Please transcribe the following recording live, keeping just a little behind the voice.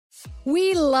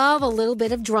We love a little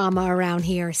bit of drama around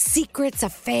here. Secrets,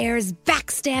 affairs,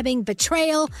 backstabbing,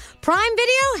 betrayal. Prime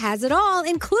Video has it all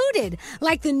included,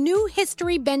 like the new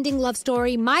history-bending love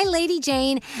story, My Lady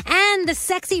Jane, and the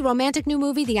sexy romantic new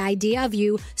movie, The Idea of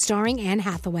You, starring Anne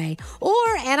Hathaway. Or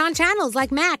add-on channels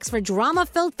like Max for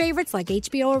drama-filled favorites like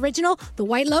HBO original, The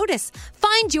White Lotus.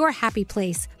 Find your happy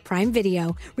place. Prime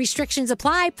Video. Restrictions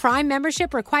apply. Prime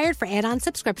membership required for add-on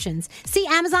subscriptions. See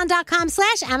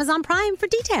Amazon.com/Amazon Prime for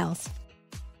details.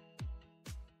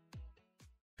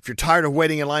 If you're tired of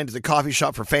waiting in line to the coffee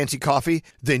shop for fancy coffee,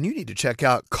 then you need to check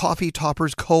out Coffee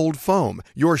Topper's Cold Foam,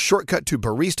 your shortcut to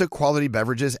barista quality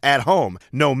beverages at home.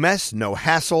 No mess, no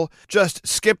hassle. Just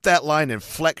skip that line and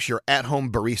flex your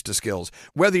at-home barista skills.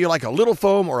 Whether you like a little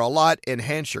foam or a lot,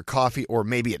 enhance your coffee, or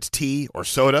maybe it's tea or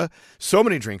soda. So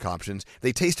many drink options.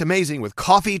 They taste amazing with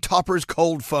Coffee Topper's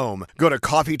Cold Foam. Go to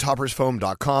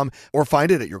coffeetoppersfoam.com or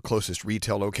find it at your closest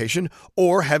retail location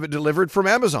or have it delivered from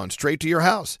Amazon straight to your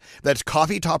house. That's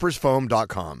coffeetoppersfoam.com.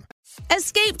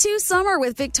 Escape to summer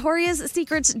with Victoria's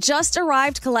Secret's just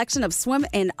arrived collection of swim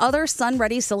and other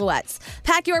sun-ready silhouettes.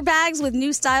 Pack your bags with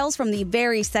new styles from the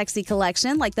Very Sexy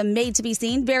collection, like the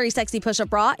made-to-be-seen Very Sexy push-up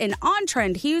bra, and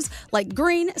on-trend hues like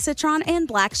green, citron, and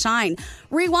black shine.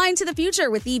 Rewind to the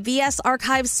future with the VS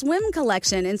Archive Swim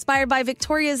collection, inspired by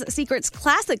Victoria's Secret's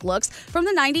classic looks from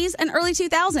the 90s and early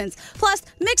 2000s. Plus,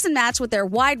 mix and match with their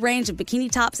wide range of bikini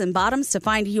tops and bottoms to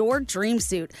find your dream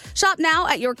suit. Shop now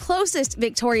at your closest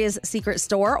Victoria's Secret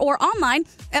store or online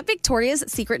at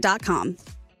victoriassecret.com.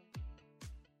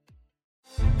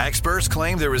 Experts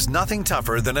claim there is nothing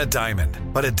tougher than a diamond.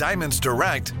 But at Diamonds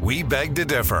Direct, we beg to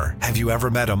differ. Have you ever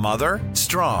met a mother?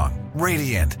 Strong,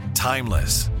 radiant,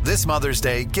 timeless. This Mother's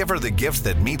Day, give her the gift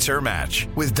that meets her match.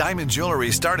 With diamond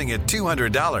jewelry starting at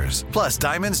 $200. Plus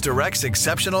Diamonds Direct's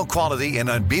exceptional quality and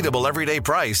unbeatable everyday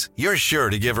price, you're sure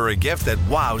to give her a gift that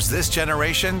wows this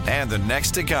generation and the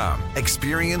next to come.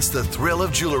 Experience the thrill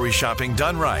of jewelry shopping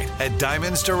done right at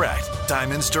Diamonds Direct.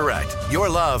 Diamonds Direct. Your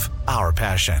love, our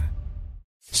passion.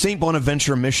 St.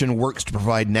 Bonaventure Mission works to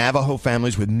provide Navajo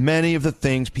families with many of the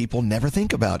things people never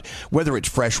think about. Whether it's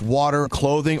fresh water,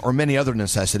 clothing, or many other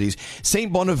necessities,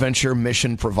 St. Bonaventure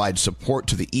Mission provides support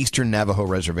to the Eastern Navajo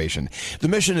Reservation. The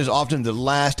mission is often the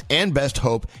last and best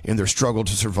hope in their struggle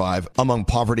to survive among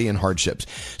poverty and hardships.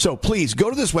 So please go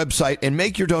to this website and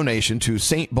make your donation to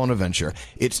St. Bonaventure.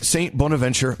 It's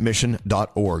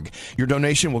stbonaventuremission.org. Your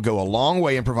donation will go a long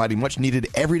way in providing much needed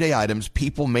everyday items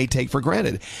people may take for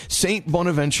granted. St.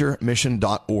 Bonaventuremission.org.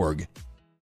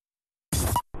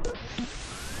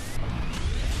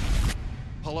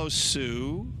 Hello,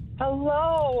 Sue.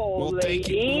 Hello, Well, thank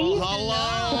you. lady. Well,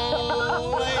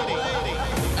 hello, lady.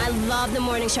 I love the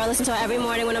morning show. I listen to it every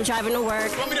morning when I'm driving to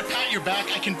work. You want me to pat your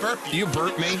back? I can burp you. You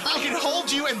burp me? I can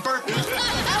hold you and burp you.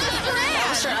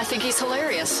 Officer, I think he's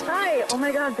hilarious. Hi. Oh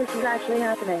my God, this is actually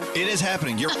happening. It is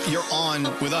happening. You're on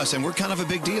with us, and we're kind of a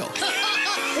big deal.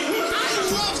 I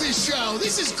love this show.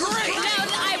 This is great.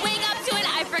 I wake up to it.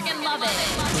 I freaking love it.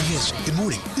 Oh, yes. Good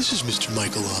morning. This is Mr.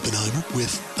 Michael Oppenheimer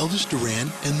with Elvis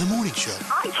Duran and The Morning Show.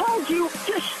 I told you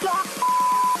to stop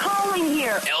calling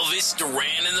here. Elvis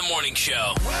Duran in the Morning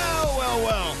Show.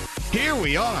 Well. Here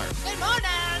we are. Good morning.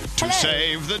 To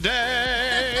save the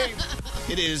day.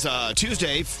 It is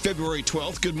Tuesday, February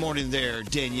 12th. Good morning there,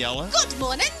 Daniela. Good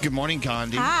morning. Good morning,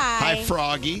 Gandhi. Hi. Hi,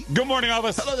 Froggy. Good morning,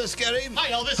 Elvis. Hello there, Scary.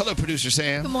 Hi, Elvis. Hello, Producer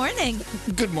Sam. Good morning.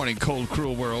 Good morning, cold,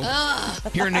 cruel world.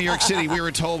 Here in New York City, we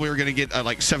were told we were going to get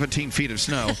like 17 feet of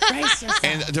snow.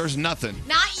 And there's nothing.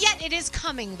 Not yet. It is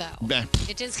coming, though. Nah.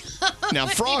 It is coming. Now,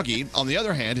 Froggy, on the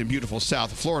other hand, in beautiful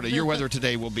South Florida, your weather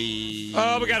today will be...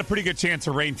 We got a pretty good chance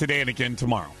of rain today and again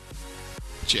tomorrow.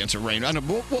 Chance of rain. I know,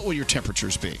 what will your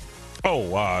temperatures be?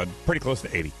 Oh, pretty close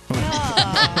to 80. You're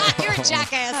a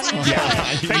jackass. Yeah,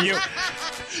 thank you.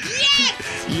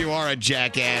 Yes! You are a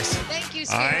jackass. Thank you,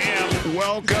 sir. I am.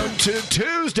 Welcome to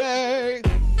Tuesday.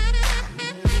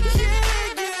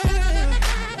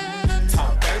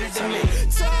 Talk dirty to me.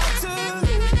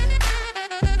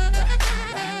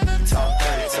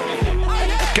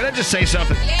 Can I just say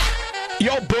something? Yeah.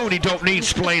 Your booty don't need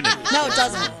splaining. No, it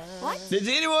doesn't. Does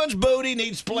anyone's booty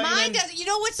need splaining? Mine does. You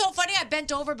know what's so funny? I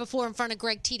bent over before in front of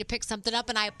Greg T to pick something up,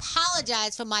 and I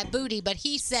apologized for my booty, but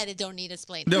he said it don't need a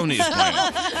splaining. Don't need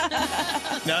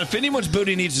splaining. Now, if anyone's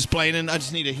booty needs splaining, I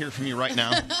just need to hear from you right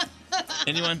now.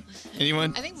 Anyone?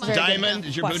 I think mine- Diamond,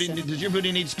 does your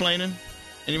booty need splaining?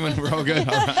 Anyone? We're all good. All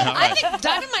right. I think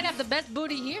Diamond might have the best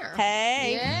booty here.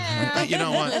 Hey. Yeah. You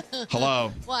know what?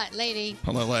 Hello. What, lady?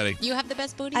 Hello, lady. You have the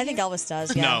best booty I think here? Elvis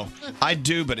does. Yeah. No, I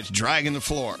do, but it's dragging the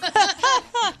floor.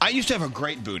 I used to have a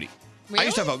great booty. I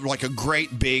used to have a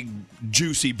great big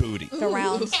juicy booty. The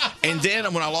rounds. And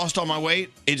then when I lost all my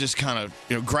weight, it just kind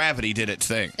of gravity did its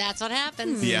thing. That's what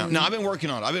happens. Yeah. No, I've been working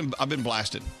on it. I've been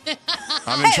blasted.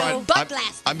 I've been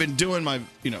I've been doing my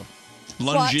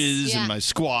lunges and my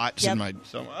squats and my I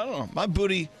don't know, my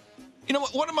booty. You know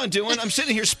what am I doing? I'm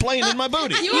sitting here splaining my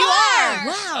booty. You are.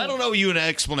 Wow. I don't owe you an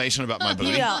explanation about my booty.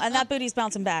 You know, and that booty's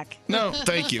bouncing back. No,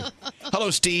 thank you.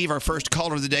 Hello, Steve, our first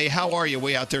caller of the day. How are you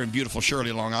way out there in beautiful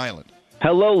Shirley, Long Island?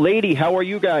 Hello, lady. How are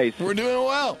you guys? We're doing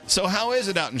well. So how is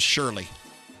it out in Shirley?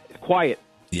 Quiet.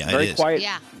 Yeah, very it is. Quiet.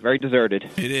 Yeah. Very deserted.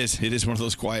 It is. It is one of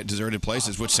those quiet, deserted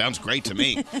places, which sounds great to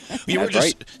me.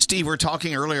 Right. Steve, we're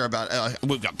talking earlier about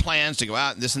we've got plans to go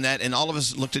out and this and that, and all of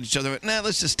us looked at each other and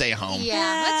let's just stay home.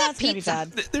 Yeah, let's have pizza.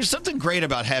 There's something great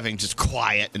about having just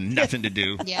quiet and nothing to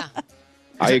do. Yeah.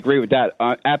 I agree with that.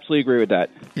 I absolutely agree with that.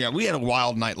 Yeah, we had a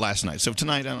wild night last night, so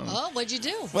tonight, I don't know. Oh, what'd you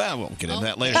do? Well, we'll get into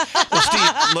that later. Well,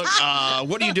 Steve, look,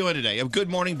 what are you doing today? A good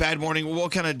morning, bad morning?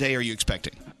 What kind of day are you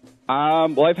expecting?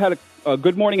 Well, I've had a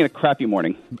good morning and a crappy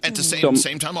morning. At the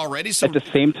same time already? So at the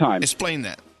same time. Explain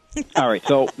that. All right.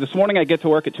 So this morning I get to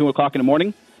work at 2 o'clock in the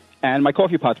morning, and my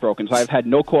coffee pot's broken, so I've had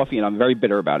no coffee, and I'm very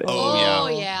bitter about it. Oh,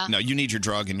 yeah. No, you need your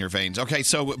drug in your veins. Okay,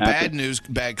 so bad news,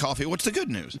 bad coffee. What's the good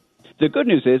news? The good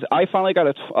news is I finally got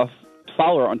a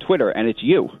follower on Twitter, and it's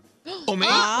you. Oh, me?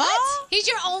 What? He's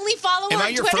your only follower Am I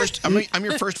on your Twitter? first? I'm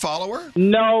your first follower?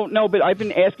 No, but I've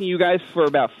been asking you guys for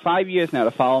about 5 years now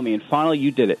to follow me, and finally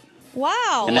you did it.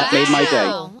 Wow. And that made my day.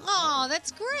 Oh,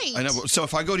 that's great. I know. So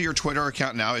if I go to your Twitter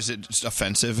account now, is it just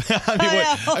offensive?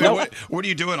 What are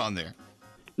you doing on there?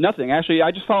 Nothing. Actually,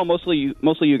 I just follow mostly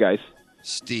you guys.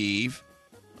 Steve.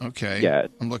 Okay. Yeah.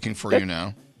 I'm looking for you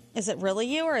now. Is it really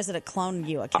you, or is it a clone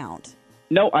you account?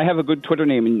 No, I have a good Twitter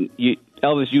name, and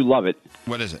Elvis, you love it.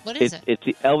 What is it? What is it? It's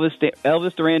the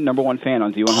Elvis Duran #1 fan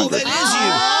on Z100. Oh, that is you.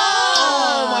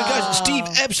 Oh my gosh, Steve!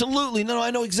 Absolutely, no,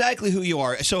 I know exactly who you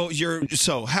are. So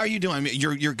how are you doing? I mean,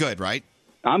 you're good, right?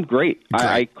 I'm great.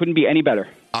 I couldn't be any better.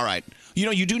 All right.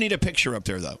 You do need a picture up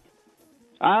there, though.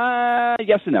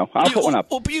 Yes and no. I'll put one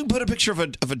up. Well, but you can put a picture of a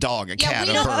dog, a cat,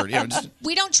 a bird.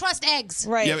 We don't trust eggs.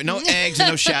 Right. Yeah, no eggs and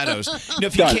no shadows.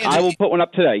 If you Done. can't, I will put one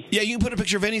up today. Yeah, you can put a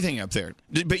picture of anything up there,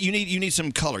 but you need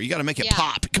some color. You got to make it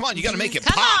pop. Come on, you got to make it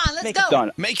pop. Come on, let's go.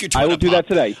 Done. Make your Twitter I will do pop. that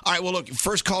today. All right. Well, look,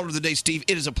 first caller of the day, Steve.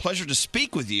 It is a pleasure to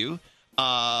speak with you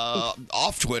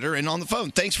off Twitter and on the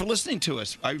phone. Thanks for listening to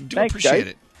us. I do appreciate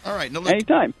it. All right. Now, look,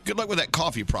 anytime. Good luck with that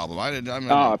coffee problem.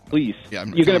 Please. Yeah,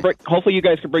 you're gonna bring. Hopefully, you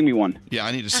guys can bring me one. Yeah,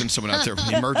 I need to send someone out there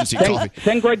for the emergency coffee.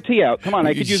 Send Greg T out. Come on,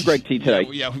 I could use Greg T today.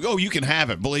 Yeah. Oh, you can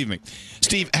have it. Believe me,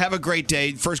 Steve. Have a great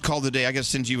day. First call of the day. I got to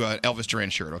send you an Elvis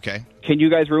Duran shirt. Okay. Can you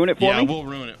guys ruin it for me? Yeah, we'll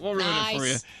ruin it. We'll ruin it for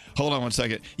you. Hold on one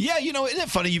second. Yeah, isn't it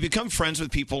funny? You become friends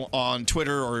with people on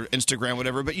Twitter or Instagram,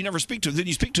 whatever, but you never speak to them. Then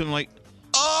you speak to them like,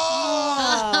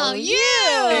 oh, you.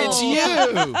 It's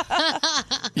you.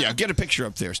 Yeah, get a picture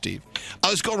up there, Steve.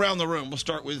 Let's go around the room. We'll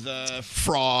start with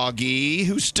Froggy,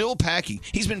 who's still packing.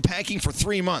 He's been packing for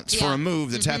 3 months for a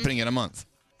move that's happening in a month.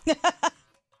 I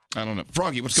don't know.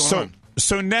 Froggy, what's going on?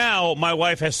 So now my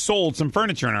wife has sold some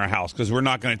furniture in our house because we're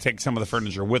not going to take some of the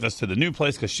furniture with us to the new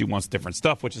place because she wants different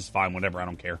stuff, which is fine, whatever. I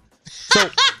don't care. So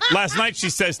last night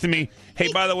she says to me,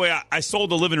 hey, by the way, I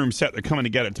sold the living room set. They're coming to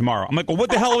get it tomorrow. I'm like, well,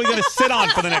 what the hell are we going to sit on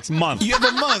for the next month? You have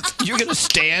a month. You're going to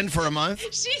stand for a month?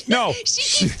 No.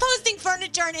 She keeps posting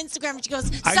furniture on Instagram. She goes,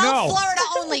 I South know. Florida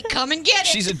only. Come and get it.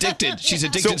 She's addicted. She's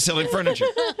addicted to selling furniture.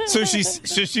 So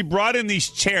she brought in these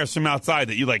chairs from outside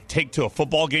that you take to a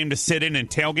football game to sit in and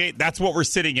tailgate. That's what we're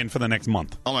sitting in for the next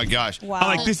month. Oh my gosh! Wow.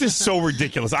 I'm like, this is so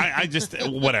ridiculous. I just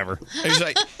whatever. It's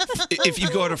like if you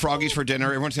go to Froggy's for dinner,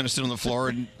 everyone's going to sit on the floor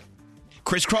and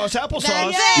crisscross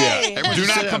applesauce. Yeah. Do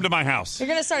not come to my house. You're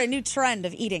going to start a new trend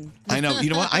of eating. I know.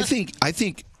 You know what? I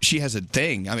think she has a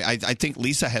thing. I mean, I think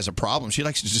Lisa has a problem. She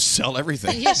likes to just sell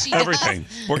everything. Yes, she does. Everything.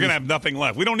 We're going to have nothing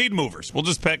left. We don't need movers. We'll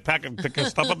just pick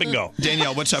stuff up and go.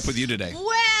 Danielle, what's up with you today?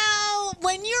 Well,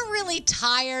 when you're really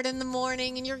tired in the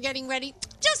morning and you're getting ready,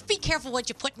 just be careful what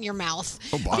you put in your mouth.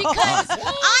 Oh, boy. Because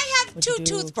I have 2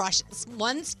 toothbrushes.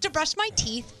 One's to brush my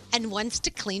teeth and one's to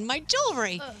clean my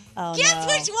jewelry. Guess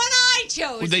which one I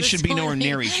chose? Well, they should be nowhere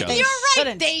near each other. You're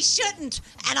right. They shouldn't.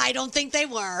 And I don't think they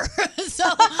were. So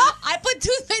I put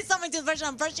toothpaste on my toothbrush and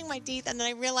I'm brushing my teeth and then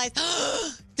I realized,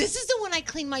 this is the one I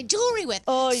clean my jewelry with.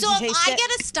 Oh, so if I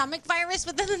get a stomach virus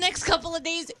within the next couple of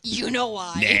days, you know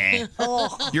why.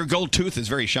 Nah. Your gold tooth is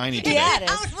very shiny today. Yeah, it is.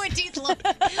 How do my teeth look?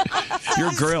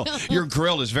 Your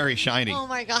grill is very shiny. Oh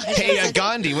my gosh. Hey,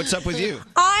 Gandhi, what's up with you?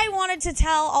 I wanted to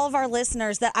tell all of our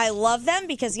listeners that I love them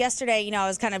because yesterday, I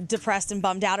was kind of depressed and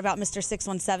bummed out about Mr.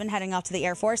 617 heading off to the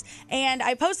Air Force. And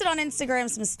I posted on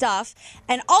Instagram some stuff.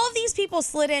 And all of these people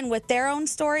slid in with their own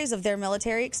stories of their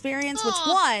military experience, which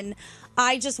one,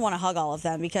 I just want to hug all of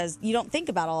them because you don't think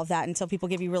about all of that until people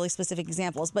give you really specific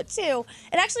examples. But two,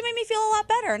 it actually made me feel a lot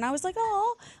better. And I was like,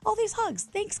 oh, all these hugs.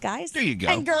 Thanks, guys. There you go.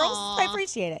 And girls, I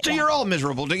appreciate it. So you're all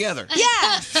miserable together.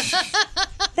 Yeah.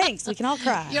 Thanks. We can all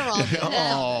cry. You're all good. Oh,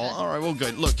 all right. Well,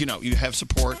 good. Look, you have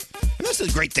support. And that's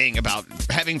the great thing about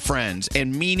having friends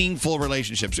and meaningful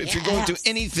relationships. If you're going through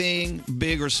anything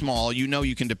big or small,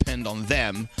 you can depend on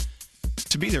them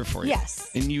to be there for you.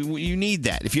 Yes. And you need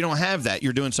that. If you don't have that,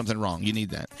 you're doing something wrong. You need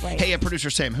that. Right. Hey, producer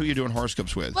Sam, who are you doing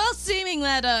horoscopes with? Well, seeming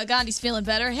that Gandhi's feeling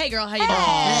better. Hey, girl, how you doing?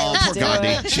 Oh, poor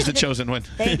Gandhi. She's the chosen one.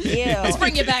 Thank you. Let's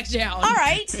bring you back down. All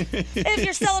right. If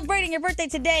you're celebrating your birthday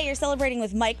today, you're celebrating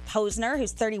with Mike Posner,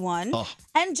 who's 31,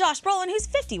 and Josh Brolin, who's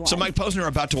 51. So Mike Posner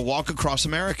about to walk across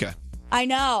America. I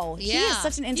know. He Yeah. is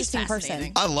such an interesting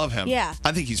person. I love him. Yeah.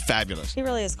 I think he's fabulous. He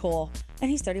really is cool. And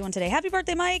he's 31 today. Happy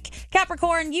birthday, Mike.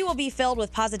 Capricorn, you will be filled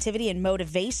with positivity and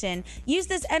motivation. Use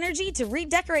this energy to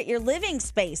redecorate your living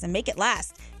space and make it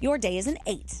last. Your day is an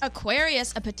 8.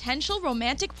 Aquarius, a potential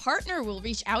romantic partner will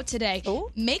reach out today.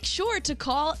 Ooh. Make sure to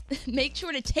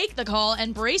take the call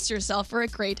and brace yourself for a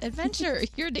great adventure.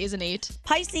 Your day's an 8.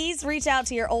 Pisces, reach out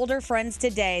to your older friends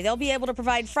today. They'll be able to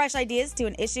provide fresh ideas to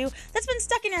an issue that's been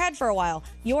stuck in your head for a while.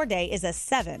 Your day is a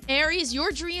 7. Aries,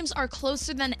 your dreams are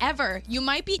closer than ever. You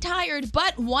might be tired,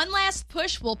 but one last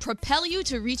push will propel you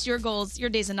to reach your goals. Your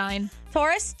day's a 9.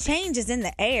 Taurus, change is in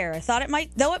the air.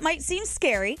 Though it might seem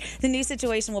scary, the new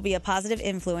situation will be a positive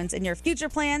influence in your future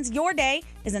plans. Your day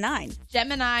is a 9.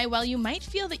 Gemini, while you might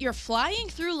feel that you're flying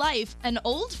through life, an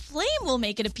old flame will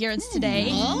make an appearance today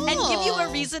and give you a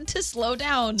reason to slow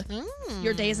down.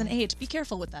 Your day is an 8. Be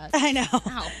careful with that. I know.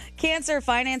 Ow. Cancer,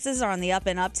 finances are on the up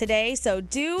and up today, so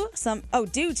due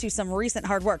to some recent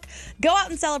hard work, go out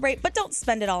and celebrate, but don't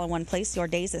spend it all in one place. Your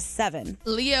day's a 7.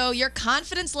 Leo, your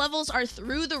confidence levels are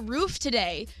through the roof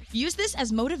today. Use this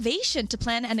as motivation to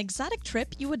plan an exotic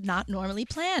trip you would not normally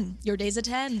plan. Your day's a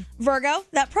 10. Virgo,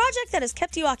 that project that has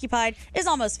kept you occupied is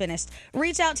almost finished.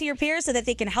 Reach out to your peers so that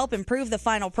they can help improve the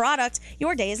final product.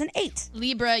 Your day is an 8.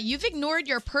 Libra, you've ignored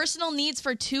your personal needs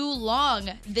for too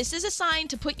long. This is a sign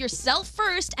to put yourself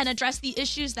first and address the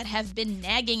issues that have been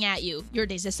nagging at you. Your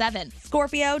day's a 7.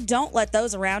 Scorpio, don't let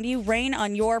those around you rain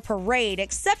on your parade.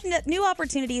 Accept that new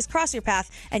opportunities cross your path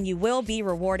and you will be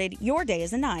rewarded. Your day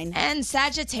is a 9. And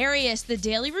Sagittarius, the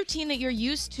daily routine that you're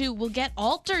used to will get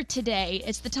altered today.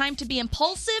 It's the time to be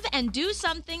impulsive and do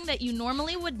something that you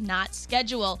normally would not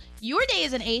schedule. Your day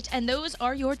is an 8, and those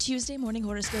are your Tuesday morning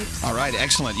horoscopes. All right,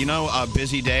 excellent. A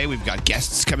busy day. We've got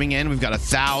guests coming in. We've got a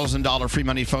 $1,000 free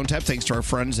money phone tap thanks to our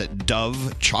friends at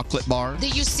Dove Chocolate Bar.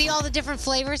 Did you see all the different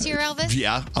flavors here, Elvis?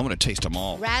 Yeah, I'm going to taste them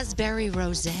all. Raspberry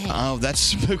rosé. Oh,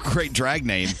 that's a great drag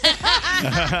name.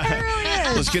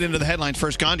 Let's get into the headlines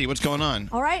first. Gandhi, what's going on?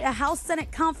 All right, a House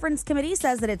Senate Conference Committee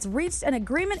says that it's reached an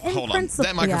agreement in Hold on. principle.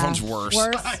 That microphone's worse.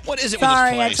 What is it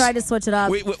Sorry, with this place? I tried to switch it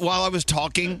up. While I was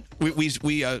talking, we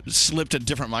slipped a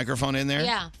different microphone in there.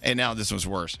 Yeah. And now this was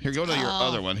worse. Here, go to your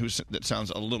other one that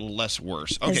sounds a little less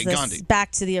worse. Okay, Is this Gandhi.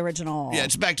 back to the original? Yeah,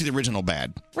 it's back to the original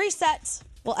bad. Reset.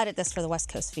 We'll edit this for the West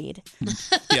Coast feed.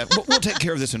 Yeah, we'll take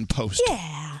care of this in post.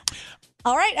 Yeah.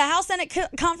 All right, a House Senate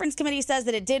Conference Committee says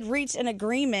that it did reach an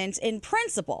agreement in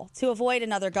principle to avoid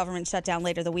another government shutdown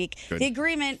later the week. Good. The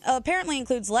agreement apparently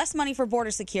includes less money for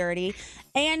border security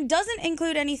and doesn't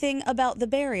include anything about the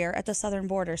barrier at the southern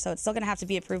border, so it's still going to have to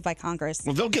be approved by Congress.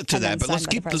 Well, they'll get to and then that, but let's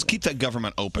signed by the keep that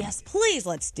government open. Yes, please,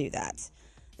 let's do that.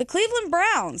 The Cleveland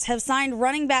Browns have signed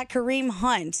running back Kareem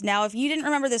Hunt. Now, if you didn't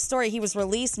remember this story, he was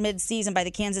released mid-season by the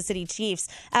Kansas City Chiefs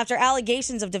after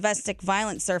allegations of domestic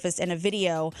violence surfaced and a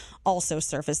video also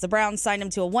surfaced. The Browns signed him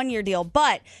to a 1-year deal,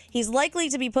 but he's likely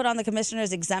to be put on the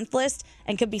commissioner's exempt list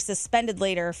and could be suspended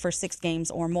later for 6 games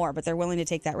or more, but they're willing to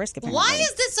take that risk. Apparently. Why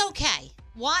is this okay?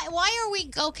 Why are we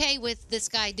okay with this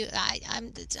guy?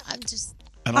 I'm just...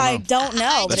 I don't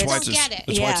know. That's why it's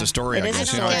a story. It I is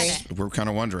guess. a story. We're kind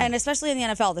of wondering. And especially in the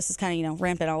NFL, this is kind of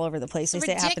rampant all over the place. They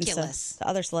say it happens to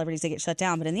other celebrities that get shut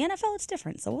down, but in the NFL, it's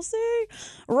different. So we'll see.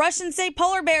 Russians say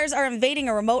polar bears are invading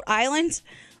a remote island.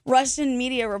 Russian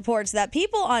media reports that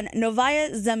people on Novaya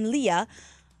Zemlya,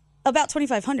 about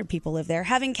 2,500 people live there,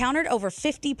 have encountered over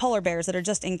 50 polar bears that are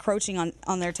just encroaching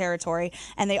on their territory,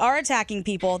 and they are attacking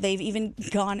people. They've even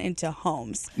gone into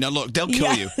homes. Now, look, they'll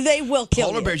kill you. They will kill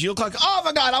you. Polar bears, you look like, oh,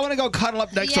 my God, I want to go cuddle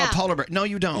up next to a polar bear. No,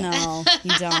 you don't. No,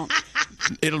 you don't.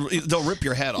 They'll rip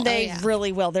your head off. They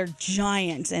really will. They're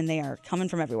giant, and they are coming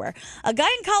from everywhere. A guy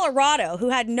in Colorado who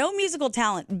had no musical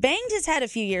talent banged his head a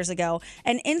few years ago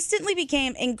and instantly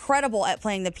became incredible at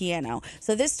playing the piano.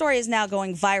 So this story is now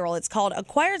going viral. It's called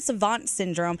acquired savant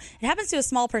syndrome. It happens to a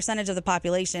small percentage of the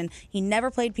population. He never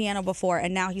played piano before,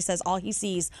 and now he says all he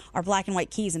sees are black and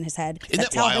white keys in his head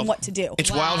that tell him what to do.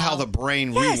 It's wild how the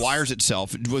brain rewires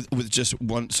itself with just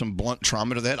some blunt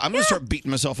trauma to the head. I'm going to start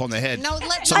beating myself on the head.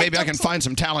 So maybe I can find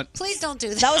some talent. Please don't do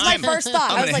that. That was my first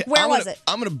thought. I was like, where was it?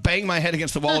 I'm going to bang my head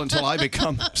against the wall until I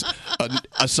become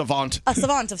a savant. A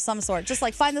savant of some sort. Just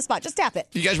like find the spot. Just tap it.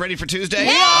 You guys ready for Tuesday?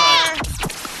 Yeah!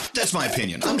 That's my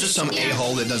opinion. I'm just some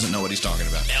a-hole that doesn't know what he's talking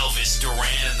about. Elvis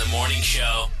Duran in the Morning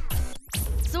Show.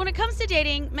 So when it comes to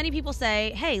dating, many people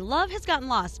say, hey, love has gotten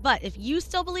lost. But if you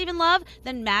still believe in love,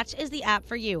 then Match is the app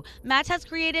for you. Match has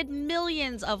created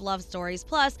millions of love stories.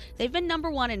 Plus, they've been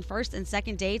 #1 in first and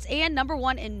second dates and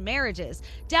 #1 in marriages.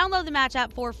 Download the Match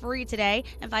app for free today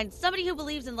and find somebody who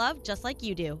believes in love just like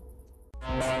you do.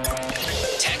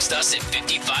 Text us at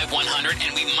 55100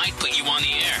 and we might put you on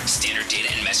the air. Standard data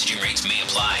and messaging rates may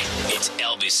apply. It's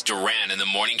Elvis Duran in the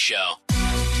Morning Show.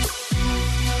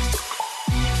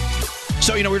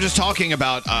 So, we're just talking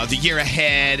about the year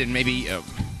ahead and maybe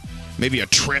a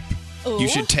trip you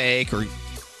should take or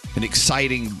an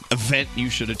exciting event you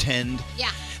should attend.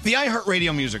 Yeah. The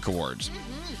iHeartRadio Music Awards.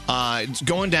 It's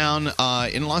going down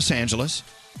in Los Angeles.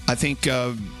 I think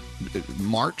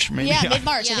March, maybe? Yeah,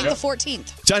 mid-March. I think the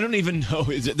 14th. So I don't even know.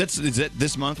 Is it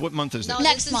this month? What month is it?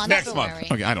 Next month. Next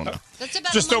month. Okay, I don't know. That's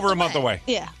about just over a month away.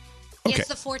 Yeah. Okay. It's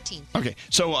the 14th. Okay,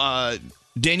 so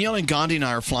Danielle and Gandhi and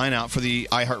I are flying out for the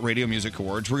iHeartRadio Music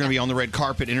Awards. We're going to be on the red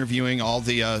carpet interviewing all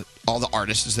the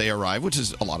artists as they arrive, which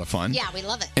is a lot of fun. Yeah, we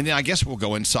love it. And then I guess we'll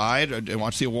go inside and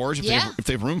watch the awards if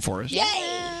they have room for us.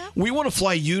 Yeah. We want to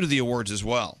fly you to the awards as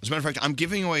well. As a matter of fact, I'm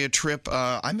giving away a trip.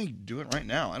 I may do it right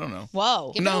now. I don't know.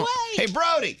 Whoa. Give it away. Hey,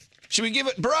 Brody. Should we give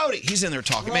it? Brody. He's in there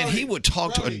talking. Man, he would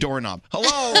talk to a doorknob.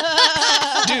 Hello.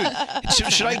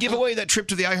 Dude, should I give away that trip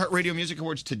to the iHeartRadio Music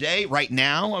Awards today, right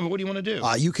now? I mean, what do you want to do?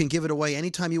 You can give it away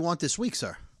anytime you want this week,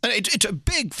 sir. It's a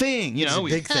big thing, It's a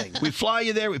big thing. We fly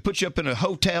you there. We put you up in a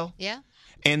hotel. Yeah.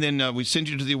 And then we send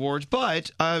you to the awards.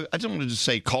 But I don't want to just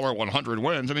say caller 100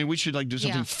 wins. I mean, we should do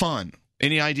something fun.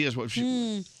 Any ideas? What should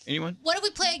anyone? What if we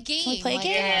play a game? Can we play a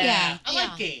game? Yeah. I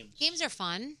like games. Games are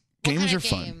fun. Games are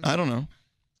fun. I don't know.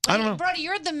 Brody,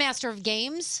 you're the master of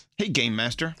games. Hey, Game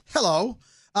Master. Hello.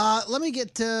 Let me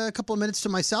get a couple of minutes to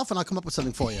myself, and I'll come up with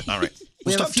something for you. All right.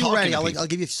 We have a few ready. to I'll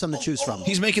give you some to choose from.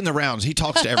 He's making the rounds. He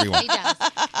talks to everyone. He does.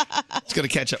 It's going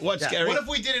to catch up. What's Gary? What if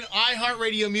we did an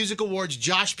iHeartRadio Music Awards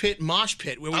Josh Pit Mosh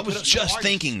Pit? Where we I was put up just artists?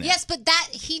 thinking that. Yes, but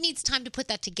he needs time to put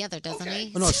that together, doesn't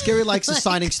he? Oh, no, Scary likes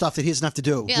assigning stuff that he doesn't have to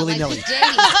do, willy-nilly.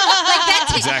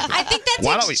 Exactly. I think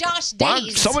that takes Josh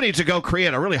days. Someone needs to go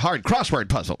create a really hard crossword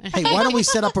puzzle. Hey, why don't we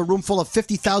set up a room full of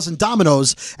 50,000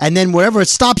 dominoes, and then wherever it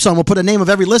stops on, we'll put a name of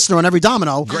every listener on every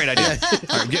domino. Great idea.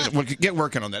 All right, get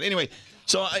working on that. Anyway,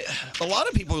 so a lot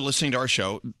of people listening to our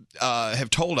show have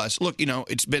told us, look,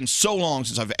 it's been so long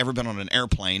since I've ever been on an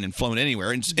airplane and flown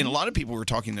anywhere. And a lot of people were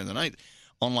talking the other night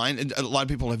online, and a lot of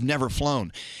people have never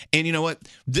flown. And you know what?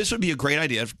 This would be a great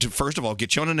idea to, first of all,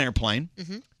 get you on an airplane.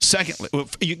 Mm-hmm. Secondly,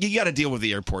 you got to deal with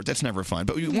the airport. That's never fun.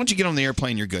 But once you get on the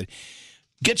airplane, you're good.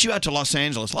 Get you out to Los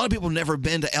Angeles. A lot of people have never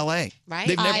been to L.A. Right?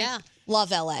 They've never, Yeah.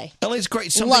 Love L.A. LA's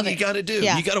great. Something you got to do.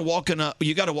 Yeah. You got to walk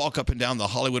up and down the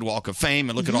Hollywood Walk of Fame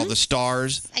and look at all the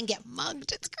stars. And get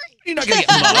mugged. It's great. You're not going to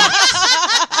get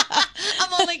mugged.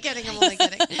 I'm only kidding.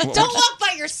 Don't walk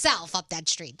by yourself up that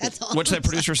street. That's all. What's that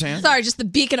producer saying? Sorry, just the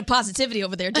beacon of positivity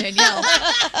over there, Danielle.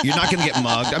 You're not going to get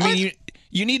mugged. I mean,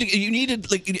 you need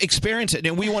to experience it,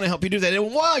 and we want to help you do that.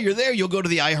 And while you're there, you'll go to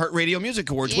the iHeartRadio Music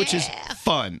Awards, which is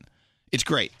fun. It's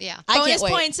great. Yeah. Bonus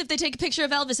points if they take a picture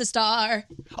of Elvis a star.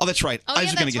 Oh, that's right. I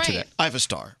was going to get to that. I have a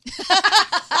star.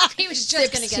 He was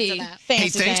just going to get to that. Hey,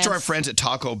 thanks to our friends at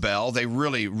Taco Bell. They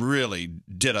really, really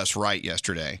did us right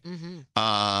yesterday.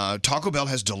 Mm-hmm. Taco Bell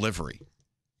has delivery.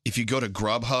 If you go to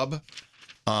Grubhub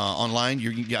online,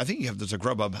 I think there's a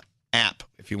Grubhub app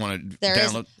if you want to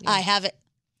download. I have it.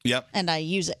 Yep. And I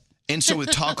use it. And so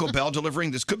with Taco Bell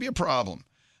delivering, this could be a problem.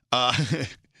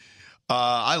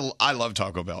 I love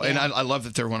Taco Bell, and I love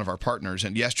that they're one of our partners.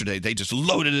 And yesterday, they just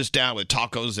loaded us down with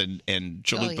tacos and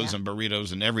chalupas and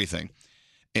burritos and everything.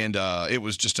 And it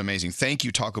was just amazing. Thank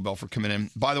you, Taco Bell, for coming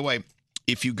in. By the way,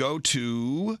 if you go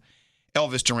to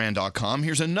ElvisDuran.com,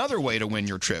 here's another way to win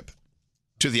your trip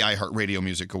to the iHeartRadio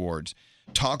Music Awards.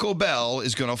 Taco Bell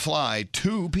is going to fly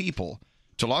 2 people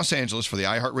to Los Angeles for the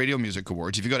iHeartRadio Music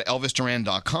Awards. If you go to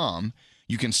ElvisDuran.com,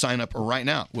 you can sign up right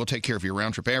now. We'll take care of your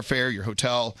round-trip airfare, your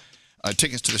hotel,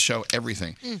 tickets to the show,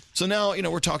 everything. So now,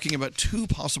 we're talking about 2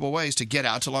 possible ways to get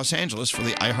out to Los Angeles for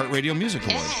the iHeartRadio Music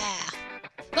Awards.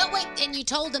 But wait, and you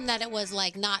told them that it was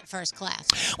like not first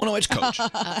class. Well, no, it's coach.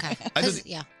 Okay.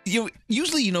 Yeah.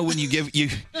 Usually, when you give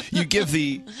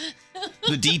the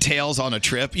details on a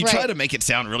trip, you try to make it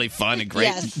sound really fun and great.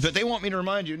 Yes. But they want me to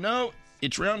remind you, no,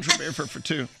 it's round trip airfare for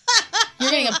 2. You're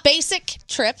getting a basic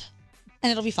trip,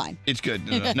 and it'll be fine. It's good.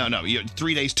 No.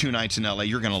 3 days, 2 nights in L.A.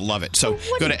 You're going to love it. So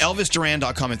go to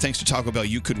ElvisDuran.com, and thanks to Taco Bell,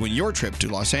 you could win your trip to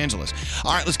Los Angeles.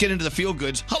 All right, let's get into the feel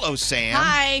goods. Hello, Sam.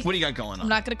 Hi. What do you got going on? I'm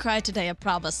not going to cry today, I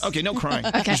promise. Okay, no crying.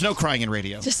 Okay. There's no crying in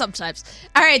radio. Just sometimes.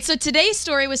 All right, so today's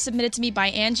story was submitted to me by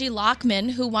Angie Lockman,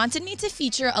 who wanted me to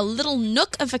feature a little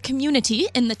nook of a community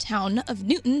in the town of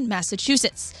Newton,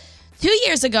 Massachusetts. 2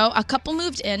 years ago, a couple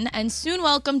moved in and soon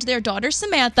welcomed their daughter,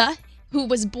 Samantha, who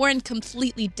was born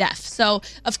completely deaf. So,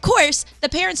 of course, the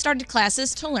parents started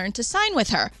classes to learn to sign with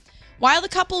her. While the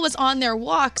couple was on their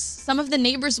walks, some of the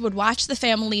neighbors would watch the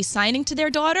family signing to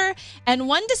their daughter, and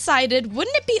one decided,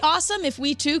 wouldn't it be awesome if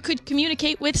we too could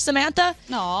communicate with Samantha?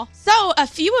 Aw. So a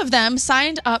few of them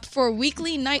signed up for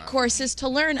weekly night courses to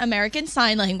learn American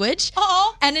Sign Language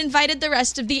and invited the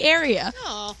rest of the area.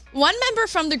 Aww. One member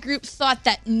from the group thought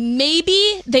that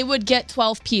maybe they would get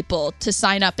 12 people to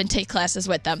sign up and take classes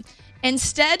with them.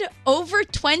 Instead, over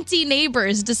 20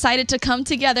 neighbors decided to come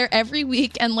together every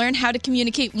week and learn how to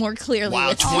communicate more clearly. Wow,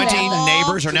 with 20 Samantha.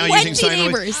 neighbors are now using sign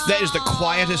language. neighbors. That is the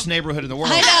quietest neighborhood in the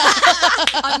world.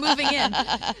 I'm moving in.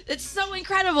 It's so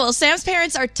incredible. Sam's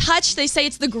parents are touched. They say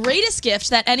it's the greatest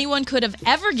gift that anyone could have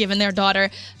ever given their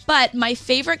daughter. But my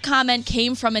favorite comment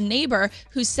came from a neighbor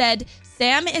who said,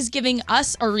 Sam is giving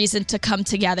us a reason to come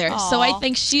together. Aww. So I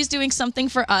think she's doing something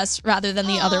for us rather than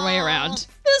the other way around.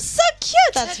 It's so cute.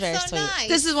 That's very sweet. Nice.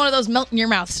 This is one of those melt in your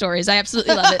mouth stories. I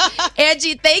absolutely love it.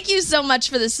 Angie, thank you so much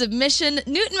for the submission.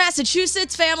 Newton,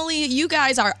 Massachusetts family, you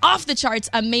guys are off the charts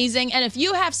amazing. And if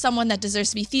you have someone that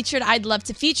deserves to be featured, I'd love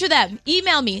to feature them.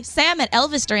 Email me,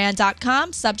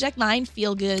 sam@elvisduran.com. Subject line,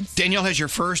 feel goods. Danielle has your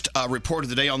first report of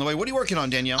the day on the way. What are you working on,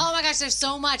 Danielle? Oh my gosh, there's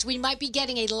so much. We might be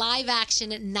getting a live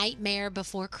action Nightmare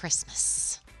Before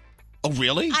Christmas. Oh,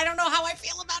 really? I don't know how I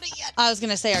feel about it yet. I was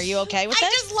going to say, are you okay with I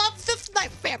it? just love the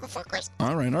Nightmare Before Christmas.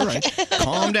 All right.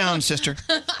 Calm down, sister.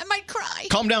 I might cry.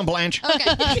 Calm down, Blanche. Okay.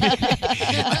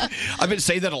 I've been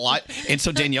saying that a lot, and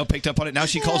so Danielle picked up on it. Now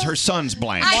she calls her sons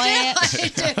Blanche. I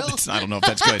do. I don't know if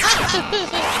that's good.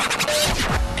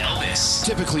 Elvis,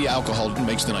 Typically, alcohol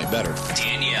makes the night better.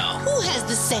 Danielle, Who has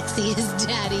the sexiest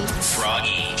daddy?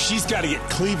 Froggy, She's got to get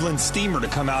Cleveland Steamer to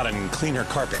come out and clean her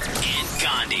carpet. and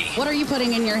Gandhi. What are you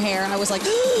putting in your hair? I was like,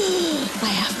 I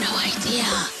have no idea.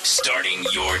 Starting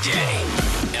your day.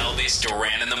 Elvis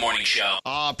Duran in the Morning Show.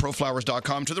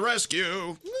 Proflowers.com to the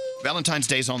rescue. Valentine's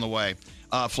Day's on the way.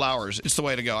 Flowers, it's the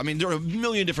way to go. I mean, there are a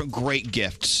million different great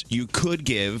gifts you could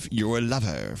give your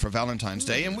lover for Valentine's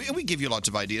Day, and we give you lots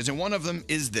of ideas, and one of them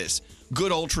is this,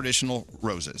 good old traditional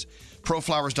roses.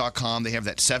 Proflowers.com, they have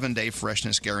that 7-day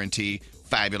freshness guarantee.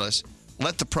 Fabulous.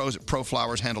 Let the pros at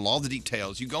ProFlowers handle all the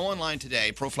details. You go online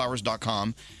today,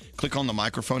 proflowers.com, click on the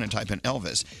microphone and type in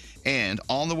Elvis. And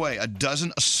on the way, a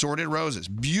dozen assorted roses.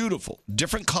 Beautiful.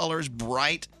 Different colors,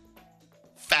 bright,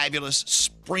 fabulous,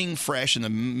 spring fresh in the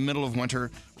middle of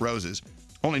winter roses.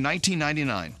 Only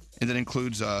 $19.99. And that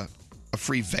includes a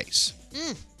free vase.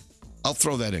 I'll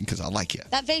throw that in because I like it.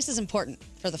 that vase is important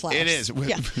for the flowers. It is.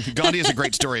 Yeah. Gandhi has a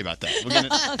great story about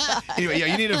that. Anyway, yeah,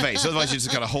 you need a vase. Otherwise, you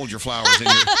just got to hold your flowers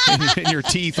in your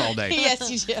teeth all day.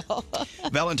 Yes, you do.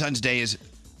 Valentine's Day is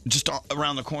just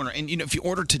around the corner. And, if you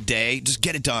order today, just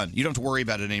get it done. You don't have to worry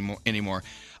about it anymore.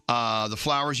 The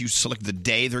flowers, you select the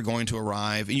day they're going to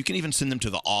arrive. And you can even send them to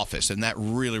the office. And that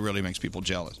really, really makes people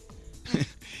jealous.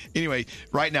 Anyway,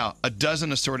 right now, a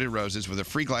dozen assorted roses with a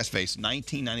free glass vase,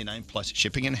 $19.99 plus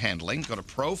shipping and handling. Go to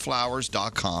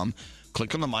proflowers.com,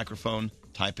 click on the microphone,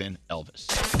 type in Elvis.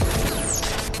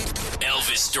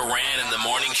 Elvis Duran in the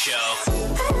Morning Show.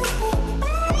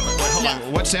 Wait, hold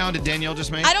on. What sound did Danielle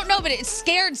just make? I don't know, but it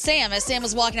scared Sam as Sam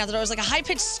was walking out the door. It was like a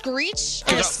high-pitched screech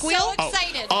or a squeal. So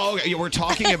excited. Oh, okay. We're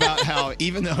talking about how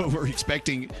even though we're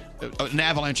expecting an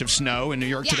avalanche of snow in New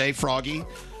York today, Froggy,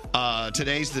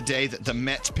 today's the day that the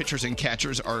Mets pitchers and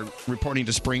catchers are reporting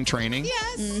to spring training.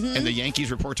 Yes. And the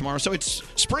Yankees report tomorrow. So it's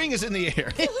spring is in the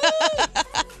air.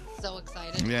 So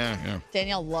excited. Yeah.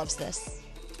 Danielle loves this.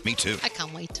 Me too. I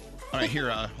can't wait. All right, here,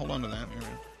 hold on to that.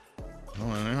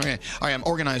 Hold on. Okay. All right, I'm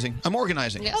organizing.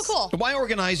 Yes. Oh, cool. Why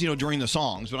organize, during the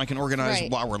songs, but I can organize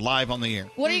Right. while we're live on the air?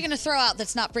 What are you going to throw out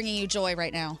that's not bringing you joy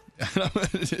right now?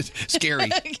 Scary.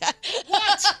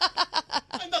 What?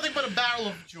 Nothing but but a barrel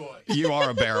of joy. You are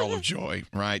a barrel of joy,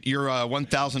 right? Your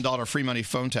 $1,000 free money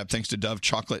phone tap, thanks to Dove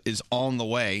Chocolate, is on the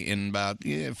way in about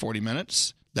 40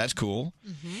 minutes. That's cool.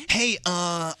 Hey,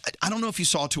 I don't know if you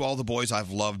saw To All the Boys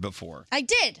I've Loved Before. I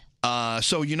did.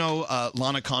 So you know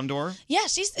Lana Condor? Yeah,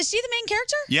 is she the main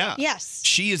character? Yeah. Yes.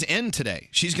 She is in today.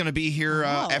 She's going to be here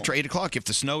after 8 o'clock if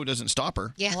the snow doesn't stop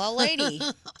her. Yeah. Well, lady.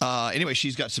 Anyway,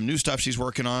 she's got some new stuff she's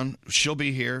working on. She'll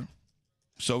be here.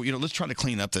 So, let's try to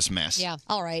clean up this mess. Yeah.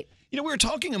 All right. We were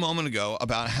talking a moment ago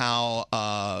about how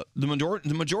the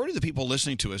majority of the people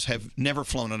listening to us have never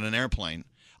flown on an airplane,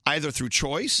 either through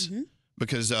choice,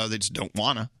 because they just don't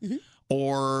want to,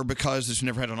 or because they've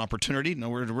never had an opportunity,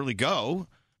 nowhere to really go,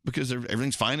 because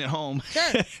everything's fine at home.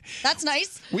 Sure. That's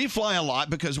nice. We fly a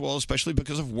lot because, especially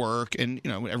because of work, and,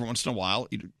 every once in a while.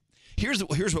 Here's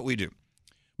what we do.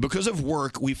 Because of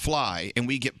work, we fly, and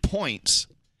we get points,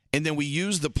 and then we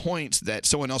use the points that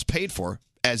someone else paid for,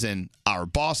 as in our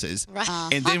bosses,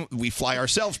 and then we fly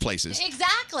ourselves places.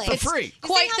 Exactly. For free.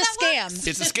 Quite the scam.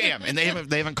 It's a scam, and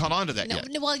they haven't caught on to that yet.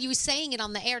 Well, you saying it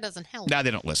on the air doesn't help. Now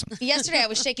they don't listen. Yesterday, I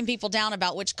was shaking people down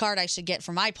about which card I should get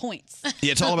for my points.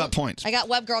 Yeah, it's all about points. I got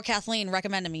web girl Kathleen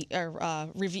recommending me, or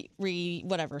reviewing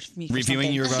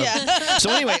your. Yeah.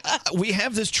 So anyway, we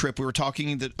have this trip. We were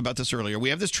talking about this earlier. We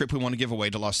have this trip we want to give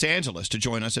away to Los Angeles to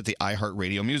join us at the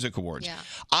iHeartRadio Music Awards. Yeah.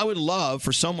 I would love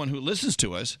for someone who listens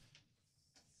to us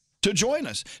to join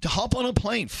us, to hop on a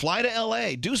plane, fly to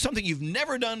L.A., do something you've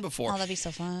never done before. Oh, that'd be so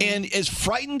fun. And as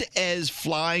frightened as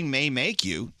flying may make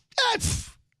you,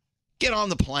 get on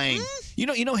the plane.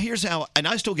 Here's how, and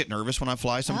I still get nervous when I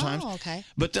fly sometimes. Oh, okay.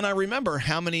 But then I remember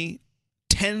how many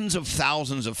tens of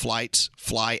thousands of flights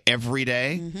fly every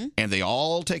day, and they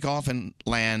all take off and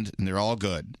land, and they're all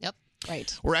good. Yep.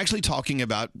 Right. We're actually talking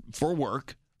about, for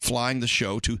work, flying the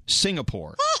show to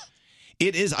Singapore.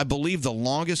 It is, I believe, the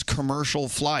longest commercial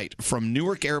flight from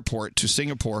Newark Airport to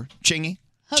Singapore. Changi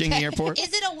Airport.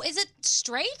 Is it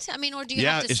straight? I mean, or do you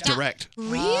Yeah, have to it's stop? direct.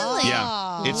 Really?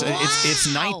 Yeah,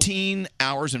 it's 19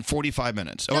 hours and 45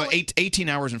 minutes. No, 18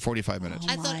 hours and 45 minutes.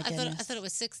 I thought it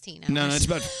was 16 hours. No, it's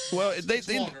about if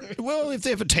they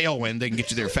have a tailwind, they can get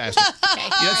you there faster.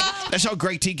 That's how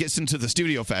Greg T gets into the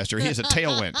studio faster. He has a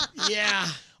tailwind. Yeah.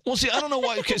 Well, see, I don't know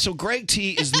why. Okay, so Greg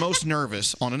T is most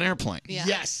nervous on an airplane. Yeah.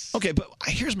 Yes. Okay, but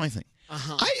here's my thing.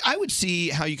 I would see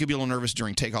how you could be a little nervous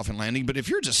during takeoff and landing, but if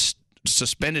you're just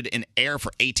suspended in air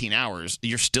for 18 hours,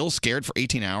 you're still scared for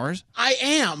 18 hours? I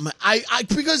am.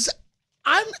 Because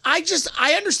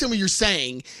I understand what you're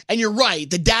saying, and you're right.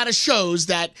 The data shows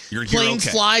that planes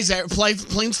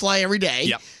fly every day.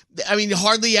 Yep. I mean,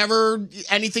 hardly ever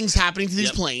anything's happening to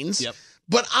these planes. Yep.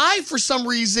 But I, for some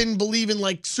reason, believe in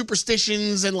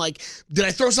superstitions and did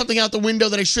I throw something out the window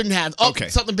that I shouldn't have? Oh,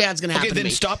 something bad's going to happen. Okay, then to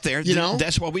me. stop there.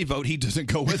 That's why we vote he doesn't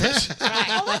go with us.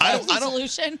 I don't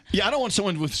solution. Yeah, I don't want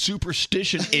someone with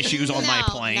superstition issues on my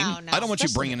plane. No. I don't want you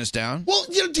bringing us down. Well,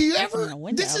 do you ever?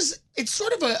 It's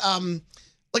sort of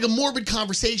a morbid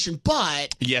conversation,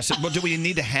 but yes. But do we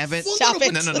need to have it?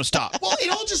 No, stop. Well,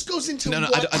 it all just goes into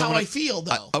how I feel,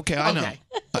 though. I know.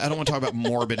 I don't want to talk about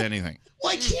morbid anything.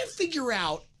 Well, I can't figure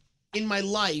out in my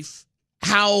life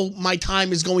how my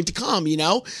time is going to come,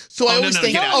 So I always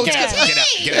think, get out.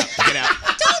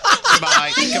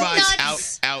 Goodbye.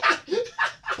 Out.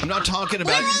 I'm not talking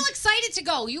about. We're all excited to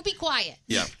go. You be quiet.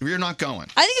 Yeah, you're not going.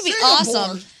 I think it'd be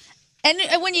awesome. And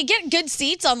when you get good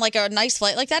seats on a nice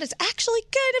flight like that, it's actually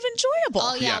kind of enjoyable.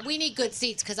 Oh yeah, we need good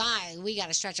seats because we got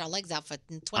to stretch our legs out for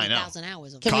 20,000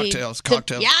 hours. Cocktails.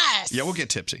 Yes. Yeah, we'll get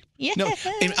tipsy. Yeah. No,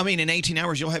 in 18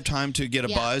 hours you'll have time to get a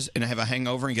buzz and have a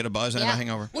hangover and get a buzz and have a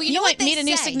hangover. Well, you know what? Meet a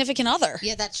new significant other.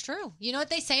 Yeah, that's true. You know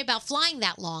what they say about flying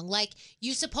that long? Like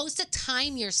you're supposed to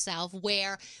time yourself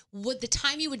where the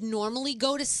time you would normally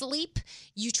go to sleep,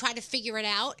 you try to figure it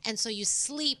out, and so you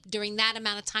sleep during that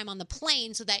amount of time on the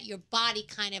plane so that your body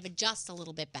kind of adjusts a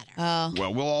little bit better.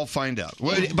 Well, we'll all find out.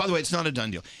 Well, by the way, it's not a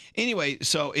done deal. Anyway,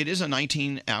 so it is a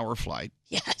 19-hour flight.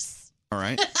 Yes. All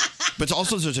right. But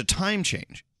also there's a time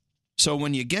change. So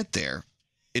when you get there,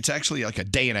 it's actually like a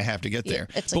day and a half to get there.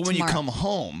 But when you come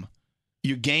home,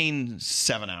 you gain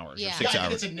 7 hours or 6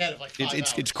 hours. It's a net of 5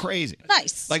 hours. It's crazy.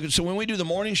 Nice. So when we do the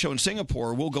morning show in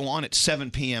Singapore, we'll go on at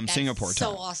 7 p.m. Singapore time.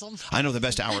 So awesome. I know the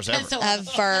best hours ever. So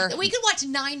awesome. We could watch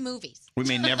 9 movies. We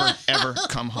may never, ever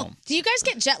come home. Do you guys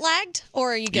get jet lagged,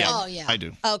 or are you good? Yeah, Oh, yeah. I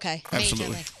do. Okay.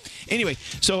 Absolutely. Anyway,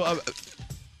 so,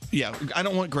 I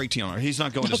don't want Greg T on. He's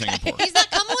not going to Singapore. He's not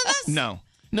coming with us? No.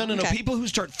 Okay. People who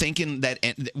start thinking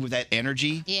with that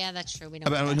energy. Yeah, that's true. We don't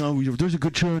About, want that. there's a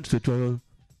good chance that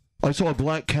I saw a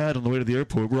black cat on the way to the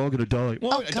airport. We're all going to die.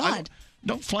 Well, God.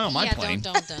 Don't fly on my plane.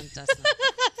 Don't. That's not.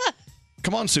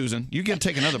 Come on, Susan. You can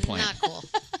take another plane. Not cool.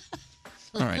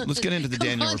 All right, let's get into the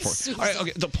Danielle on, report. Susan. All right,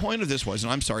 okay. The point of this was,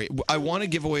 and I'm sorry, I want to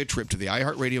give away a trip to the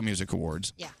iHeartRadio Music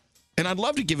Awards. Yeah. And I'd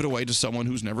love to give it away to someone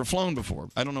who's never flown before.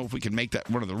 I don't know if we can make that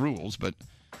one of the rules, but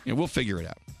we'll figure it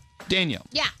out. Danielle.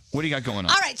 Yeah. What do you got going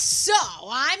on? All right, so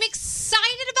I'm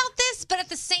excited about this, but at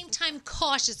the same time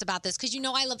cautious about this because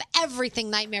I love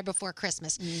everything Nightmare Before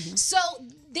Christmas. So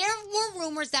there were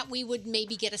rumors that we would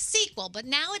maybe get a sequel, but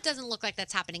now it doesn't look like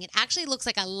that's happening. It actually looks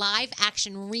like a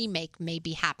live-action remake may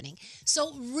be happening.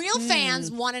 So real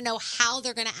fans want to know how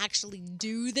they're going to actually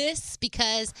do this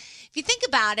because if you think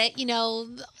about it,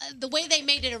 the way they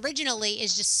made it originally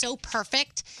is just so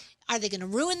perfect. Are they going to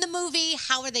ruin the movie?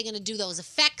 How are they going to do those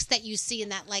effects that you see in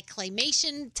that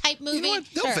claymation type movie? You know what?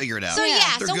 They'll figure it out. So They're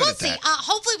so good we'll at see. that.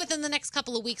 Hopefully within the next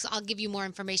couple of weeks, I'll give you more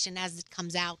information as it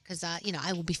comes out because I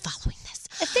will be following this.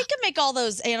 If they can make all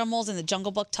those animals in the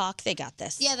Jungle Book talk, they got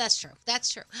this. Yeah, that's true.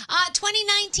 That's true.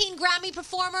 2019 Grammy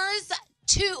performers.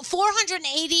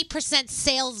 480%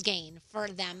 sales gain for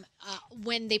them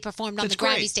when they performed on That's the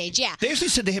Grammy great. stage. Yeah. They actually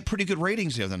said they had pretty good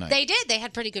ratings the other night. They did. They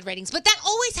had pretty good ratings. But that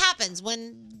always happens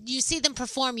when you see them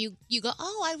perform. You go,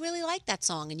 oh, I really like that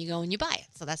song. And you go and you buy it.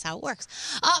 So that's how it works.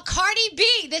 Cardi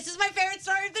B. This is my favorite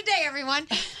story of the day, everyone.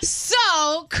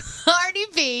 So Cardi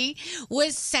B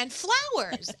was sent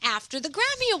flowers after the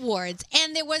Grammy Awards.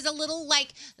 And there was a little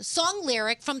song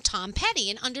lyric from Tom Petty.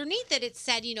 And underneath it, it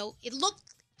said, it looked,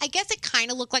 I guess it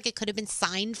kind of looked like it could have been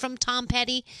signed from Tom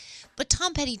Petty, but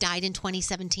Tom Petty died in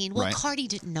 2017. Well, Right. Cardi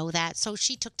didn't know that, so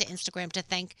she took to Instagram to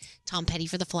thank Tom Petty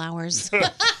for the flowers.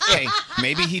 Hey,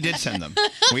 maybe he did send them.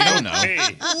 We don't know.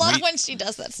 Love when she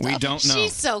does that stuff. We don't know.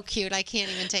 She's so cute. I can't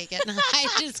even take it. I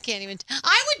just can't even.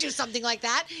 I would do something like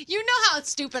that. You know how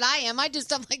stupid I am. I do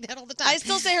stuff like that all the time. I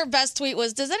still say her best tweet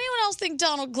was, does anyone else think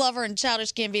Donald Glover and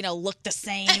Childish Gambino look the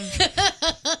same?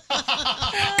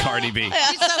 Cardi B.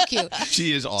 She's so cute.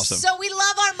 She is awesome. So we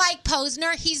love our Mike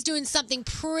Posner. He's doing something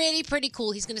pretty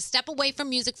cool. He's going to step away from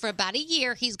music for about a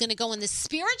year. He's going to go on this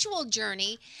spiritual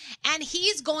journey, and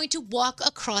he's going to walk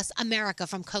across America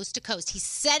from coast to coast. He's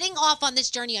setting off on this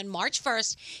journey on March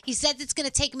 1st. He says it's going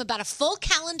to take him about a full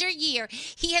calendar year.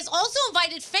 He has also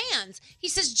invited fans. He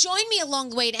says, join me along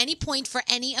the way at any point for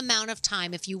any amount of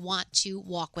time if you want to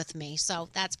walk with me. So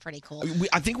that's pretty cool.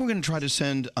 I think we're going to try to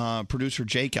send producer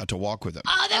Jake out to walk with him.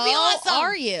 Oh, that'd be awesome.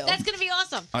 Are you? That's going to be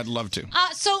awesome. I'd love to.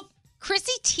 So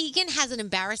Chrissy Teigen has an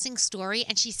embarrassing story,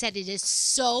 and she said it is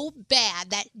so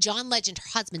bad that John Legend, her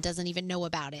husband, doesn't even know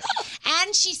about it.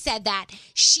 And she said that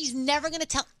she's never going to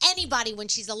tell anybody when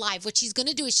she's alive. What she's going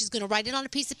to do is she's going to write it on a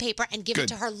piece of paper and give it Good.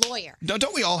 to her lawyer.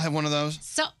 Don't we all have one of those?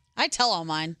 So I tell all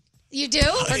mine. you do?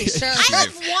 Pretty sure. I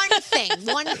have one thing,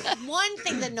 one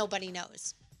thing that nobody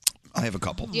knows. I have a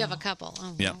couple. You have a couple.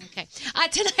 Oh, Yeah. okay.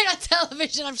 Tonight on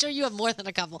television, I'm sure you have more than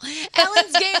a couple.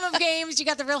 Ellen's Game of Games. You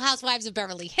got The Real Housewives of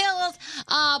Beverly Hills.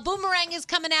 Boomerang is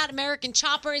coming out. American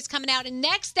Chopper is coming out. And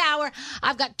next hour,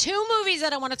 I've got two movies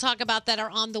that I want to talk about that are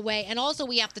on the way. And also,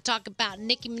 we have to talk about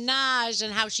Nicki Minaj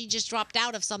and how she just dropped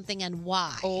out of something and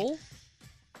why. Oh.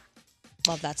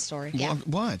 Love that story. Yeah.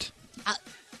 What?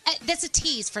 That's a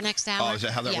tease for next hour. Oh, is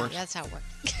that how that works? Yeah, that's how it works.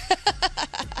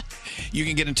 You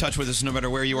can get in touch with us no matter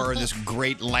where you are in this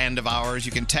great land of ours.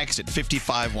 You can text at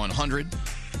 55100.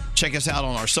 Check us out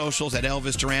on our socials at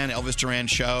Elvis Duran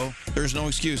Show. There's no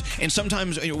excuse. And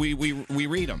sometimes we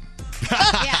read them.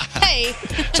 Hey.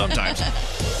 Sometimes.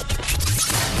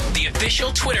 The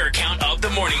official Twitter account of The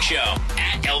Morning Show,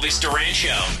 at Elvis Duran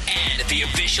Show. And the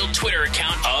official Twitter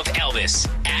account of Elvis,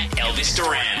 at Elvis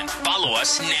Duran. Follow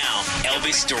us now,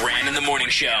 Elvis Duran in The Morning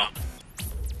Show.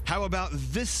 How about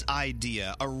this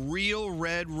idea? A real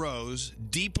red rose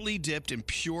deeply dipped in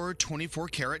pure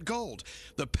 24-karat gold.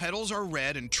 The petals are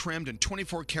red and trimmed in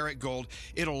 24-karat gold.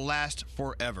 It'll last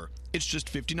forever. It's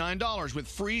just $59 with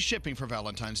free shipping for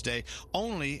Valentine's Day,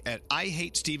 only at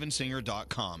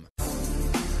IHateStevensinger.com.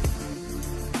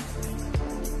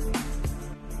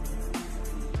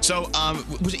 So,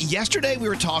 was it yesterday we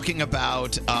were talking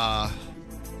about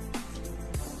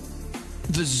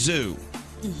the zoo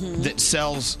that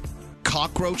sells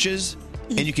cockroaches,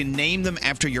 and you can name them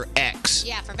after your ex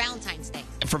Yeah, for Valentine's Day.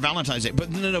 for Valentine's Day. But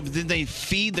no, then they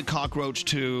feed the cockroach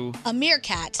to A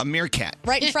meerkat. a meerkat.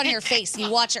 Right in front of your face.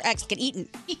 You watch your ex get eaten.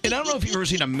 And I don't know if you've ever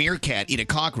seen a meerkat eat a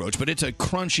cockroach, but it's a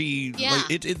crunchy. Yeah.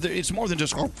 Like, it's more than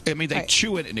just. I mean, they Right.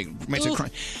 chew it and it makes a Ooh.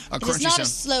 crunchy It is not sound. a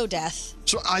slow death.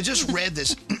 So I just read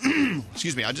this.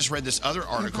 Excuse me. I just read this other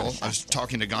article I was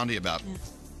talking to Gandhi about.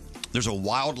 There's a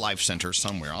wildlife center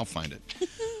somewhere. I'll find it.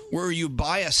 Where you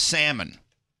buy a salmon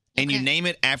and you name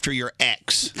it after your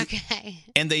ex. Okay.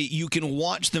 And you can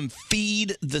watch them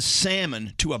feed the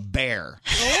salmon to a bear.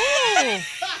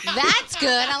 That's good.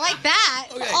 I like that.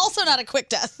 Also not a quick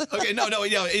death. Okay, no,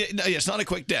 it's not a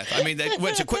quick death. I mean,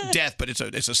 it's a quick death, but it's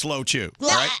a slow chew. All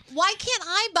right. Why can't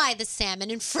I buy the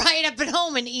salmon and fry it up at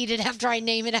home and eat it after I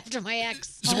name it after my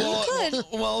ex?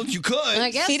 Well, you could.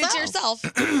 I guess Feed it to so. yourself.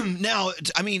 Now,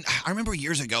 I mean, I remember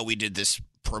years ago we did this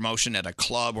promotion at a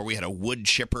club where we had a wood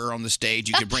chipper on the stage.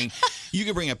 You could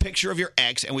bring a picture of your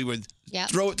ex, and we would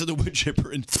throw it to the wood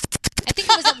chipper and. I think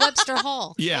it was at Webster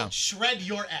Hall. Yeah. Shred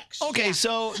your ex. Okay,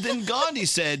 so then Gandhi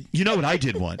said, "You know what I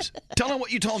did once? Tell him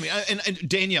what you told me." And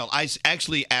Danielle, I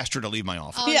actually asked her to leave my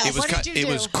office. Oh, yes. It was What did you it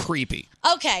do? was creepy.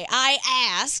 Okay, I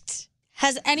asked,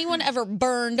 has anyone ever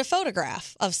burned a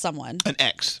photograph of someone? An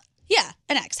ex. Yeah,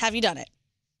 an ex. Have you done it?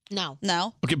 No.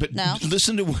 No? Okay, but No.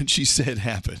 listen to what she said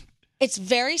happened. It's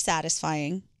very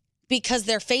satisfying because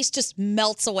their face just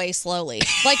melts away slowly.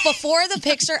 Like before the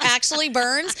picture actually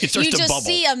burns, It starts you to just bubble.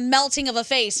 see a melting of a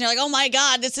face. And you're like, oh my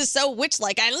God, this is so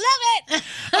witch-like. I love it.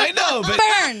 I know, but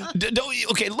Burn.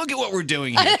 Okay, look at what we're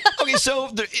doing here. Okay, so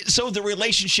the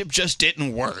relationship just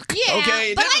didn't work. Yeah,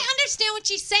 Okay, but I understand what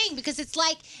she's saying because it's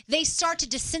like they start to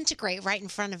disintegrate right in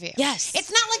front of you. Yes. It's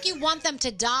not like you want them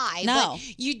to die. No.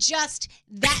 But you just,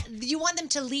 you want them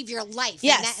to leave your life.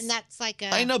 Yes. And that's like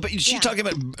a. I know, but she's talking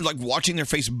about like watching their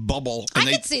face bubble. I And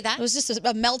could see that. It was just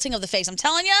a melting of the face. I'm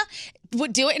telling you,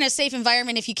 do it in a safe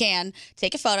environment if you can.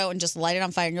 Take a photo and just light it on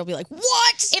fire, and you'll be like,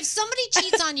 "What?" If somebody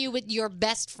cheats on you with your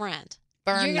best friend,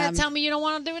 Burn you're gonna them. tell me you don't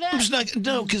want to do that? I'm just not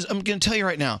no, because I'm going to tell you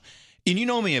right now. And you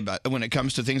know me about when it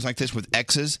comes to things like this with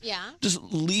exes. Yeah. Just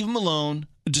leave them alone.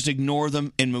 Just ignore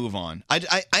them and move on.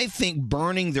 I think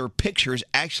burning their pictures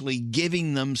actually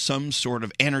giving them some sort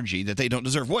of energy that they don't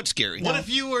deserve. What's scary? What if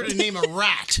you were to name a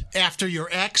rat after your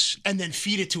ex and then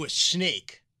feed it to a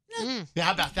snake? Yeah,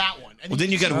 how about that one? Well,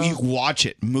 then you got to watch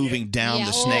it moving down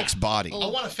the snake's body. I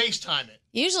want to FaceTime it.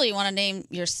 Usually, you want to name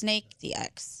your snake the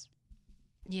ex.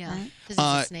 Yeah, because it's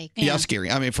a snake. Yeah, scary.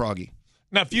 I mean, Froggy.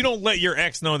 Now, if you don't let your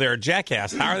ex know they're a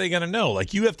jackass, how are they going to know?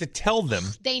 Like, you have to tell them.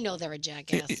 They know they're a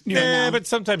jackass. Yeah, but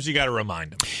sometimes you got to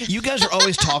remind them. You guys are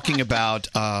always talking about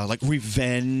like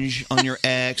revenge on your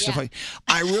ex. Stuff like.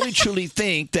 I really truly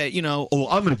think that I'm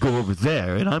going to go over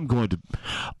there and I'm going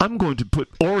to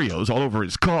put Oreos all over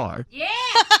his car. Yeah.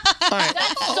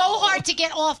 That's so hard to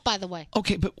get off, by the way.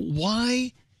 Okay, but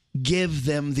why give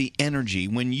them the energy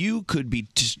when you could be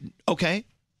just okay?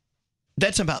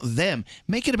 That's about them.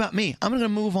 Make it about me. I'm going to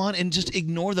move on and just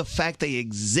ignore the fact they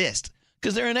exist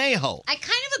because they're an a-hole. I kind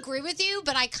of agree with you,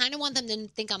 but I kind of want them to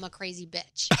think I'm a crazy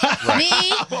bitch. Me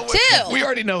too. We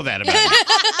already know that about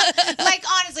you. Like,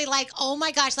 honestly, like, oh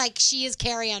my gosh, like, she is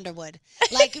Carrie Underwood.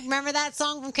 Like, remember that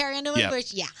song from Carrie Underwood?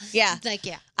 Yeah. Yeah. Like,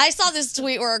 yeah. I saw this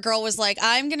tweet where a girl was like,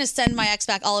 I'm going to send my ex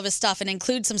back all of his stuff and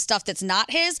include some stuff that's not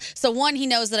his. So, one, he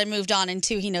knows that I moved on, and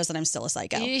two, he knows that I'm still a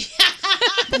psycho.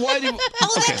 Why do?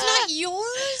 Oh, Okay. that's not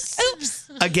yours?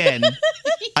 Oops. Again,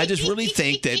 I just really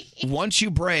think that once you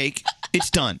break, it's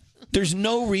done. There's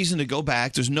no reason to go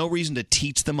back. There's no reason to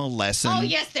teach them a lesson. Oh,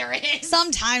 yes, there is.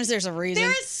 Sometimes there's a reason.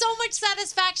 There is so much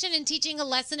satisfaction in teaching a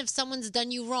lesson if someone's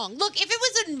done you wrong. Look, if it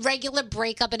was a regular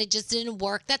breakup and it just didn't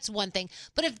work, that's one thing.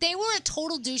 But if they were a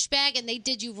total douchebag and they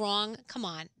did you wrong, come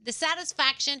on. The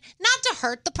satisfaction, not to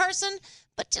hurt the person,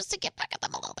 but just to get back at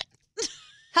them a little bit.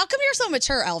 How come you're so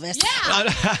mature, Elvis? Yeah.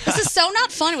 This is so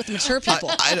not fun with mature people.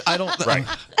 I don't. Right.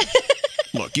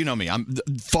 Look, you know me. I'm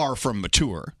far from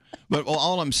mature. But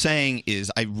all I'm saying is,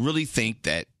 I really think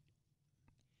that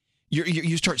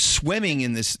you start swimming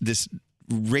in this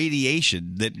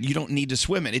radiation that you don't need to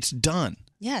swim in. It's done.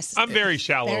 Yes. I'm very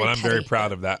shallow, and I'm very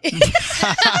proud of that. Me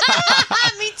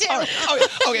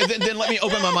too. Okay, then let me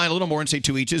open my mind a little more and say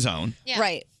to each his own. Yeah.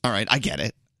 Right. All right, I get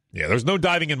it. Yeah, there's no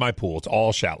diving in my pool. It's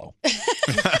all shallow.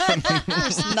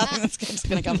 There's nothing that's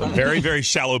going to come It's a from it. very, very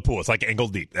shallow pool. It's like ankle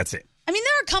deep. That's it. I mean,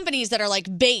 there are companies that are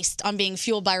like based on being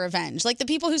fueled by revenge. Like the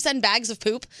people who send bags of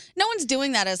poop. No one's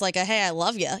doing that as like a, hey, I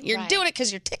love you. You're Right. doing it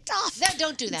because you're ticked off.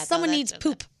 Don't do that. Someone though. needs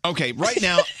poop. Okay, right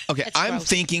now, okay, That's I'm gross.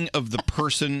 thinking of the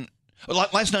person.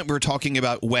 Last night we were talking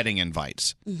about wedding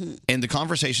invites, and the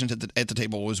conversations at the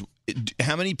table was,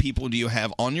 how many people do you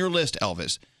have on your list,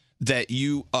 Elvis, that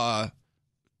you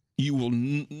will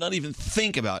not even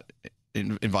think about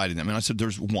inviting them? And I said,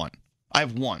 there's one. I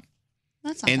have one.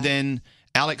 That's not And bad. then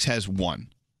Alex has one.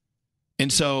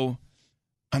 And so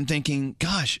I'm thinking,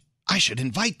 gosh, I should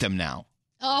invite them now.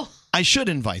 Oh, I should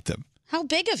invite them. How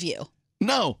big of you?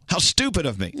 No, how stupid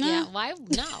of me. yeah. Why?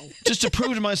 No. Just to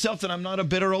prove to myself that I'm not a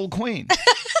bitter old queen.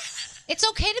 It's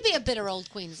okay to be a bitter old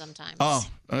queen sometimes. Oh,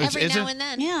 Every is now it? and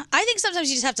then. Yeah. I think sometimes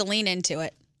you just have to lean into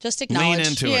it. Just acknowledge.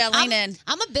 into it. Yeah, lean in.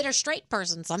 I'm a bitter straight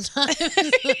person sometimes.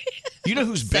 You know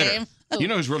who's bitter? Same. You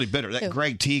know who's really bitter? That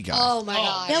Greg T guy. Oh my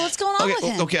God. Yeah, what's going on with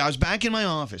him? Okay, I was back in my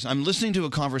office. I'm listening to a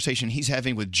conversation he's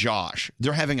having with Josh.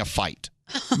 They're having a fight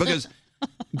because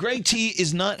Greg T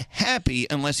is not happy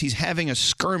unless he's having a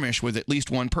skirmish with at least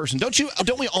one person.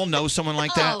 Don't we all know someone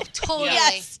like that? Oh, totally.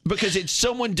 Yes. Because it's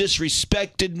someone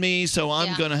disrespected me, so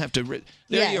I'm going to have to...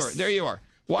 There you are.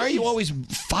 Why are you always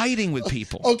fighting with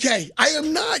people? Okay, I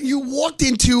am not. You walked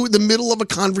into the middle of a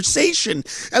conversation,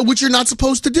 which you're not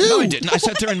supposed to do. No, I didn't. I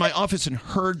sat there in my office and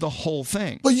heard the whole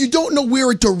thing. But you don't know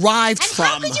where it derived from.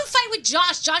 How could you fight with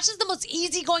Josh? Josh is the most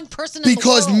easygoing person in the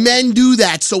Because world. men do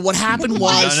that. So what happened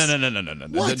was... No.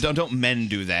 What? Don't men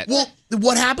do that. Well,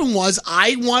 what happened was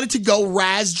I wanted to go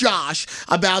razz Josh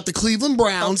about the Cleveland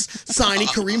Browns signing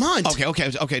Kareem Hunt.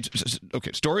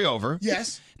 Okay. Story over.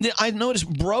 Yes. Then I noticed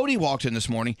Brody walked in this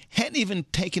morning, hadn't even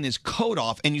taken his coat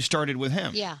off, and you started with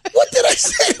him. Yeah. What did I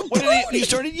say? You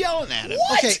started yelling at him.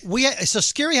 Okay, so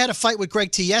Scary had a fight with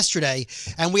Greg T yesterday,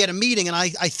 and we had a meeting, and I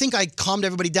think I calmed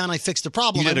everybody down. I fixed the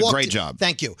problem. You did a great job.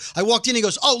 Thank you. I walked in, he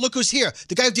goes, "Oh, look who's here.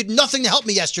 The guy who did nothing to help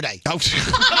me yesterday." Oh.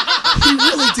 He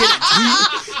really didn't.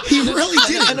 He really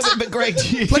didn't. I know, but Greg,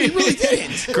 but he really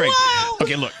didn't. Greg. Wow.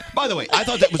 Okay, look. By the way, I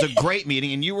thought that was a great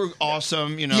meeting, and you were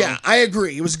awesome. You know. Yeah, I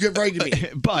agree. It was a good, very good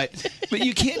meeting. But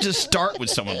you can't just start with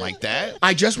someone like that.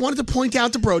 I just wanted to point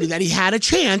out to Brody that he had a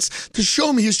chance to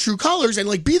show me his true colors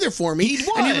and be there for me,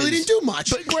 and he really didn't do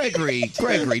much. But Gregory,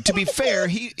 to be fair,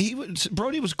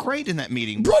 Brody was great in that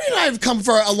meeting. Brody and I have come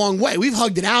for a long way. We've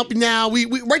hugged it out now. We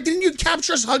right? Didn't you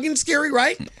capture us hugging Scary,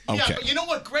 right? Okay. Yeah, but you know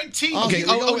what, Greg T. Okay.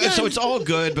 So it's all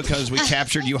good because we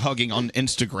captured you hugging on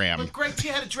Instagram. But Greg T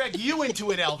had to drag you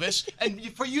into it, Elvis, and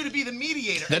for you to be the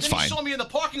mediator. That's and then fine. He saw me in the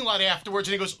parking lot afterwards,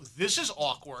 and he goes, "This is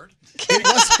awkward." It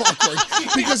was awkward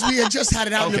because we had just had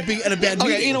it out in a bad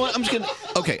meeting. Okay, you know what? I'm just gonna.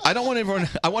 Okay, I want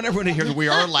everyone to hear that we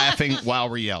are laughing while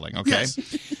we're yelling. Okay. Yes.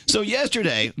 So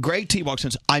yesterday, Greg T walks in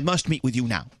and says, "I must meet with you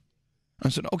now." I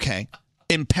said, "Okay."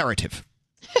 Imperative.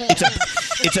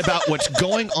 It's about what's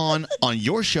going on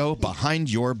your show behind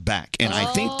your back, and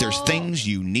I think there's things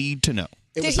you need to know.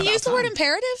 Did he use the word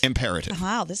imperative? Imperative.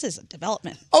 Wow, this is a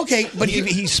development. Okay, but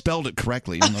he spelled it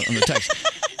correctly on the text.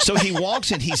 So he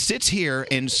walks in, he sits here,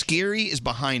 and Scary is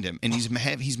behind him, and he's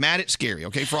mad at Scary.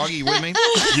 Okay, Froggy, you with me?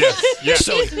 Yes.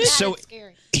 So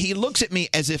he looks at me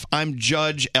as if I'm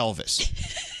Judge Elvis.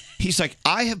 He's like,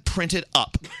 I have printed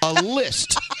up a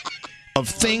list of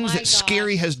things that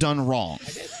Scary has done wrong,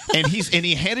 and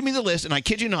he handed me the list, and I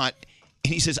kid you not.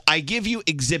 And he says, I give you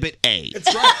Exhibit A. That's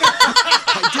right.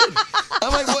 I did.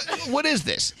 I'm like, what is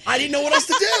this? I didn't know what else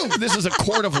to do. This is a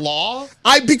court of law?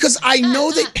 Because I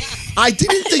know that I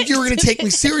didn't think you were going to take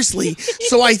me seriously.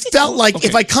 So I felt like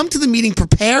if I come to the meeting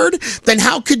prepared, then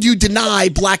how could you deny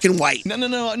black and white?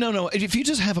 No. If you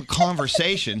just have a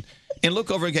conversation and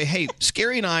look over and go, hey,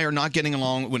 Scary and I are not getting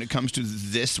along when it comes to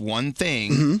this one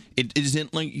thing. Mm-hmm. It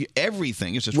isn't like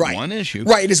everything. It's just one issue.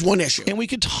 Right, it is one issue. And we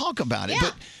could talk about it.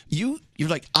 But you're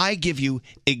like, I give you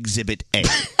Exhibit A.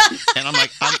 And I'm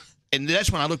like, and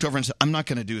that's when I looked over and said, I'm not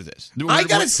going to do this. I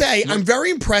got to say, I'm very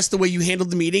impressed the way you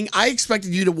handled the meeting. I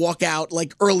expected you to walk out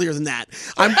earlier than that.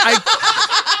 I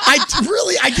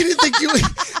didn't think you,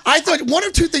 I thought one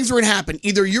of two things were going to happen.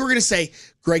 Either you were going to say,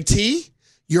 Greg T.,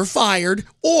 you're fired,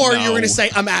 or you're going to say,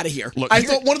 I'm out of here. Look, I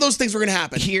thought one of those things were going to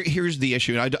happen. Here's the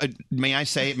issue. May I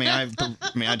say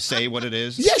what it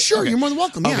is? Yeah, sure. Okay. You're more than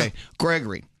welcome. Yeah. Okay.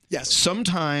 Gregory. Yes.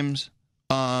 Sometimes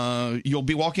you'll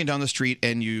be walking down the street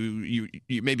and you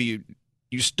maybe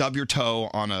stub your toe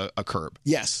on a curb.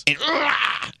 Yes.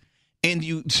 And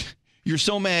you're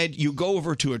so mad, you go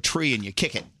over to a tree and you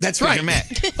kick it. That's right. You're mad.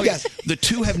 Okay. Yes. The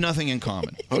two have nothing in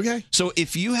common. Okay. So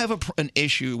if you have an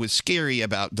issue with Scary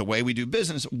about the way we do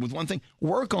business with one thing,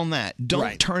 work on that.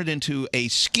 Don't turn it into a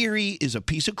Scary is a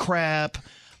piece of crap.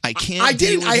 I can't. I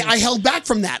didn't. I held back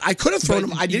from that. I could have thrown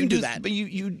him. I didn't do that. But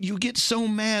you get so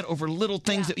mad over little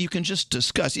things that you can just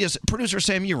discuss. Yes, producer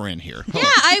Sam, you were in here. Yeah,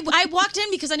 I walked in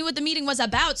because I knew what the meeting was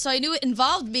about, so I knew it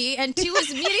involved me, and T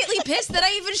was immediately pissed that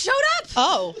I even showed up.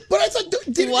 Oh. But I thought,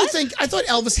 didn't you think, I thought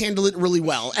Elvis handled it really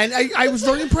well, and I was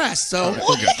very impressed. So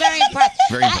Very impressed.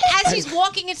 Very impressed. As he's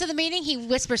walking into the meeting, he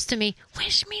whispers to me,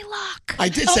 "Wish me luck." I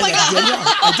did say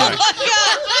that.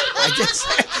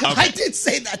 I did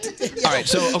say that to Danielle. All right,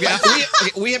 so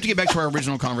we have to get back to our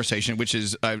original conversation, which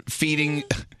is feeding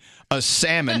a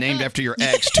salmon named after your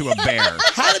ex to a bear.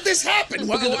 How did this happen?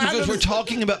 Because we're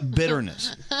talking about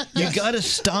bitterness. You got to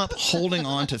stop holding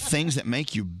on to things that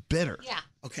make you bitter. Yeah.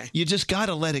 Okay. You just got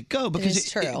to let it go because It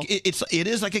is true. It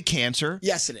is like a cancer.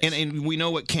 Yes, it is. And we know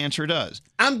what cancer does.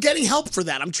 I'm getting help for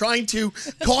that. I'm trying to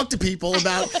talk to people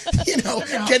about,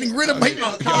 getting rid of my. It's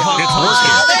working.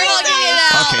 They're looking it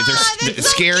Okay, they're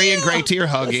Scary and Greg T are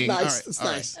hugging. That's nice. All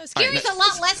right, That's all right. nice. Scary's a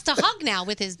lot less to hug now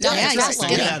with his dog.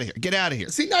 Get out of here. Get out of here.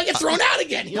 See, now I get thrown out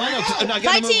again. Here.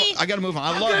 I got to move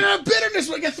on. I love I'm it. bitterness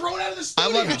when I get thrown out of the I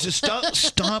studio. love it. Just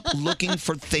stop looking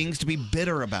for things to be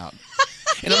bitter about.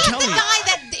 And He's I'm the telling you. guy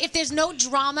that if there's no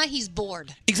drama, he's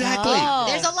bored. Exactly.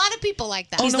 There's a lot of people like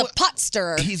that. He's the pot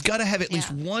stirrer. He's got to have at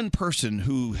least one person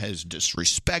who has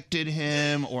disrespected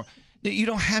him, or you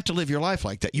don't have to live your life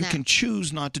like that. You can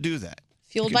choose not to do that.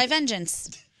 Fueled by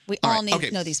vengeance. We all need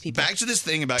to know these people. Back to this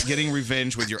thing about getting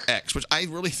revenge with your ex, which I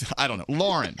don't know.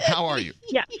 Lauren, how are you?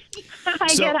 Yeah.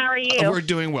 Hi, good. How are you? We're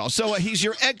doing well. So he's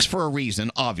your ex for a reason,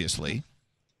 obviously.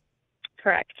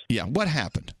 Correct. Yeah. What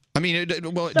happened? I mean, did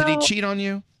he cheat on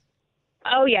you?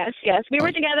 Oh, yes. We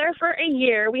were together for a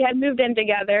year. We had moved in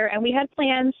together, and we had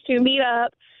plans to meet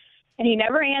up, and he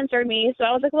never answered me. So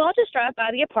I was like, well, I'll just drop by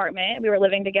the apartment. We were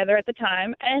living together at the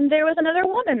time, and there was another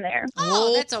woman there.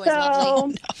 Oh, that's always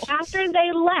lovely. After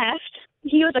they left,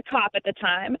 he was a cop at the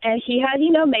time, and he had,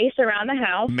 mace around the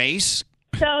house. Mace?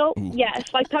 So,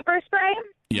 yes, like pepper spray.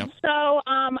 Yep. So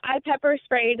I pepper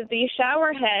sprayed the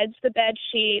shower heads, the bed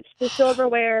sheets, the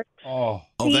silverware,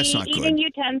 that's not eating good.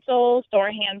 utensils,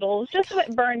 door handles, just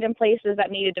what burned in places that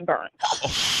needed to burn.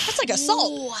 That's like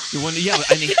assault. Yeah,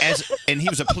 and he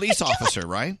was a police officer,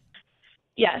 right?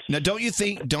 Yes. Now,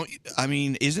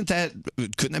 isn't that,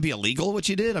 couldn't that be illegal what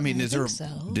you did? I mean,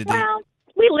 Well,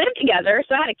 we lived together,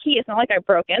 so I had a key. It's not like I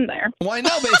broke in there. Why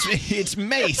not? But it's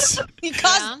mace. You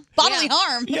caused bodily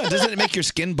harm. Yeah, doesn't it make your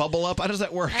skin bubble up? How does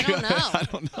that work? I don't know. I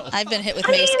don't know. I've been hit with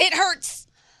mace. It hurts.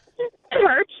 It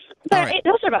hurts, but All right.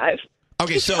 he'll survive.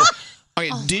 Okay, so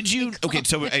did you? Okay,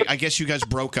 so I guess you guys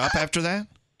broke up after that.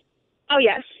 Oh,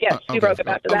 yes, we broke up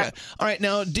after that. All right,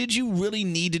 now, did you really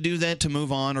need to do that to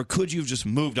move on, or could you have just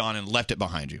moved on and left it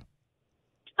behind you?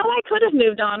 Oh, I could have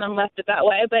moved on and left it that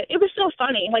way, but it was so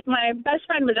funny. Like, my best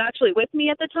friend was actually with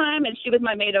me at the time, and she was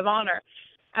my maid of honor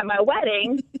at my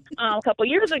wedding a couple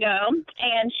years ago,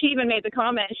 and she even made the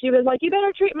comment. She was like, you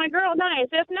better treat my girl nice.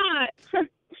 If not...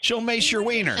 She'll mace your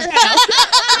wiener.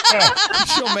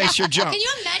 She'll mace your junk. Can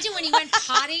you imagine when he went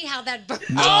potty, how that burned?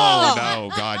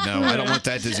 No, God, no. I don't want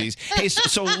that disease. Hey,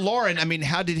 so Lauren, I mean,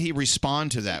 how did he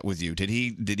respond to that with you? Did he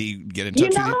get in touch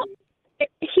with you?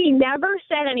 He never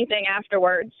said anything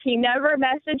afterwards. He never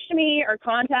messaged me or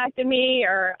contacted me,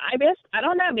 or I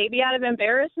don't know, maybe out of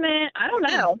embarrassment. I don't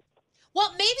know.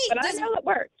 Well, maybe. But I know it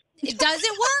worked. Does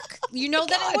it work? You know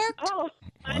that it worked? Oh,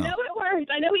 I know it worked.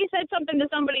 I know he said something to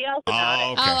somebody else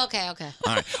about okay. Oh, okay.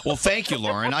 All right. Well, thank you,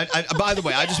 Lauren. I by the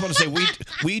way, I just want to say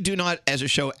we do not, as a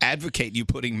show, advocate you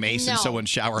putting mace in someone's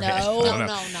shower head. No.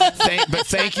 But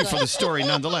thank you for the story,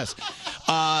 nonetheless.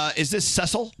 Is this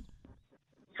Cecil?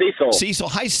 Cecil.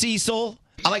 Hi, Cecil.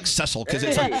 I like Cecil because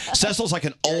it's like Cecil's like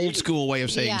an old school way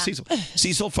of saying Cecil.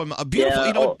 Cecil from a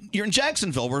beautiful. You're in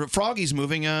Jacksonville, where Froggy's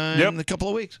moving in a couple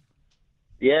of weeks.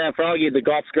 Yeah, Froggy, the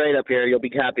golf's great up here. You'll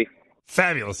be happy.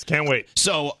 Fabulous. Can't wait.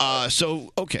 So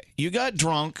okay, you got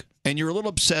drunk and you're a little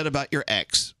upset about your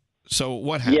ex. So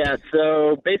what happened? Yeah,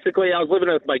 so basically I was living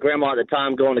with my grandma at the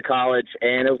time, going to college,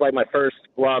 and it was like my first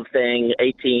love thing,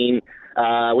 18.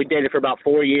 We dated for about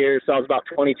 4 years, so I was about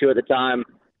 22 at the time.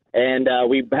 And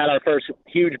we had our first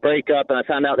huge breakup, and I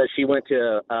found out that she went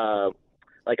to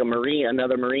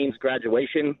another Marine's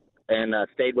graduation, and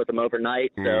stayed with them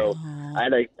overnight. So I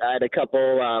had a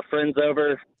couple friends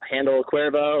over, handle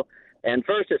Cuervo, and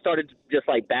first it started just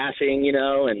like bashing,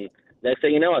 and next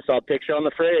thing you know, I saw a picture on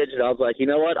the fridge, and I was like, you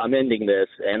know what, I'm ending this,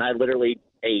 and I literally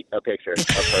ate a picture of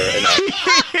her. And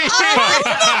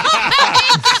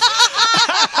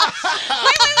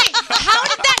Wait. How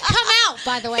did that come out,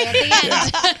 by the way, at the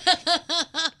end?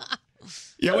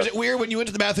 Yeah, was it weird when you went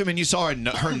to the bathroom and you saw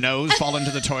her nose fall into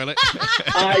the toilet?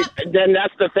 Then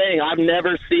that's the thing. I've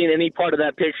never seen any part of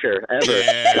that picture, ever.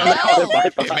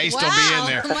 It may still be in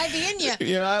there. It might be in you.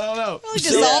 Yeah, I don't know. Really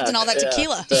dissolved in all that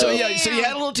tequila. So you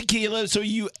had a little tequila, so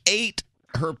you ate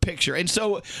her picture. And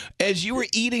so as you were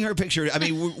eating her picture, I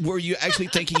mean, were you actually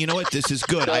thinking, you know what, this is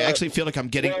good. I actually feel like I'm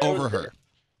getting over her.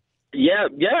 Yeah,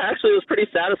 actually it was pretty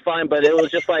satisfying, but it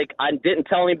was just like I didn't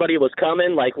tell anybody it was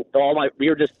coming. Like we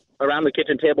were just around the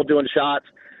kitchen table doing shots,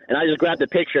 and I just grabbed the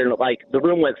picture, and like the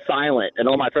room went silent, and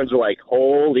all my friends were like,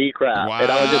 "Holy crap!" Wow.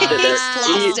 And I was just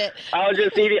sitting there. I was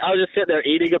just sitting there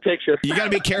eating a picture. You got to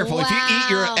be careful. Wow. If you eat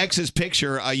your ex's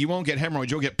picture, you won't get hemorrhoids.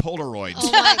 You'll get Polaroids.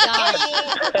 Oh my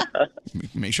gosh.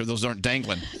 Make sure those aren't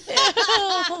dangling.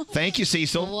 Thank you,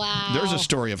 Cecil. Wow. There's a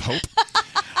story of hope.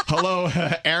 Hello,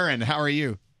 Aaron. How are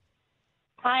you?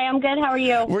 Hi, I'm good. How are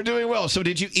you? We're doing well. So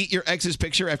did you eat your ex's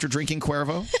picture after drinking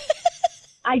Cuervo?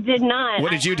 I did not.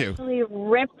 What did you do? I actually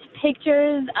ripped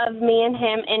pictures of me and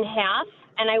him in half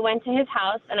and I went to his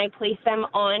house and I placed them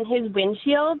on his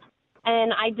windshield.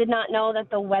 And I did not know that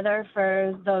the weather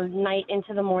for the night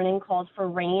into the morning called for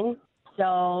rain.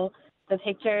 So the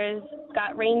pictures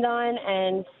got rained on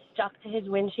and stuck to his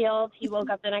windshield. He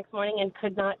woke up the next morning and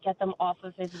could not get them off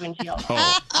of his windshield.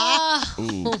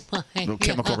 Ooh, little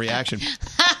chemical reaction.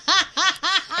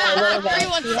 A little bit.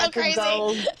 Everyone's He so had to crazy.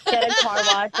 go get a car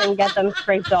wash and get them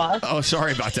scraped off. Oh,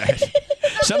 sorry about that.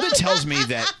 Something tells me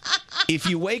that if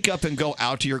you wake up and go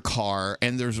out to your car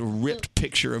and there's a ripped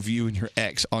picture of you and your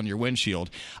ex on your windshield,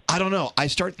 I don't know. I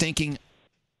start thinking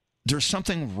there's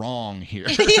something wrong here.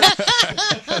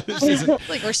 This isn't-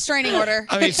 Like restraining order.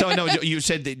 I mean, so no, you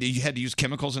said that you had to use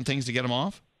chemicals and things to get them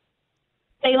off?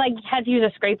 They had to use a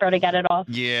scraper to get it off.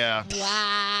 Yeah.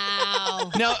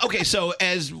 Wow. Now, okay, so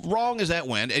as wrong as that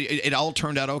went, it all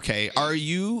turned out okay. Are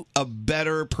you a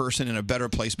better person in a better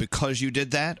place because you did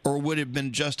that, or would it have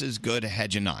been just as good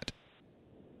had you not?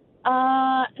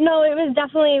 No, it was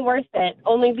definitely worth it.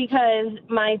 Only because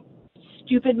my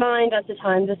stupid mind at the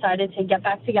time decided to get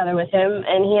back together with him,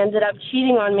 and he ended up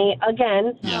cheating on me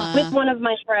again with one of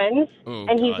my friends, Oh,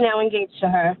 and he's God. now engaged to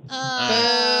her.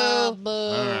 All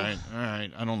right.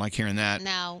 I don't like hearing that.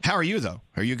 No. How are you, though?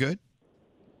 Are you good?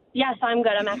 Yes, I'm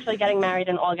good. I'm actually getting married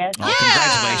in August. Oh,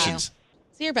 congratulations.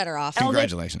 So you're better off.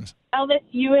 Congratulations. Elvis,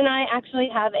 you and I actually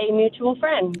have a mutual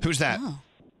friend. Who's that?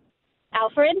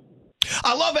 Alfred.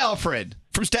 I love Alfred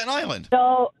from Staten Island.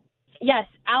 So, yes,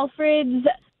 Alfred's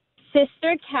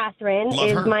sister, Catherine, Love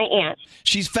is her. my aunt.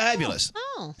 She's fabulous.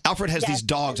 Oh. Alfred has Yes. these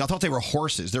dogs. I thought they were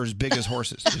horses. They're as big as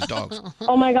horses, his dogs.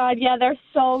 Oh my God, yeah, they're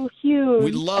so huge.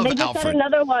 We love They just Alfred. got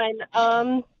another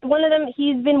one. One of them,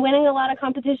 he's been winning a lot of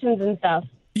competitions and stuff.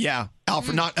 Yeah,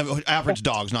 Alfred, not Alfred's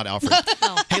dogs, not Alfred.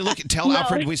 Hey, look, tell No.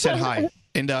 Alfred we said hi,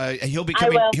 and he'll be I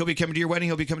coming. will. He'll be coming to your wedding.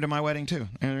 He'll be coming to my wedding too.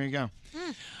 And there you go.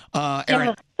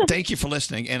 Erin, thank you for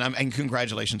listening, and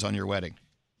congratulations on your wedding.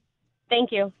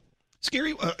 Thank you.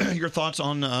 Scary, your thoughts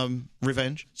on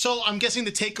revenge? So I'm guessing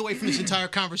the takeaway from this entire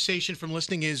conversation from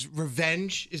listening is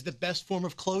revenge is the best form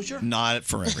of closure? Not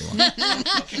for everyone.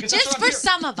 Just for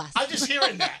some of us. I'm just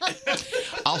hearing that.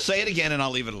 I'll say it again, and I'll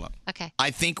leave it alone. Okay.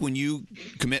 I think when you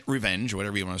commit revenge,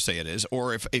 whatever you want to say it is,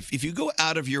 or if you go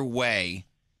out of your way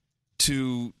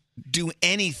to do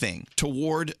anything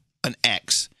toward an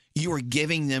ex, you are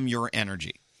giving them your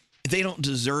energy. They don't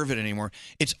deserve it anymore.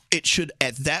 It should,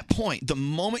 at that point, the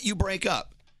moment you break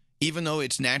up, even though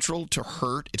it's natural to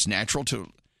hurt, it's natural to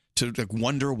like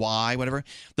wonder why, whatever,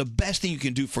 the best thing you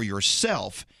can do for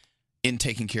yourself in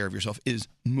taking care of yourself is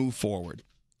move forward.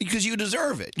 Because you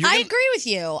deserve it. I agree with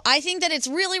you. I think that it's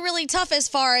really, really tough as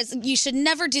far as you should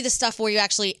never do the stuff where you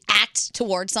actually act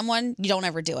towards someone. You don't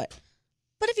ever do it.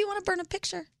 But if you want to burn a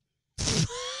picture,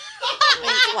 I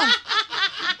mean, come on.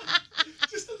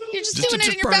 You're just doing it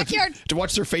in your burn backyard. to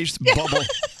watch their face bubble.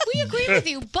 We agree with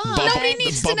you, but Nobody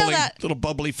needs to know bubbly, that. little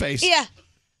bubbly face. Yeah.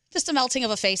 Just a melting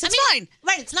of a face. It's fine.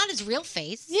 Right, it's not his real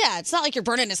face. Yeah, it's not like you're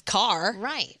burning his car.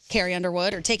 Right. Carrie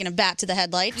Underwood or taking a bat to the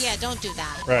headlights. Yeah, don't do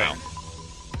that. Right.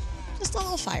 Just a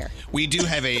little fire. We do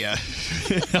have a.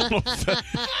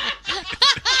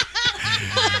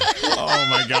 Oh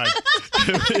my God,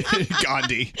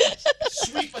 Gandhi.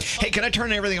 Hey, can I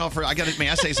turn everything off? May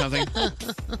I say something?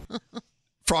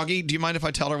 Froggy, do you mind if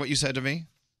I tell her what you said to me?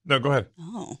 No, go ahead.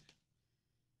 Oh.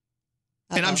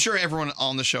 And I'm sure everyone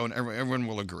on the show and everyone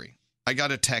will agree. I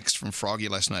got a text from Froggy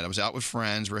last night. I was out with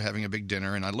friends. We were having a big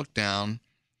dinner, and I looked down,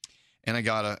 and I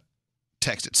got a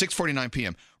text at 6:49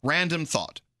 p.m. Random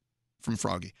thought from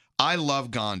Froggy. I love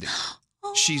Gandhi.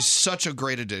 She's such a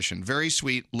great addition. Very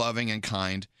sweet, loving, and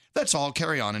kind. That's all.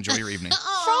 Carry on. Enjoy your evening.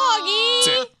 Froggy, That's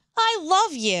it. I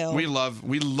love you.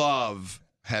 We love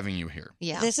having you here.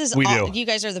 Yeah. This is We all, do. you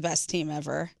guys are the best team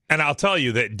ever. And I'll tell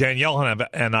you that Danielle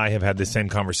and I have had the same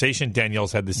conversation.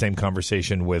 Danielle's had the same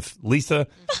conversation with Lisa.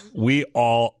 We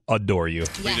all adore you.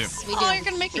 Yes, we do. Oh, you're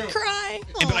going to make me cry.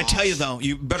 But I tell you, though,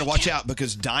 you better watch out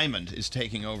because Diamond is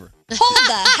taking over. Hold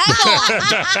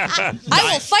the heck on.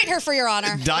 I will fight her for your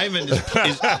honor. Diamond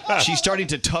she's starting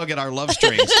to tug at our love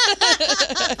strings.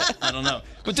 I don't know.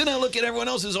 But then I look at everyone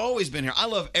else who's always been here. I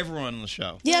love everyone on the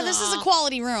show. Yeah, this is a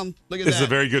quality room. Look at This that. is a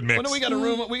very good mix. Well, no, we got a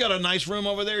room. We got a nice room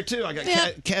over there too. I got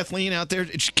Kathleen out there.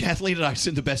 Kathleen and I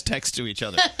send the best texts to each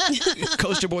other.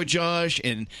 Coaster Boy Josh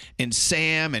and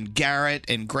Sam and Garrett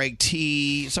and Greg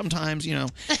T. Sometimes,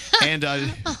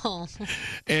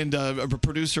 and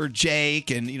producer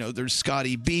Jake and there's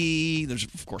Scotty B. There's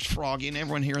of course Froggy and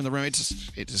everyone here in the room. It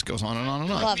just goes on and on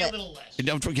and on. Love it. And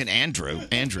don't forget Andrew.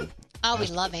 Oh, we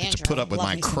love Andrew. To put up with Love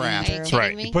my me some crap. Andrew. That's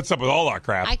right. me? He puts up with all our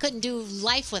crap. I couldn't do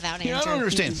life without Andrew. I don't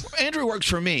understand. Andrew works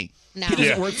for me. No. He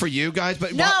doesn't Yeah. work for you guys.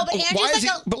 But No, why, but Andrew's why is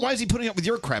like he? But why is he putting up with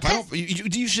your crap? I don't.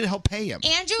 You should help pay him.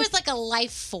 Andrew is like a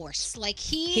life force. Like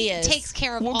he is. takes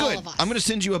care of Well, all good. of us. I'm going to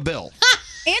send you a bill.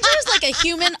 Andrew is like a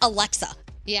human Alexa.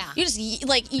 Yeah. You just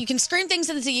like you can scream things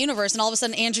into the universe, and all of a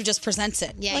sudden Andrew just presents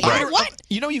it. Yeah. Like, Right. what?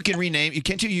 You know you can rename.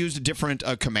 Can't you use different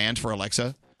commands for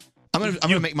Alexa? I'm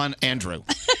gonna make mine Andrew.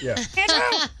 Yeah.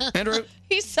 Andrew.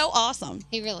 He's so awesome.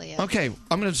 He really is. Okay,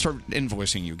 I'm gonna start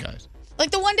invoicing you guys. Like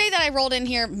the one day that I rolled in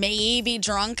here, maybe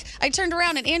drunk, I turned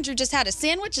around and Andrew just had a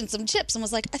sandwich and some chips and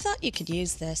was like, I thought you could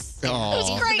use this. Oh. It was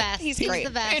He's great. the best. He's He's great.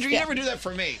 the best. Andrew, you never do that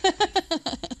for me.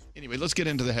 Anyway, let's get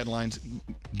into the headlines.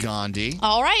 Gandhi.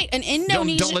 All right, an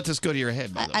Indonesian. Don't let this go to your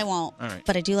head. By the way. I won't. All right.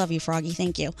 But I do love you, Froggy.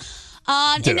 Thank you.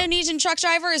 An Ditto. Indonesian truck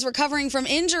driver is recovering from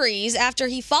injuries after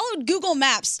he followed Google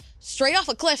Maps straight off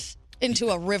a cliff into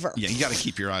a river. Yeah, you got to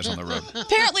keep your eyes on the road.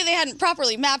 Apparently, they hadn't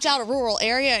properly mapped out a rural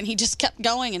area, and he just kept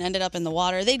going and ended up in the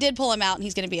water. They did pull him out, and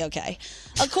he's going to be okay.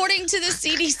 According to the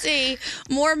CDC,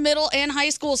 more middle and high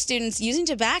school students using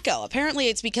tobacco. Apparently,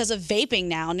 it's because of vaping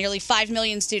now. Nearly 5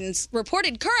 million students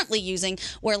reported currently using,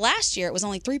 where last year it was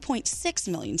only 3.6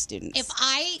 million students. If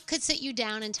I could sit you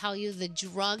down and tell you the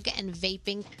drug and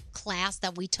vaping class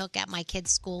that we took at my kid's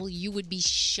school, you would be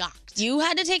shocked. You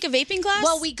had to take a vaping class?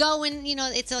 Well, we go and,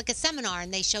 it's like a seminar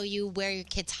and they show you where your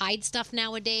kids hide stuff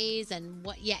nowadays and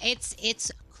what,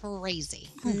 it's crazy.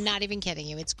 I'm not even kidding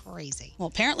you. It's crazy. Well,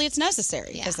 apparently it's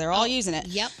necessary because they're all using it.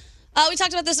 Yep. We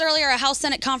talked about this earlier. A House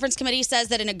Senate Conference Committee says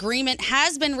that an agreement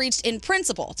has been reached in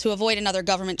principle to avoid another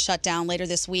government shutdown later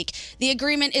this week. The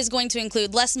agreement is going to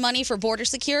include less money for border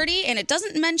security, and it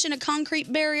doesn't mention a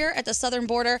concrete barrier at the southern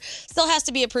border. Still has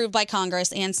to be approved by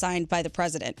Congress and signed by the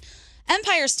president.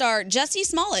 Empire star Jussie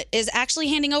Smollett is actually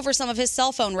handing over some of his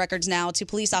cell phone records now to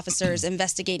police officers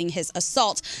investigating his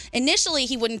assault. Initially,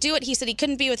 he wouldn't do it. He said he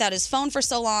couldn't be without his phone for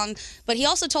so long, but he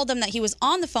also told them that he was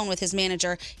on the phone with his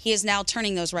manager. He is now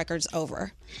turning those records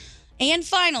over. And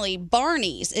finally,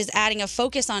 Barney's is adding a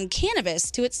focus on cannabis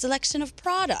to its selection of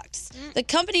products. The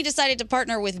company decided to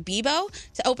partner with Bebo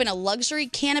to open a luxury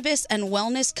cannabis and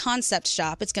wellness concept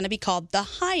shop. It's going to be called The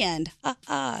High End.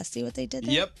 See what they did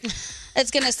there? Yep.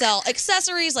 It's going to sell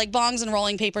accessories like bongs and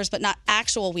rolling papers, but not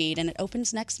actual weed, and it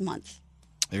opens next month.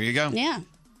 There you go. Yeah.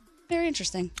 Very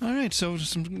interesting. All right, so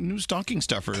some new stocking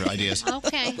stuffer ideas.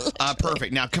 Okay.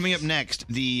 Perfect. Now, coming up next,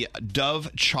 the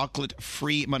Dove chocolate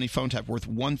free money phone tap worth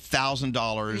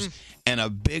 $1,000 and a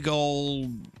big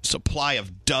old supply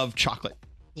of Dove chocolate.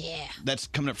 Yeah. That's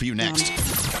coming up for you next.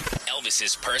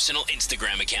 Elvis's personal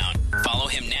Instagram account. Follow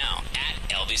him now at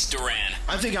Elvis Duran.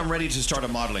 I think I'm ready to start a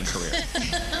modeling career.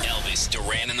 Elvis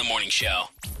Duran in the Morning Show.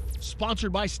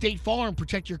 Sponsored by State Farm.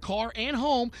 Protect your car and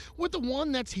home with the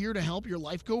one that's here to help your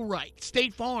life go right.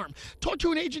 State Farm. Talk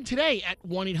to an agent today at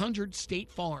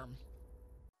 1-800-STATE-FARM.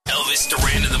 Elvis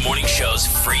Duran in the Morning Show's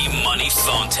free money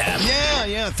phone tap.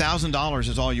 Yeah, $1,000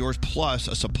 is all yours, plus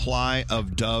a supply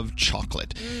of Dove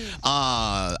chocolate.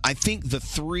 I think the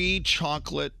 3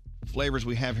 chocolate flavors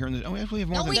we have here in the... Oh, we have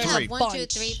more than 3. We have 1, 2,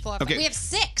 3, 4, 5. Okay. We have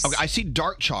 6. Okay, I see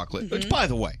dark chocolate, which, by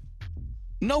the way,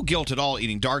 no guilt at all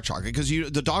eating dark chocolate because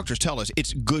the doctors tell us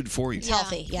it's good for you. It's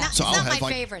healthy, yeah. So it's I'll not have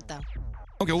my favorite, though.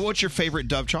 Okay, well, what's your favorite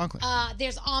Dove chocolate?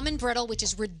 There's almond brittle, which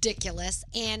is ridiculous,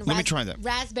 and Let me try that.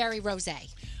 Raspberry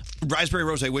rosé. Raspberry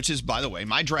rosé, which is, by the way,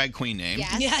 my drag queen name.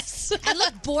 Yes. And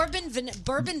look, bourbon vanilla.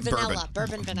 Bourbon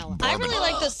vanilla. I really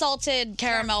like the salted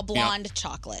caramel blonde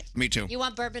chocolate. Me too. You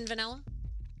want bourbon vanilla?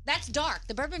 That's dark.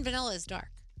 The bourbon vanilla is dark.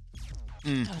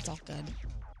 Oh, it's all good.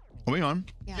 Are we on?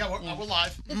 Yeah, we're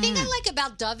live. The thing I like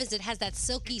about Dove is it has that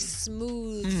silky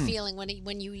smooth feeling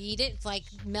when you eat it. It's like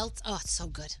melts. Oh, it's so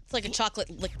good. It's like a chocolate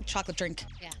drink.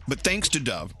 Yeah. But thanks to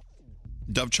Dove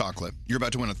chocolate, you're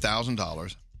about to win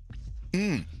 $1,000.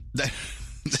 That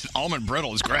almond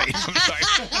brittle is great. I'm sorry.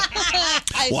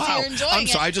 I see you're enjoying I'm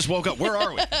sorry. it. I just woke up. Where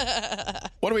are we?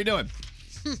 What are we doing?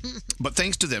 But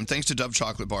thanks to them, thanks to Dove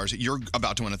chocolate bars, you're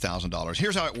about to win $1,000.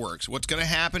 Here's how it works. What's going to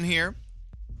happen here?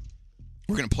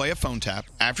 We're going to play a phone tap.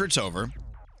 After it's over,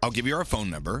 I'll give you our phone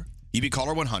number. You be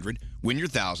caller 100, win your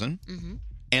 1,000,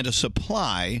 and a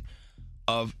supply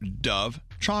of Dove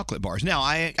chocolate bars. Now,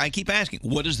 I keep asking,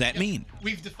 what does that mean?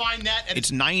 We've defined that. And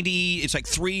It's 90, it's like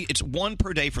 3, it's 1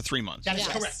 per day for 3 months. That is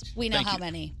correct. We know Thank how you.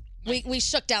 many. We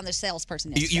shook down the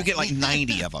salesperson. You get like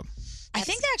 90 of them. I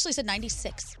think they actually said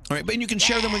 96. All right, but you can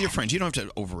share them with your friends. You don't have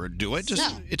to overdo it.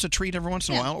 Just It's a treat every once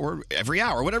in a while or every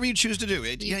hour, whatever you choose to do.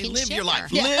 You can Live your share. life.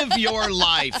 Yeah. Live your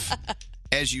life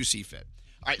as you see fit.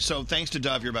 All right, so thanks to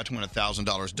Dove, you're about to win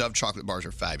 $1,000. Dove chocolate bars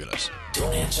are fabulous.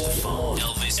 Don't answer the phone.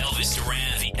 Elvis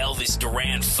Duran, the Elvis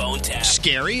Duran phone tap.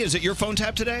 Scary, is it your phone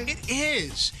tap today? It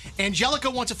is. Angelica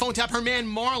wants to phone tap her man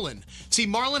Marlon. See,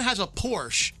 Marlon has a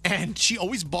Porsche, and she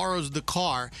always borrows the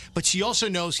car, but she also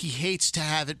knows he hates to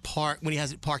have it parked when he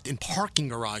has it parked in parking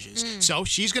garages. So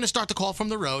she's going to start the call from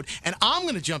the road, and I'm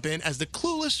going to jump in as the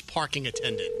clueless parking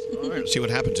attendant. All right, let's see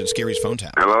what happens in Scary's phone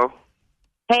tap. Hello?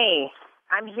 Hey,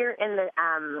 I'm here in the,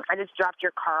 I just dropped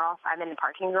your car off. I'm in the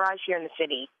parking garage here in the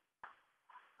city.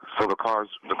 So the car's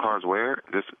where?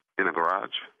 Just in a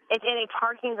garage? It's in a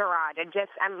parking garage.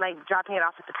 I'm like dropping it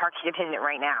off at the parking attendant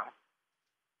right now.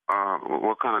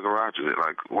 What kind of garage is it?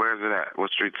 Like, where is it at?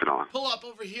 What street's it on? Pull up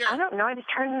over here. I don't know. I just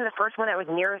turned into the first one that was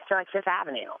nearest to like Fifth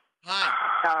Avenue. Hi.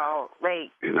 So,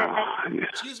 like,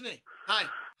 Excuse me. Hi.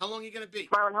 How long are you going to be?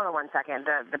 Marlon, hold on 1 second.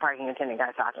 The parking attendant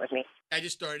guy's talking with me. I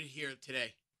just started here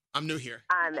today. I'm new here.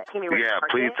 Can you where the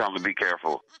park please is? tell him to be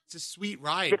careful. It's a sweet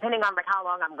ride. Depending on like how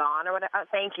long I'm gone or whatever. Oh,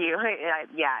 thank you.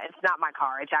 Yeah, it's not my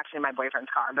car. It's actually my boyfriend's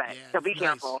car. But so be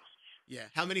careful. Yeah.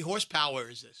 How many horsepower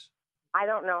is this? I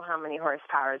don't know how many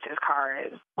horsepower his car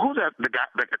is. Who's that? The guy,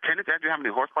 the attendant asked you how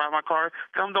many horsepower my car is?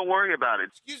 Tell him don't worry about it.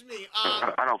 Excuse me.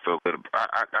 I don't feel good.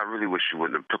 I really wish you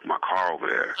wouldn't have took my car over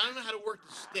there. I don't know how to work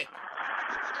the stick.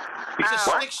 It's a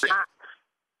stick shift.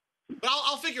 But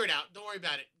I'll figure it out. Don't worry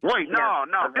about it. Wait, no.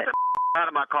 Get the out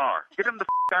of my car. Get him the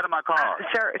out of my car.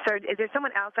 Sir, is there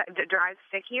someone else that drives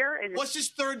stick here? What's this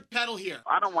third pedal here?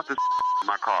 I don't want this in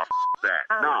my car. That.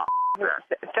 No.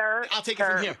 Sir. I'll take it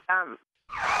from here. No.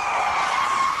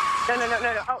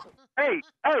 Oh. Hey,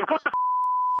 what the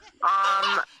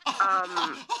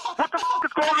what the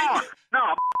is going on?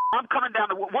 No, I'm coming down.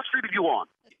 What street are you on?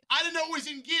 I didn't know it was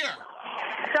in gear.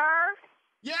 Sir?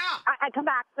 Yeah. I come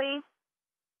back, please.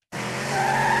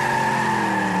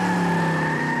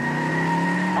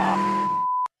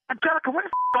 Angelica, where the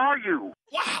are you?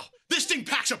 Wow, this thing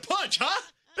packs a punch, huh?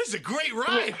 This is a great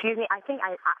ride. Excuse me, I think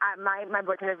my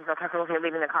boyfriend doesn't feel comfortable with me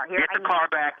leaving the car here. Get the car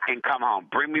back and come home.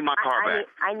 Bring me my car back.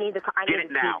 I need the car. Get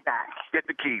it now. Keys back. Get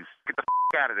the keys. Get the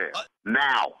out of there.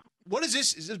 Now. What is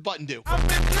this? Is this button do?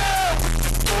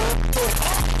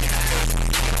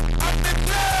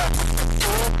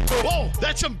 Whoa,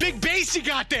 that's some big bass you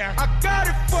got there. I got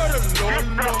it for the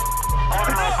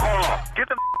Get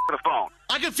the to the phone.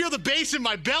 I can feel the bass in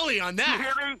my belly on that. You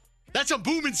hear me? That's a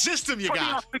booming system you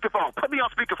got. Put me on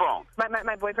speakerphone.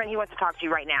 My boyfriend, he wants to talk to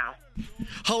you right now.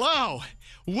 Hello.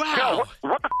 Wow. Yo,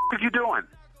 what the are you doing?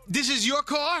 This is your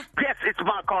car? Yes, it's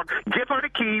my car. Give her the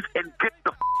keys and get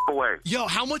the away. Yo,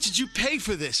 how much did you pay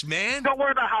for this, man? Don't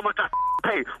worry about how much I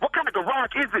paid. What kind of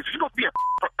garage is this? You supposed to be a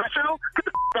professional? Get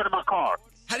the out of my car.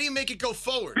 How do you make it go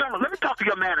forward? Yo, let me talk to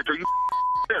your manager. You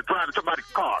there driving somebody's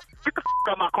car. Get the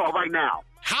out of my car right now.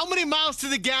 How many miles to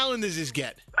the gallon does this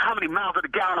get? How many miles to the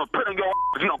gallon I'll put in your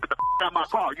if you don't get the out of my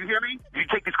car? You hear me? You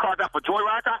take these cars out for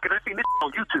joyrides? Because I seen this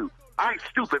on YouTube. I ain't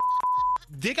stupid.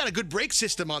 They got a good brake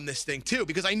system on this thing, too,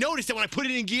 because I noticed that when I put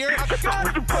it in gear... I got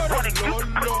it. You put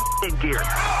it in gear.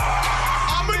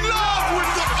 I'm in love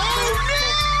with the...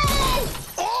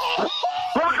 Oh, no!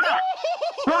 What's that?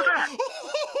 What's that?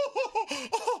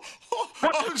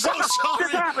 I'm so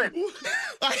sorry. Happened?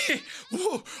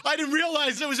 I didn't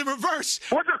realize it was in reverse.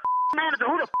 What's the manager?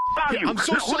 Who the are you? I'm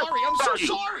so sorry. I'm so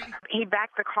sorry. He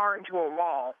backed the car into a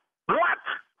wall. What?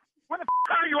 Where the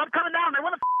are you? I'm coming down there.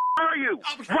 Where the are you?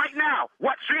 Right now.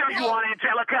 What street are you on,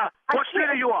 Angelica? What street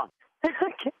are you on?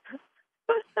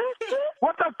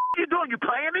 What the are you doing? You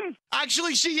playing me?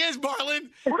 Actually, she is, Marlon.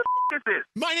 Who the is this?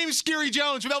 My name is Scary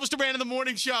Jones from Elvis Duran in the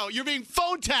Morning Show. You're being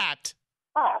phone tapped.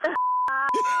 Oh,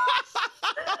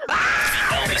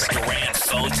 Elvis Duran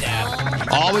phone tap.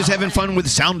 Always having fun with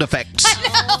sound effects.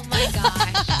 Oh my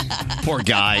gosh. Poor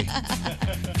guy.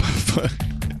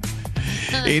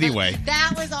 Anyway.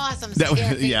 That was awesome. That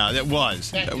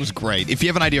was great. If you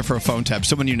have an idea for a phone tap,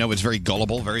 someone you know is very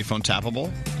gullible, very phone tappable,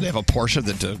 they have a Porsche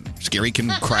that Scary can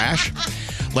crash,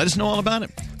 let us know all about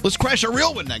it. Let's crash a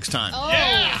real one next time. Oh.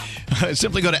 Yeah.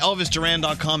 Simply go to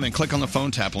ElvisDuran.com and click on the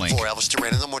phone tap link. For Elvis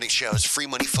Duran in the Morning Show's free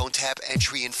money phone tap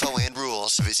entry info and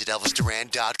rules, visit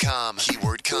ElvisDuran.com.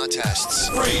 Keyword contests.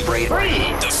 Free.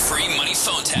 The free money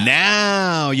phone tap.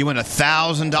 Now you win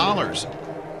 $1,000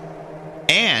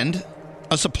 and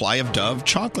a supply of Dove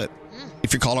chocolate.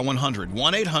 If you call on 100,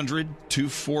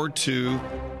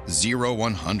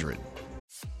 1-800-242-0100.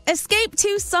 Escape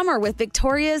to summer with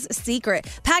Victoria's Secret.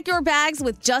 Pack your bags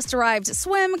with just arrived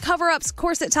swim, cover-ups,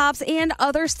 corset tops, and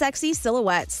other sexy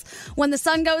silhouettes. When the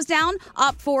sun goes down,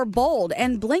 opt for bold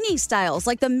and blingy styles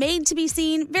like the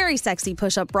made-to-be-seen, very sexy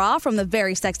push-up bra from the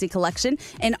Very Sexy collection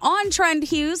and on-trend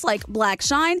hues like black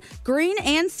shine, green,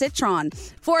 and citron.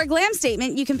 For a glam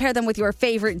statement, you can pair them with your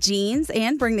favorite jeans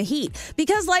and bring the heat.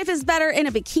 Because life is better in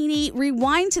a bikini,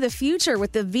 rewind to the future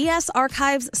with the VS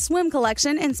Archives swim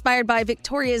collection inspired by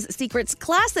Victoria's Secret's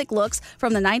classic looks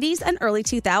from the 90s and early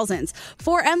 2000s.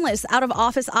 For endless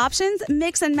out-of-office options,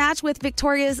 mix and match with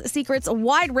Victoria's Secret's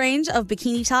wide range of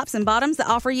bikini tops and bottoms that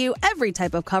offer you every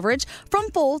type of coverage, from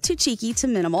full to cheeky to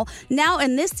minimal, now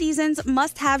in this season's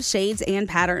must-have shades and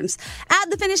patterns.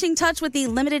 Add the finishing touch with the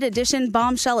limited edition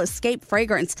Bombshell Escape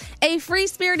fragrance, a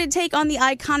free-spirited take on the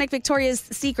iconic Victoria's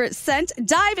Secret scent.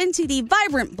 Dive into the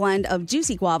vibrant blend of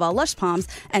juicy guava, lush palms,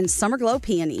 and summer glow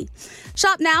peony.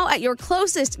 Shop now at your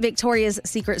closest Victoria's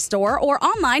Secret store or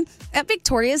online at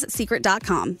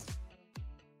victoriassecret.com.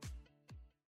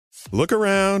 Look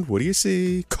around. What do you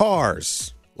see?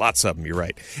 Cars. Lots of them, you're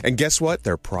right. And guess what?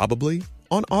 They're probably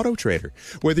on AutoTrader.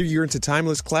 Whether you're into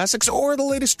timeless classics or the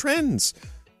latest trends.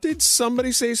 Did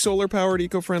somebody say solar-powered,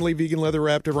 eco-friendly, vegan,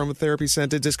 leather-wrapped,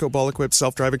 aromatherapy-scented, disco ball-equipped,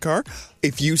 self-driving car?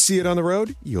 If you see it on the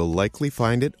road, you'll likely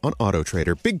find it on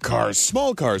AutoTrader. Big cars,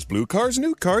 small cars, blue cars,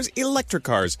 new cars, electric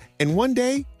cars, and one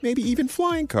day, maybe even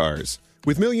flying cars.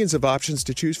 With millions of options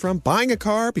to choose from, buying a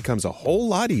car becomes a whole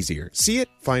lot easier. See it,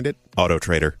 find it,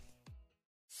 AutoTrader.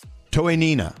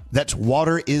 Toenina. That's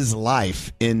water is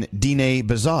life in Diné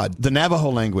Bazad, the Navajo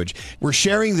language. We're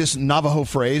sharing this Navajo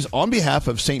phrase on behalf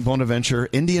of St. Bonaventure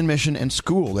Indian Mission and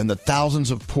School and the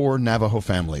thousands of poor Navajo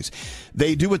families.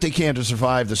 They do what they can to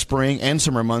survive the spring and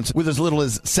summer months with as little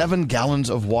as 7 gallons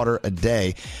of water a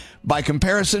day. By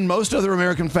comparison, most other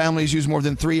American families use more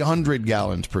than 300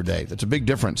 gallons per day. That's a big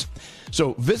difference.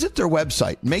 So visit their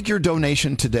website. Make your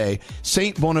donation today,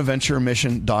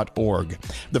 stbonaventuremission.org.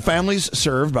 The families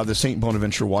served by the St.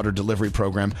 Bonaventure Water Delivery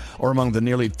Program are among the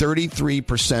nearly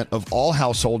 33% of all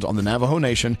households on the Navajo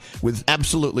Nation with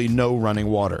absolutely no running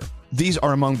water. These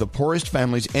are among the poorest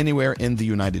families anywhere in the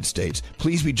United States.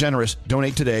 Please be generous.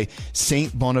 Donate today,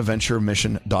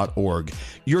 stbonaventuremission.org.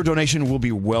 Your donation will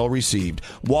be well received.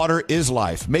 Water is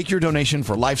life. Make your donation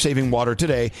for life-saving water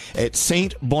today at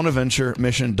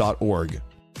stbonaventuremission.org.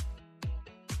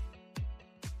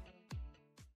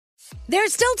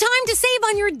 There's still time to save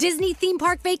on your Disney theme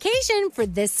park vacation for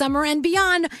this summer and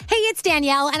beyond. Hey, it's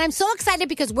Danielle, and I'm so excited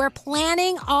because we're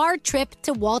planning our trip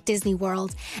to Walt Disney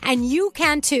World, and you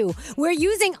can too. We're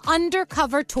using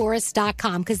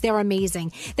undercovertourist.com because they're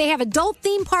amazing. They have adult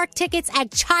theme park tickets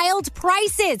at child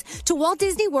prices to Walt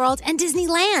Disney World and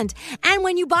Disneyland. And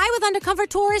when you buy with Undercover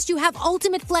Tourist, you have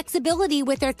ultimate flexibility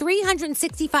with their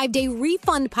 365-day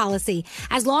refund policy.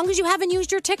 As long as you haven't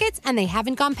used your tickets and they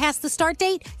haven't gone past the start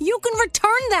date, you can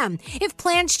return them. If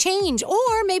plans change,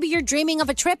 or maybe you're dreaming of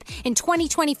a trip in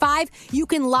 2025, you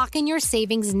can lock in your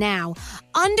savings now.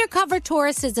 Undercover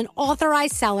Tourist is an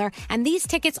authorized seller, and these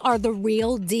tickets are the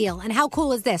real deal. And how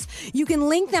cool is this? You can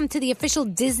link them to the official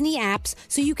Disney apps,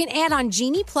 so you can add on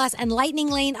Genie Plus and Lightning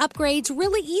Lane upgrades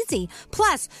really easy.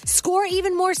 Plus, score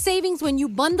even more savings when you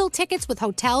bundle tickets with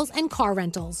hotels and car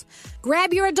rentals.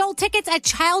 Grab your adult tickets at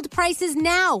child prices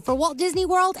now for Walt Disney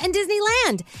World and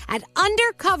Disneyland at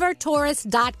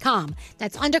undercovertourist.com.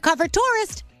 That's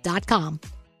undercovertourist.com.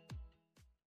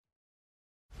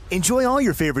 Enjoy all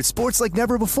your favorite sports like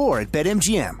never before at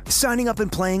BetMGM. Signing up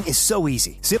and playing is so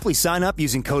easy. Simply sign up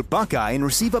using code Buckeye and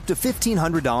receive up to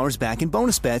 $1,500 back in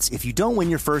bonus bets if you don't win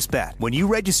your first bet. When you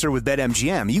register with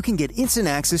BetMGM, you can get instant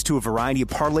access to a variety of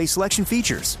parlay selection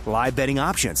features, live betting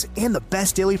options, and the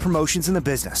best daily promotions in the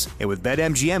business. And with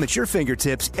BetMGM at your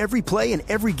fingertips, every play and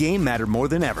every game matter more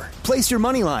than ever. Place your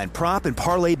moneyline, prop, and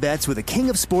parlay bets with the king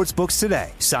of sportsbooks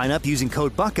today. Sign up using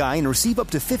code Buckeye and receive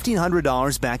up to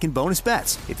 $1,500 back in bonus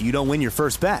bets if you don't win your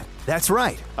first bet. That's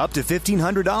right, up to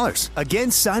 $1,500. Again,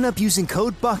 sign up using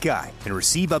code Buckeye and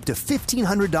receive up to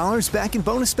 $1,500 back in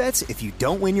bonus bets if you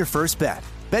don't win your first bet.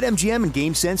 BetMGM and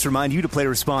GameSense remind you to play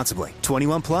responsibly.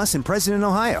 21 plus and present in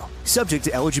Ohio. Subject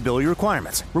to eligibility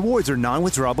requirements. Rewards are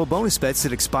non-withdrawable bonus bets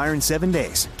that expire in 7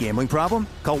 days. Gambling problem?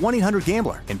 Call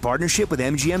 1-800-GAMBLER in partnership with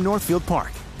MGM Northfield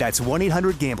Park. That's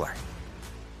 1-800-GAMBLER.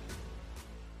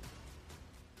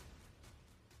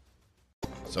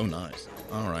 So nice.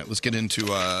 All right, let's get into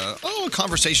a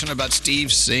conversation about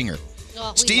Steve Singer.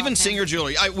 Oh, Steven Singer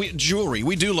jewelry.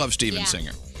 We do love Steven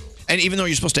Singer. And even though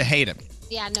you're supposed to hate him.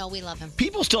 Yeah, no, we love him.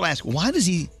 People still ask, why does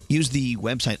he use the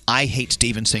website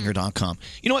IHateStevenSinger.com?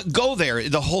 You know what? Go there.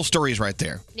 The whole story is right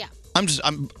there. Yeah. I've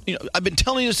been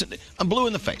telling you this. I'm blue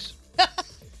in the face.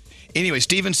 Anyway,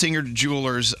 Steven Singer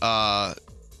Jewelers,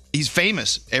 he's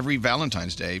famous every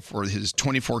Valentine's Day for his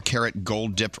 24-karat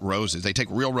gold-dipped roses. They take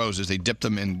real roses, they dip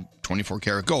them in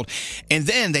 24-karat gold, and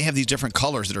then they have these different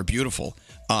colors that are beautiful.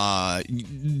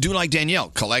 Do like Danielle,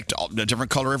 collect a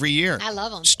different color every year. I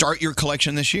love them. Start your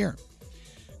collection this year.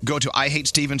 Go to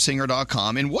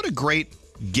IHateStevenSinger.com, and what a great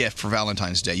gift for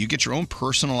Valentine's Day. You get your own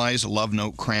personalized love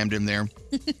note crammed in there.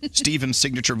 Steven's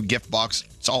signature gift box.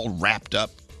 It's all wrapped up.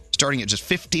 Starting at just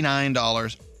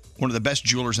 $59. One of the best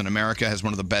jewelers in America, has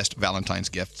one of the best Valentine's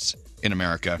gifts in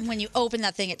America. When you open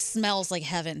that thing, it smells like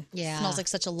heaven. Yeah. It smells like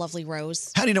such a lovely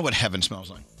rose. How do you know what heaven smells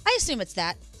like? I assume it's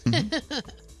that.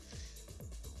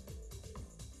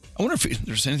 I wonder if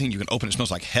there's anything you can open that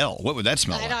smells like hell. What would that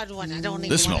smell like? I don't even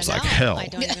This smells like hell. I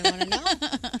don't even want to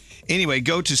know. Anyway,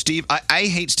 go to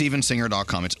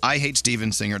IHateStevenSinger.com. It's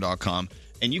IHateStevenSinger.com.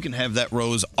 And you can have that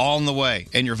rose on the way.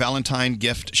 And your Valentine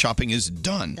gift shopping is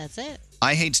done. That's it.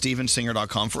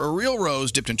 IHateStevenSinger.com for a real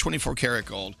rose dipped in 24-karat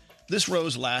gold. This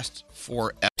rose lasts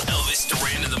forever. Elvis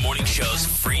Duran in the Morning Show's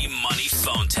free money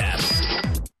phone tap.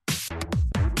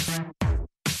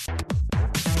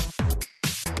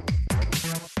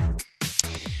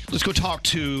 Let's go talk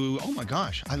to, oh my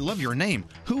gosh, I love your name.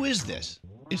 Who is this?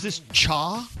 Is this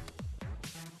Cha?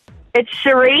 It's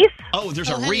Charisse. Oh, there's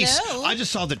a Reese. I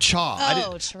just saw the Cha.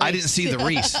 I didn't see the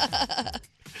Reese.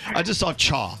 I just saw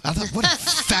Cha. I thought, what a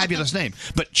fabulous name.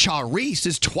 But Charisse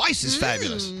is twice as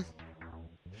fabulous.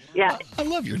 Yeah. I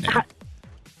love your name.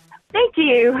 Thank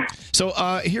you. So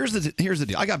here's the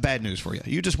deal. I got bad news for you.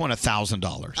 You just won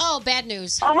 $1,000. Oh, bad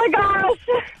news. Oh my gosh.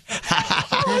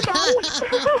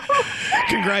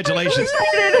 Congratulations.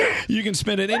 You can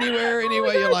spend it anywhere, any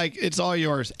way you like. It's all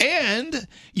yours. And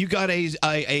you got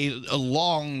a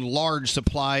long, large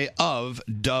supply of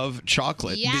Dove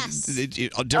chocolate. Yes.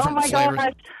 Different flavors.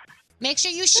 gosh. Make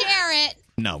sure you share it.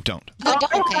 No, don't. Oh,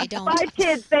 okay, don't. 5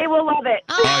 kids, they will love it.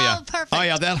 Oh, yeah. perfect. Oh,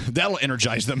 yeah, that'll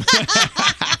energize them.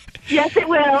 Yes, it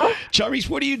will. Charisse,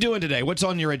 what are you doing today? What's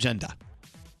on your agenda?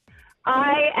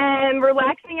 I am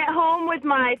relaxing at home with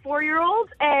my 4-year-old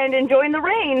and enjoying the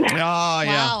rain. Oh, yeah.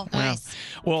 Wow, Yeah. nice.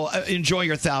 Well, enjoy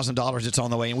your $1,000. It's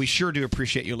on the way, and we sure do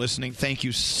appreciate you listening. Thank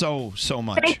you so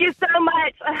much. Thank you so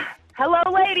much. Hello,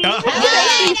 ladies.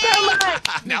 Thank you so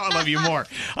much. Now I love you more.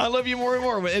 I love you more and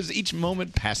more as each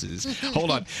moment passes.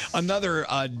 Hold on. Another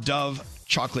Dove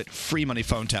chocolate free money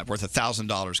phone tap worth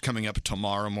 $1,000 coming up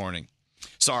tomorrow morning.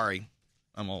 Sorry,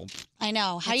 I'm old. I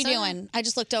know. How you doing? I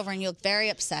just looked over and you look very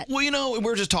upset. Well, we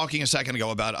were just talking a second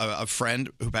ago about a friend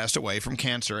who passed away from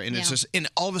cancer, and it's just, and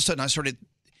all of a sudden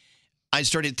I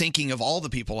started thinking of all the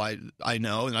people I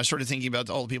know, and I started thinking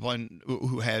about all the people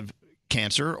who had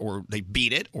cancer, or they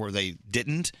beat it, or they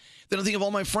didn't. Then I think of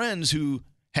all my friends who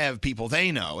have people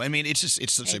they know. I mean, it's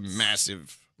such a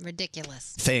massive,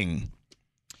 ridiculous thing.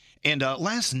 And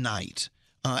last night,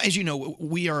 as you know,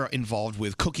 we are involved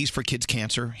with Cookies for Kids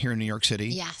Cancer here in New York City.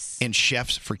 Yes. And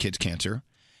Chefs for Kids Cancer.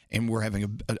 And we're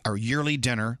having our yearly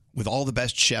dinner with all the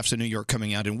best chefs in New York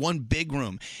coming out in one big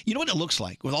room. You know what it looks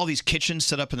like? With all these kitchens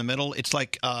set up in the middle? It's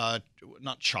like,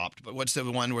 not Chopped, but what's the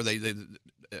one where they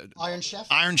Iron Chef?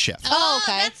 Iron Chef. Oh,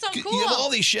 okay. That's so cool. You have all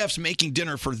these chefs making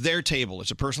dinner for their table.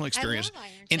 It's a personal experience.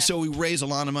 And so we raise a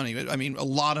lot of money. I mean, a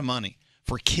lot of money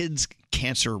for kids'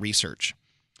 cancer research.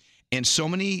 And so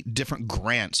many different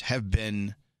grants have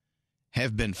been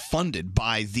funded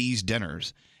by these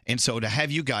dinners. And so to have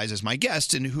you guys as my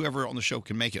guests, and whoever on the show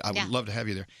can make it, I would love to have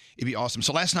you there. It'd be awesome.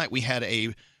 So last night we had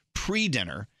a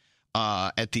pre-dinner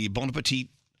at the Bon Appetit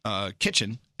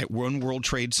kitchen at One World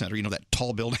Trade Center. You know, that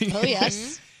tall building? Oh,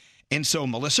 yes. And so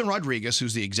Melissa Rodriguez,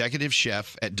 who's the executive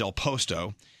chef at Del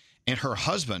Posto, and her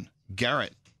husband,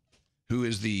 Garrett, who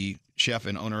is the chef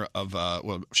and owner of,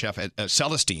 chef at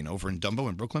Celestine over in Dumbo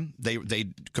in Brooklyn, they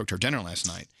cooked her dinner last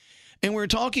night. And we were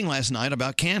talking last night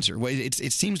about cancer. Well,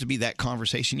 it seems to be that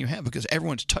conversation you have because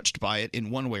everyone's touched by it in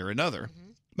one way or another.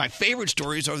 Mm-hmm. My favorite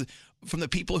stories are from the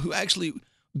people who actually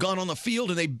gone on the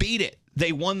field and they beat it.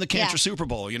 They won the cancer Super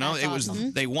Bowl. You know, That's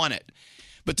awesome. They won it.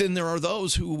 But then there are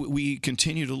those who we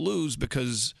continue to lose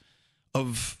because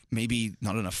of maybe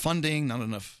not enough funding, not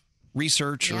enough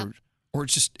research, or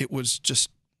it was just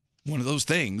one of those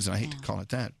things. And I hate to call it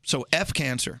that. So F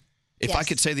cancer. If I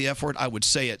could say the F word, I would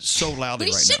say it so loudly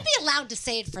right now. We should be allowed to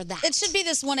say it for that. It should be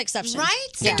this one exception. Right?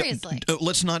 Seriously.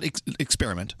 Let's not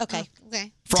experiment. Okay.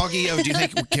 Okay. Froggy, do you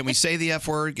think, can we say the F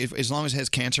word as long as it has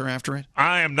cancer after it?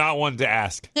 I am not one to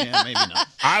ask. Yeah, maybe not.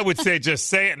 I would say just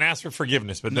say it and ask for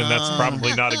forgiveness, but then that's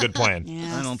probably not a good plan.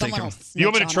 I don't think you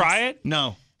want me to try it?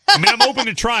 No. I mean, I'm open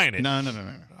to trying it. No.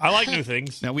 I like new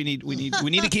things. No, we need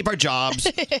to keep our jobs.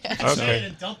 Okay. Say it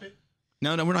and dump it.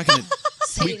 No, we're not going to.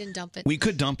 Say it and dump it. We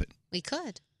could dump it. We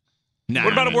could. No.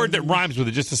 What about a word that rhymes with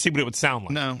it just to see what it would sound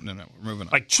like? No. We're moving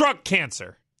on. Like truck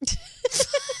cancer.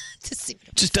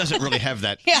 Just doesn't really have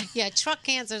that. Yeah, truck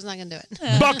cancer's not going to do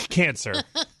it. Buck cancer.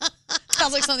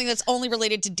 Sounds like something that's only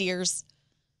related to deers.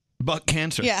 Buck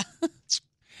cancer. Yeah.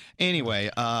 Anyway,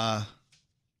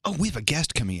 we have a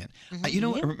guest coming in. You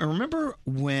know, remember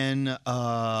when?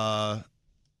 Oh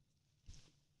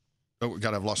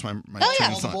God, I've lost my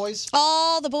train of thought.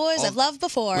 All the boys I've loved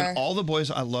before. When All the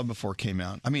Boys I Loved Before came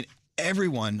out, I mean,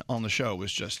 everyone on the show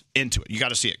was just into it. You got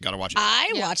to see it. Got to watch it.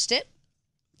 I watched it.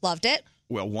 Loved it.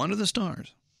 Well, one of the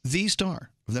stars, the star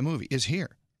of the movie, is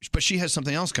here, but she has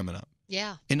something else coming up.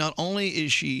 Yeah. And not only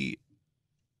is she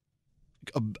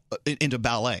into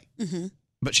ballet,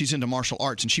 but she's into martial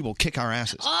arts, and she will kick our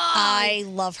asses. Oh, I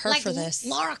love her like for this.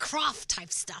 Laura Croft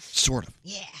type stuff. Sort of.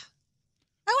 Yeah.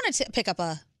 I want to pick up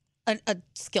a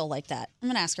skill like that. I'm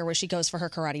going to ask her where she goes for her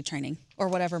karate training or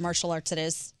whatever martial arts it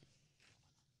is.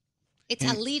 It's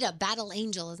Alita, Battle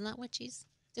Angel. Isn't that what she's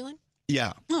doing?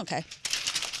 Yeah. Okay.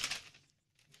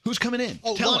 Who's coming in?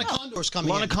 Oh, Tell Lana me. Condor's coming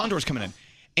in. Lana Condor's coming in.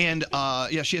 And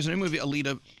she has a new movie,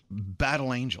 Alita,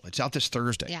 Battle Angel. It's out this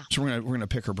Thursday. Yeah. So we're gonna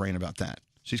pick her brain about that.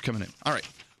 She's coming in. All right.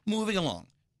 Moving along.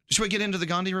 Should we get into the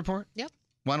Gandhi report? Yep.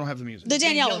 Why don't I have the music? The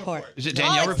Danielle report. Is it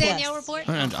Danielle report? Danielle report.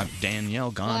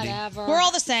 Danielle Gandhi. Whatever. We're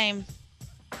all the same.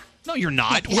 No, you're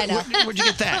not. I know. Where'd you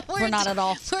get that? We're not at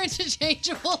all. We're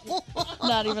interchangeable.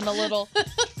 Not even a little.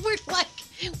 We're like,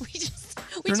 we just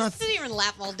sit here and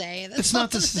laugh all day. It's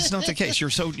not the case.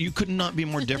 You could not be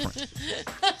more different.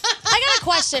 I got a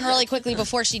question really quickly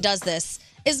before she does this.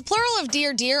 Is plural of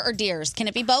deer or deers? Can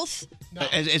it be both?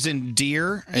 As in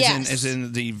deer? As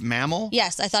in the mammal?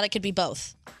 Yes, I thought it could be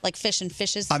both. Like fish and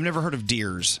fishes. I've never heard of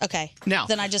deers. Okay. Now,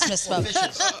 then I just misspoke.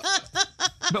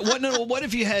 But what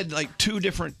if you had like two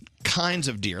different kinds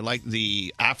of deer, like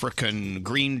the African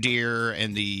green deer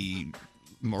and the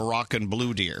Moroccan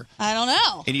blue deer? I don't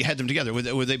know. And you had them together.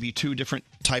 Would they be two different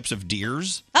types of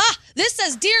deers? This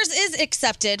says deers is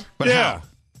accepted. But how?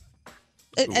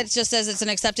 It just says it's an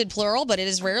accepted plural, but it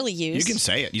is rarely used. You can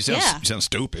say it. You sound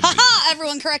stupid. Ha ha!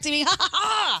 Everyone correcting me. Ha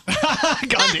ha ha!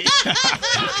 Gandhi.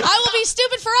 I will be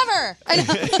stupid forever. I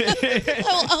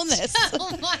will own this.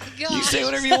 Oh my God. You say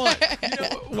whatever you want.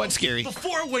 What's scary?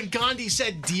 Before, when Gandhi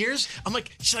said deers, I'm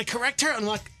like, should I correct her? I'm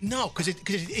like, no, because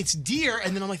it's deer.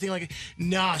 And then I'm like thinking, like,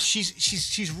 nah,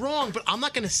 she's wrong, but I'm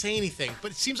not going to say anything.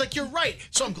 But it seems like you're right,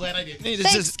 so I'm glad I did.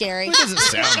 Thanks, Gary. It doesn't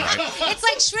sound right. It's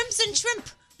like shrimps and shrimp.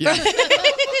 Yeah.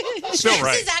 Still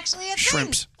right. This is actually a thing.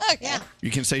 Shrimps. Okay. Yeah. You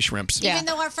can say shrimps. Even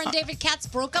though our friend David Katz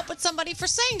broke up with somebody for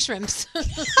saying shrimps.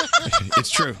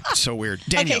 It's true. It's so weird.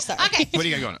 Danielle, Okay. what do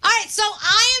you got going on? All right, so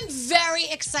I am very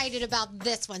excited about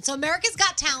this one. So America's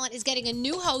Got Talent is getting a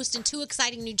new host and 2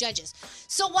 exciting new judges.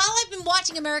 So while I've been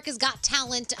watching America's Got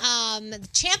Talent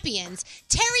champions,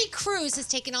 Terry Crews has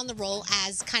taken on the role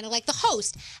as kind of like the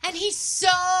host, and he's so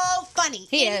funny.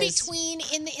 He in is. between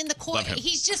in the corner. Love him.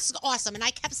 He's just awesome, and I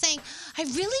kept saying I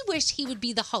really wish he would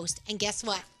be the host. And guess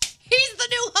what? He's the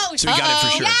new host. So you got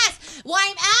it for sure. Yes. Well,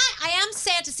 I am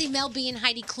sad to see Mel B and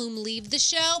Heidi Klum leave the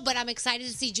show, but I'm excited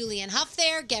to see Julianne Hough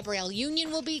there. Gabrielle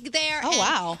Union will be there. Oh, and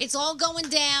wow. It's all going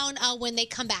down when they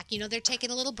come back. You know, they're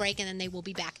taking a little break, and then they will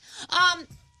be back.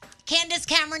 Candace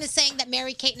Cameron is saying that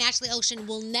Mary-Kate and Ashley Olsen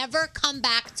will never come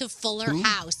back to Fuller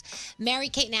House.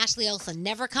 Mary-Kate and Ashley Olsen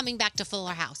never coming back to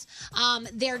Fuller House.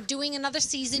 They're doing another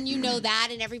season, you know that,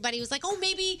 and everybody was like, oh,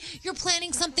 maybe you're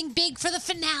planning something big for the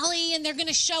finale, and they're going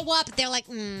to show up. They're like,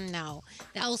 no,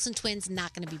 the Olsen twins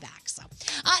not going to be back. So,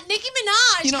 Nicki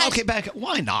Minaj. Back.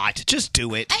 Why not? Just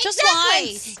do it. Just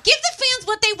Exactly. once. Give the fans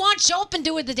what they want. Show up and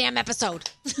do it the damn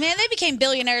episode. Man, they became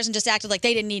billionaires and just acted like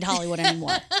they didn't need Hollywood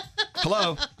anymore.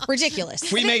 Hello.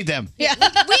 Ridiculous. We made them. Yeah.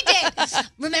 We did.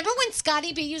 Remember when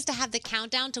Scotty B used to have the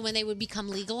countdown to when they would become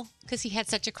legal because he had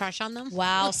such a crush on them?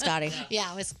 Wow, Scotty.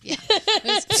 Yeah, it was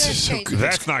crazy.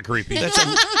 That's not creepy. That's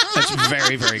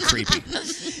very, very creepy.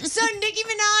 So Nicki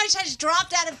Minaj has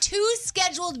dropped out of 2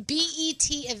 scheduled BET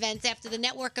events after the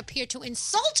network appeared to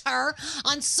insult her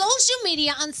on social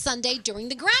media on Sunday during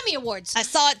the Grammy Awards. I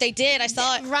saw it. They did. I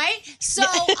saw it. Right? So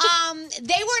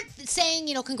they were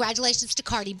saying, congratulations to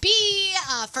Cardi B.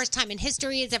 First time in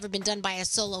history it's ever been done by a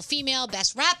solo female,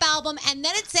 best rap album. And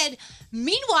then it said,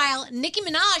 meanwhile, Nicki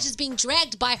Minaj is being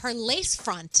dragged by her lace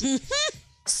front.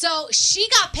 So she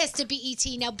got pissed at BET.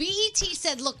 Now, BET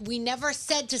said, look, we never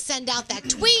said to send out that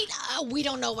tweet. We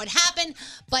don't know what happened.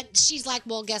 But she's like,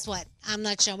 well, guess what? I'm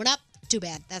not showing up. too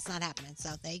bad. That's not happening. So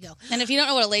there you go. And if you don't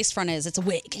know what a lace front is, it's a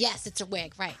wig. Yes, it's a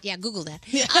wig. Right. Yeah, Google that.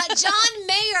 John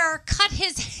Mayer cut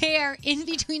his hair in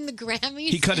between the Grammys.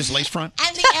 He cut his lace front?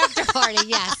 And the after party,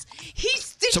 yes.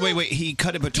 So wait, he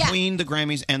cut it between the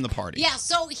Grammys and the party. Yeah,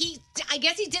 so I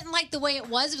guess he didn't like the way it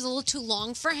was. It was a little too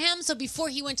long for him. So before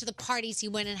he went to the parties, he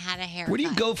went and had a haircut. Where do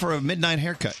you go for a midnight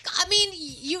haircut? I mean,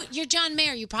 you're John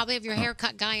Mayer. You probably have your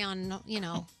haircut guy on,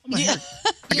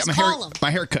 I got call him.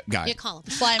 my haircut guy. You call him.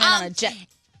 Fly him in on a jet.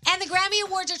 And the Grammy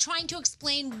Awards are trying to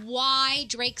explain why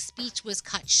Drake's speech was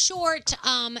cut short.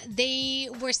 They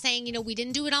were saying, we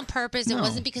didn't do it on purpose. It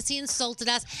wasn't because he insulted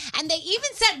us. And they even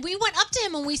said, we went up to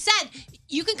him and we said,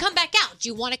 you can come back out. Do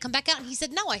you want to come back out? And he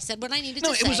said, no, I said what I needed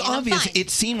to say. No, it was and I'm obvious. fine. It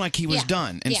seemed like he was Yeah.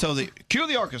 done. And Yeah. so cue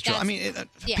the orchestra. That's- I mean,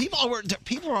 yeah.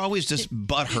 people are always just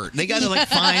butthurt. They got to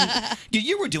find.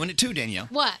 You were doing it too, Danielle.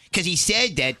 What? Because he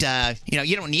said that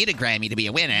you don't need a Grammy to be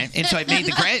a winner, and so it made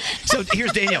the Grammy. So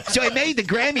here's Danielle. So it made the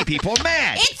Grammy people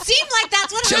mad. It seemed like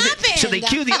that's what happened. So they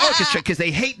cue the orchestra because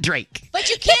they hate Drake. But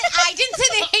you can't, I didn't say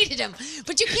they hated him,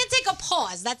 but you can't take a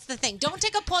pause. That's the thing. Don't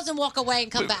take a pause and walk away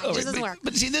and come back. It just doesn't work.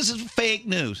 But see, this is fake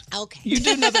news. Okay. You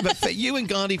do nothing but you and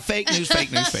Gandhi, fake news,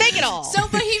 fake news, fake Fake news. it all. So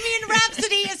Bohemian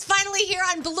Rhapsody is finally here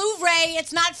on Blu-ray.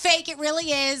 It's not fake. It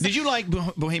really is. Did you like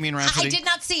Bohemian Rhapsody? I did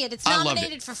not see it. It's I loved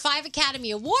nominated for 5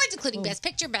 Academy Awards, including Best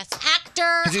Picture, Best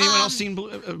Actor. Has anyone else seen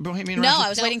Bohemian No, Rhapsody? I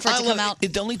was waiting for it to come out.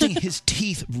 The only thing, his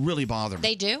teeth really bother me.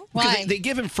 They do? Because Why? They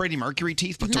give him Freddie Mercury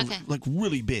teeth, but they're Okay. like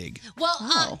really big.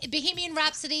 Well, Bohemian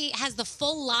Rhapsody has the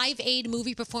full Live Aid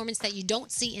movie performance that you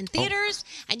don't see in theaters,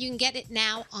 and you can get it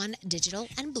now on digital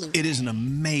and Blu-ray. It is an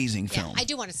amazing film. I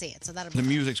do want to see it, so that'll be The fun.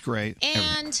 music's great.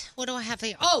 everything. And what do I have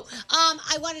here?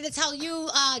 I wanted to tell you,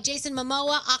 Jason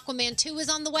Momoa, Aquaman 2 is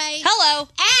on the way. Hello.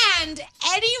 And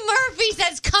Eddie Murphy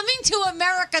says Coming to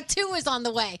America 2 is on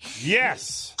the way.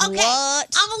 Yes. Okay.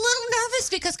 What? I'm a little nervous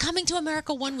because Coming to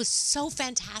America 1 was so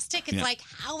fantastic. It's Yeah. like,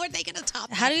 how are they going to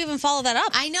top How do you even follow that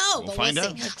up? I know, We'll but find we'll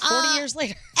out. see. Like 40 years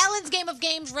later. Ellen's Game of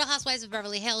Games, Real Housewives of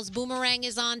Beverly Hills, Boomerang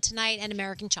is on tonight, and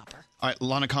American Chopper. All right,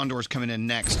 Lana Condor is coming in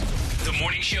next. The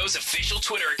morning show's official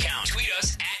Twitter account. Tweet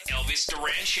us at Elvis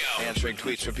Duran Show. Answering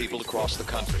tweets from people across the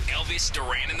country. Elvis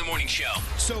Duran in the morning show.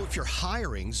 So if you're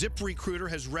hiring, ZipRecruiter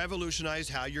has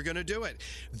revolutionized how you're going to do it.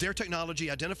 Their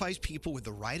technology identifies people with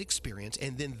the right experience,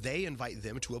 and then they invite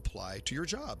them to apply to your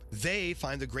job. They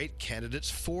find the great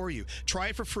candidates for you. Try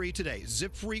it for free today.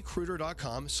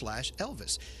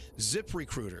 ZipRecruiter.com/Elvis.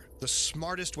 ZipRecruiter, the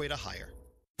smartest way to hire.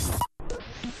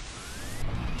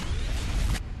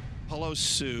 Hello,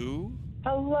 Sue.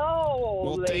 Hello,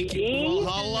 Well, thank you. lady.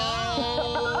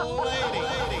 Hello, lady.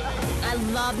 I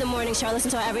love the morning show. I listen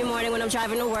to it every morning when I'm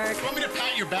driving to work. You want me to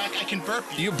pat your back? I can burp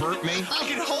you. You burp me? I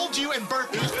can hold you and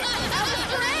burp you.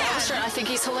 I think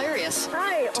he's hilarious.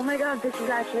 Hi. Oh my God, this is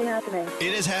actually happening.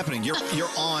 It is happening. You're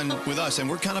on with us, and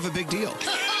we're kind of a big deal.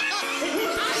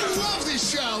 I love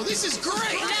this show. This is great.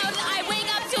 I wake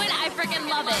up to it. I freaking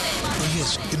love it. Oh,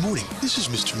 yes. Good morning. This is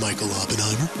Mr. Michael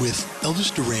Oppenheimer with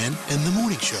Elvis Duran and The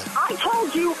Morning Show. I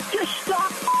told you to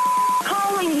stop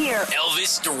calling here.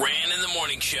 Elvis Duran in the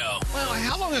morning show. Well,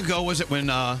 how long ago was it when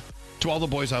To All the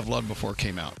Boys I've Loved Before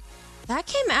came out? That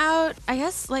came out, I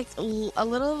guess, like a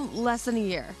little less than a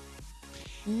year.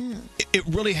 It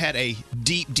really had a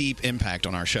deep, deep impact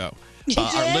on our show.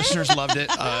 Our listeners loved it.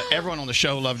 Everyone on the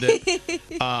show loved it.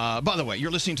 By the way,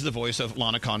 you're listening to the voice of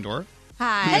Lana Condor.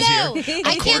 Hi. Who is Hello. here. I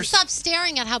Of can't course. stop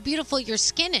staring at how beautiful your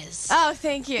skin is. Oh,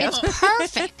 thank you. It's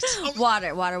perfect.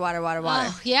 Water.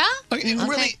 Oh, yeah? Okay,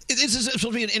 Really, this is supposed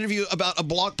to be an interview about a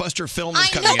blockbuster film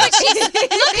that's I coming know, out. but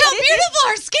look how beautiful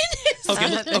her skin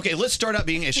is. Okay, let's start out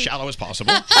being as shallow as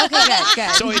possible. Okay,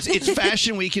 good. So it's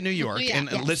Fashion Week in New York, Yeah. and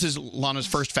Yes. this is Lana's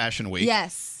first Fashion Week.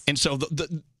 Yes. And so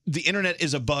the internet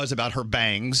is abuzz about her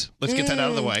bangs. Let's get that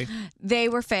out of the way. They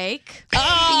were fake. Yeah.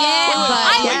 But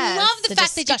I yes. love the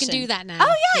fact that you can do that now.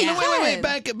 Oh, yeah, No, you wait,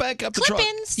 can. back up the truck.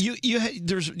 Clip-ins.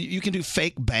 You can do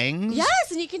fake bangs.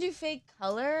 Yes, and you can do fake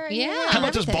color. and Yeah. How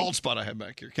about this everything. bald spot I have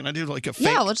back here? Can I do like a fake?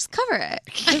 Yeah, we'll just cover it.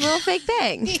 A little fake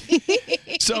bang.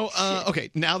 So, okay,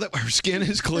 now that her skin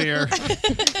is clear,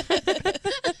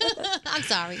 I'm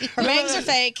sorry. Her bangs are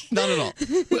fake. not at all.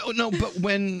 Well, no, but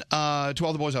when To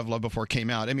All the Boys I've Loved Before came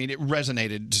out, I mean, it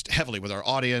resonated just heavily with our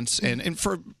audience, and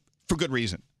for good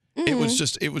reason. It was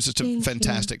just a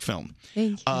fantastic film.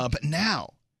 Thank you. But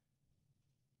now,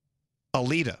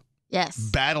 Alita, Yes.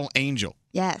 Battle Angel,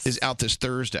 Yes. is out this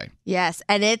Thursday. Yes,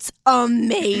 and it's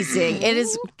amazing. It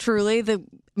is truly the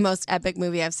most epic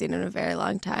movie I've seen in a very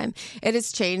long time. It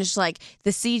has changed like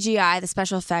the CGI, the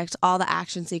special effects, all the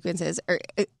action sequences.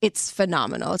 It's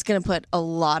phenomenal. It's going to put a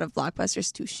lot of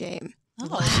blockbusters to shame.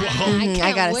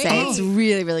 I gotta say, it's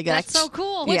really, really good. That's so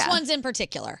cool. Which Yeah. ones in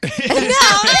particular? Name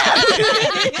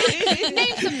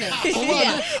some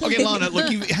names. Okay, Lana,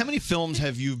 look, how many films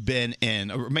have you been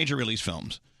in, or major release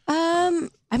films? I'm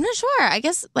not sure. I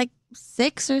guess like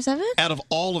 6 or 7. Out of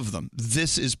all of them,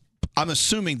 I'm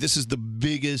assuming this is the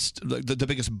biggest, the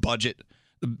biggest budget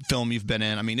film you've been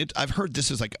in. I mean, I've heard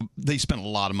this is they spent a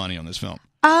lot of money on this film.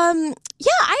 I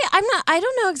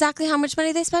don't know exactly how much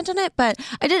money they spent on it, but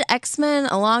I did X-Men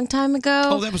a long time ago.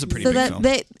 Oh, that was a pretty big film.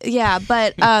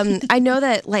 But I know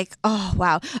that oh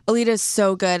wow, Alita's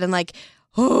so good, and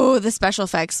the special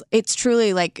effects. It's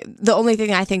truly the only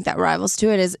thing I think that rivals to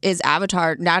it is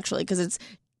Avatar naturally, because it's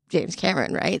James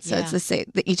Cameron, right? So it's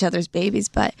each other's babies,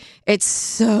 but it's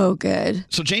so good.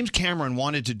 So James Cameron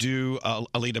wanted to do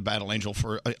Alita Battle Angel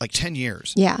for 10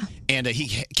 years. Yeah. And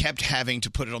he kept having to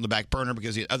put it on the back burner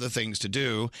because he had other things to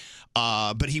do.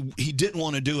 But he didn't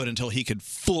want to do it until he could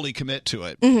fully commit to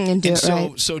it. And do it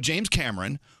right. So James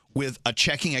Cameron, with a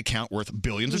checking account worth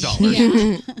billions of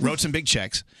dollars, wrote some big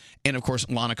checks. And of course,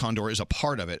 Lana Condor is a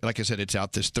part of it. Like I said, it's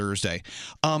out this Thursday.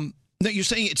 Now, you're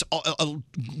saying it's a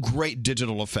great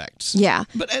digital effects. Yeah.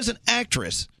 But as an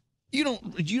actress, you don't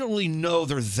really know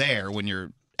they're there when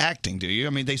you're acting, do you?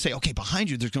 I mean, they say, okay, behind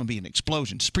you there's going to be an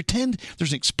explosion. Just pretend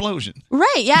there's an explosion.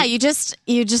 Right, yeah, you just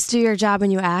do your job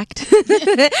and you act.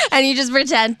 And you just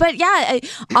pretend. But yeah,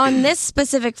 on this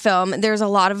specific film, there's a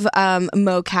lot of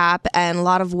mocap and a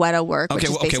lot of Weta work.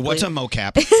 Okay, what's a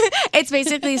mocap? It's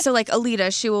basically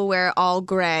Alita, she will wear all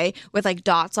gray with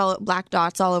black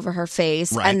dots all over her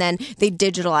face, Right. and then they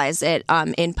digitalize it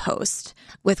in post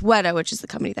with Weta, which is the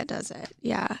company that does it.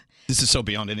 Yeah. This is so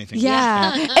beyond anything.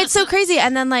 Yeah. It's so crazy.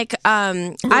 And then we're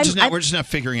just not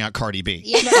figuring out Cardi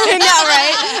B. I know,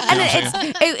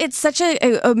 right? And it's such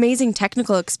an amazing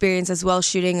technical experience as well,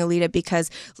 shooting Alita, because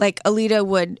Alita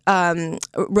would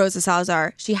Rosa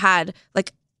Salazar, she had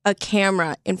a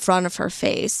camera in front of her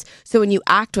face, so when you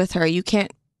act with her, you can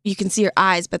see her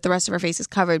eyes, but the rest of her face is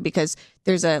covered because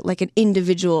there's an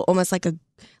individual, almost like a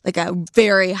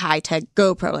very high tech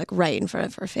GoPro right in front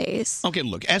of her face. Okay,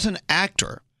 look, as an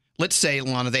actor, let's say,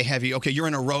 Lana, they have you. Okay, you're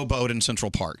in a rowboat in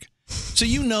Central Park, so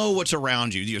you know what's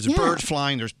around you. There's birds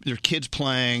flying. There's kids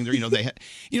playing.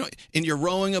 And you're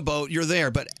rowing a boat. You're there,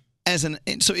 but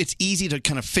so it's easy to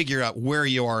kind of figure out where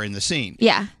you are in the scene.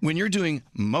 Yeah. When you're doing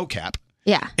mocap.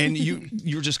 Yeah. And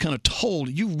you're just kind of told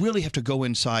you really have to go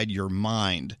inside your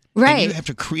mind. Right. And you have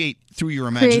to create through your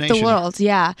imagination. Create the world,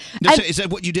 yeah. Now, so is that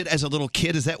what you did as a little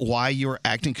kid? Is that why you were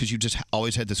acting? Because you just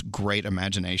always had this great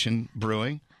imagination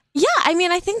brewing? Yeah, I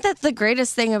mean, I think that the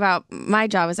greatest thing about my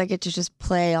job is I get to just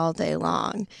play all day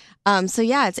long. So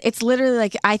yeah, it's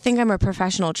literally I think I'm a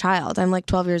professional child. I'm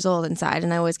 12 years old inside,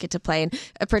 and I always get to play. And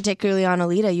particularly on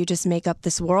Alita, you just make up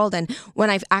this world. And when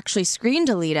I've actually screened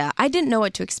Alita, I didn't know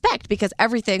what to expect because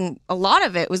a lot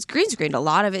of it was green screened, a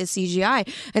lot of it is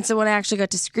CGI. And so when I actually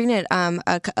got to screen it,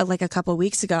 a couple of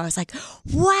weeks ago, I was like,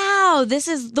 wow, this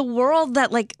is the world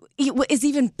that is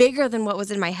even bigger than what was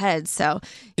in my head. So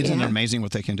isn't it amazing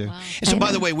what they can do? Wow. And so,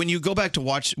 by the way, when you go back to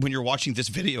when you're watching this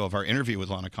video of our interview with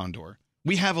Lana Condor,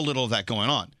 we have a little of that going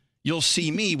on. You'll see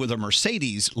me with a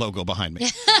Mercedes logo behind me.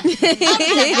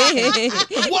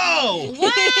 Whoa!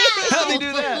 Wow! How'd they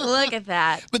do that? Look at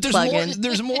that. But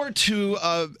there's more to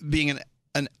being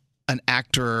an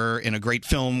actor in a great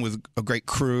film with a great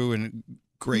crew and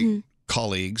great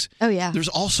colleagues. Oh, yeah. There's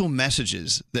also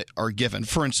messages that are given,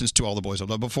 for instance, to All the Boys I've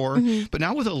Loved Before. But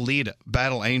now with Alita,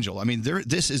 Battle Angel, I mean,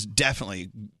 this is definitely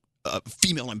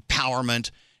female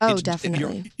empowerment. Oh,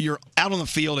 definitely. You're out on the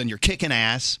field and you're kicking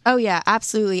ass. Oh yeah,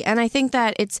 absolutely. And I think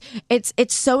that it's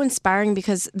so inspiring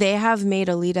because they have made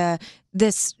Alita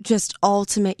this just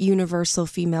ultimate universal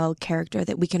female character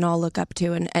that we can all look up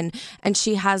to, and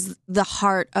she has the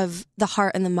heart and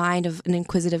the mind of an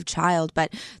inquisitive child,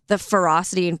 but the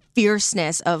ferocity and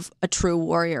fierceness of a true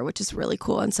warrior, which is really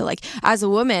cool. And so as a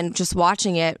woman just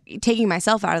watching it, taking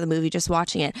myself out of the movie, just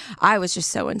watching it, I was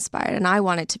just so inspired and I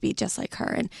wanted to be just like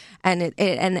her.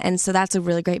 And so that's a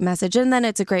really great message. And then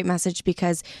it's a great message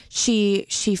because she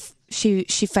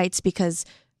fights because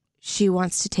she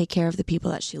wants to take care of the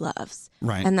people that she loves.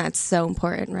 Right. And that's so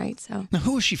important, right? So now,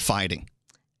 who is she fighting?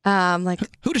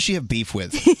 Who does she have beef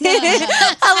with?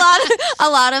 a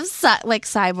lot of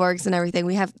cyborgs and everything.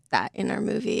 We have that in our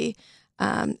movie.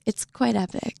 It's quite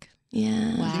epic.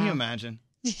 Yeah. Wow. Can you imagine?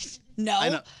 No, I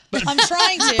know, I'm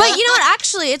trying to. But you know what?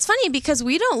 Actually, it's funny because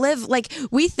we don't live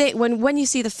we think when you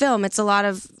see the film, it's a lot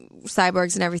of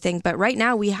cyborgs and everything. But right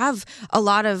now we have a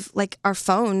lot of like our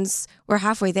phones. We're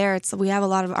halfway there. We have a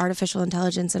lot of artificial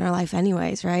intelligence in our life,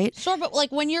 anyways, right? Sure, but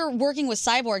like when you're working with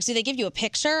cyborgs, do they give you a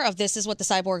picture of this is what the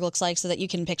cyborg looks like so that you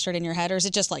can picture it in your head, or is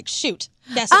it just like shoot?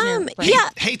 Yes,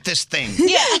 Hate this thing.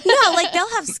 Yeah, no, like they'll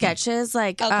have sketches.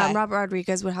 Like Robert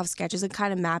Rodriguez would have sketches and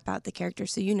kind of map out the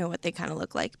characters, so you know what they kind of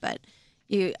look like. But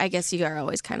I guess you are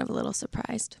always kind of a little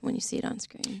surprised when you see it on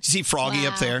screen. See Froggy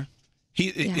up there?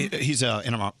 He's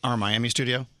in our Miami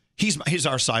studio. He's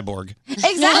our cyborg.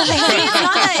 Exactly.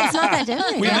 It's not that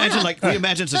different. We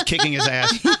imagine just kicking his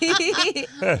ass.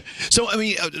 So I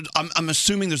mean, I'm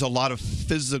assuming there's a lot of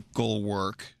physical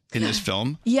work in this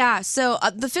film. Yeah. So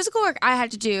the physical work I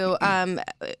had to do.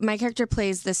 My character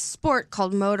plays this sport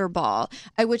called motorball,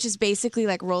 which is basically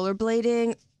like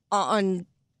rollerblading on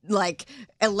like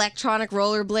electronic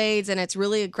rollerblades, and it's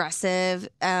really aggressive,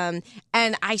 and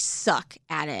I suck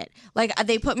at it. Like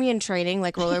they put me in training,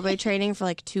 like rollerblade training for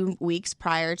like 2 weeks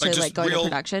prior to like going to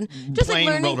production. Just plain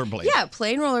like learning rollerblades. Yeah,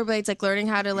 plain rollerblades, like learning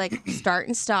how to like start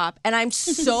and stop, and I'm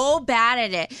so bad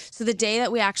at it. So the day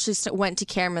that we actually went to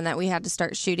Cameron, that we had to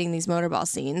start shooting these motorball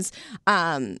scenes,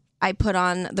 I put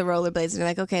on the rollerblades and they're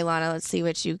like, okay, Lana, let's see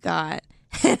what you got.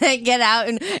 And I get out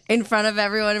in front of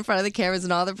everyone, in front of the cameras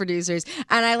and all the producers,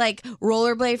 and I like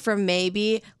rollerblade for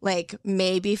maybe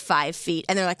 5 feet,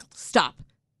 and they're like, "Stop,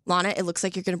 Lana! It looks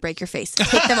like you're gonna break your face. Take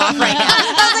them off right now."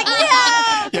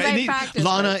 I was like, "No!"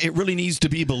 Lana, it really needs to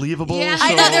be believable. Yeah, so I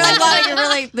know. They're like,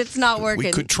 Lana, it's not working.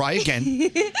 we could try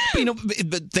again.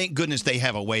 But thank goodness they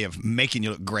have a way of making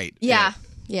you look great. Yeah.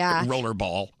 Yeah.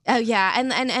 Rollerball. Oh yeah, and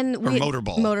we,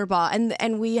 motorball.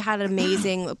 and we had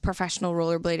amazing professional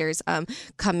rollerbladers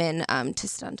come in to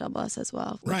stunt double us as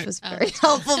well, which was very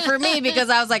helpful for me because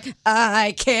I was like,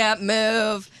 I can't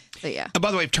move. So yeah.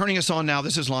 By the way, turning us on now,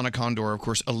 this is Lana Condor. Of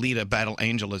course, Alita Battle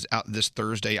Angel is out this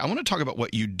Thursday. I want to talk about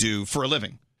what you do for a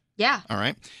living. Yeah. All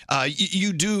right.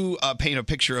 You do paint a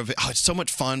picture of it. Oh, it's so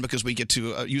much fun because we get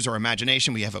to use our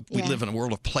imagination. We live in a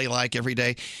world of play-like every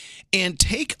day. And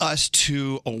take us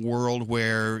to a world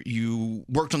where you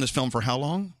worked on this film for how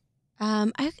long?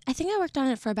 I think I worked on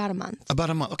it for about a month. About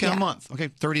a month. Okay, Yeah. a month. Okay,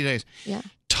 30 days. Yeah.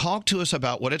 Talk to us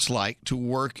about what it's like to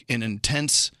work in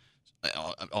intense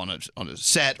on a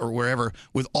set or wherever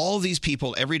with all these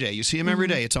people every day. You see them every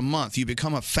day. It's a month. You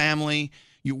become a family.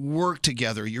 You work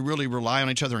together. You really rely on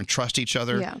each other and trust each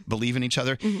other, believe in each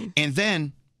other. And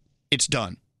then it's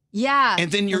done. Yeah.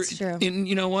 And then that's true. and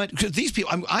you know what? Because these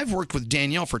people, I've worked with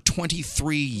Danielle for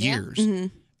 23 years.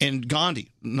 And Gandhi,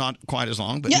 not quite as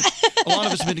long, but a lot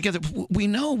of us have been together. We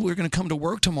know we're going to come to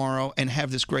work tomorrow and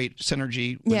have this great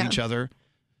synergy with each other.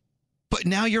 But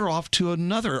now you're off to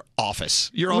another office.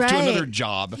 You're off to another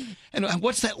job. And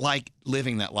what's that like,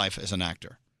 living that life as an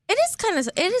actor? It is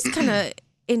kind of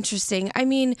interesting. I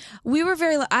mean,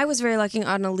 I was very lucky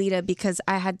on Alita because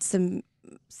I had some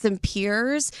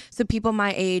peers, so people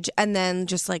my age, and then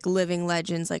just like living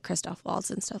legends like Christoph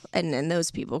Waltz and stuff, and those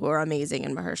people who are amazing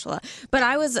in Mahershala. But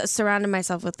I was surrounding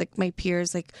myself with like my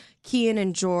peers, like Kian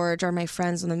and George are my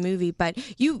friends in the movie. But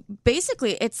you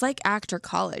basically, it's like actor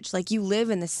college. Like you live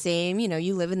in the same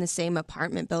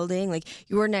apartment building. Like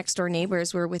your next door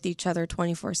neighbors were with each other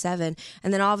 24/7,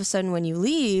 and then all of a sudden when you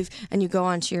leave and you go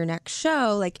on to your next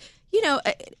show, like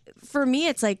for me,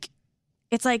 it's like.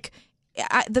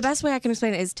 The best way I can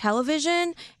explain it is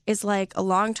television is like a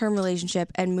long-term relationship,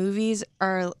 and movies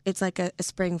it's like a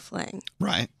spring fling.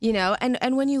 Right.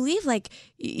 And when you leave, like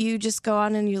you just go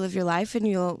on and you live your life, and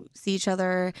you'll see each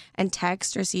other and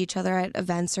text or see each other at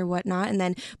events or whatnot.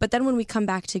 But then when we come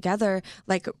back together,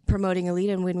 like promoting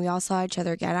Alita, and when we all saw each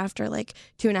other again after like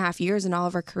 2.5 years, and all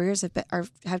of our careers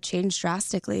have changed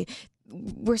drastically,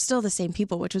 we're still the same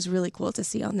people, which was really cool to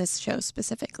see on this show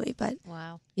specifically. But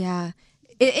wow. Yeah.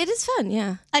 It is fun,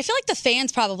 yeah. I feel like the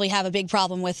fans probably have a big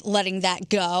problem with letting that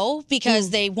go because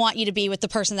they want you to be with the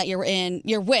person that you're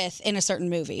with in a certain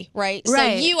movie, right?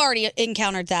 Right. So you already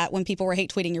encountered that when people were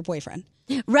hate tweeting your boyfriend.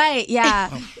 Right, yeah.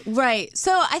 Right.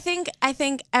 So I think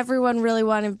everyone really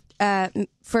wanted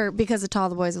because of To All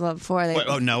the Boys I Loved Before.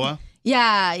 Noah?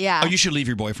 Yeah. Oh, you should leave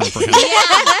your boyfriend for him.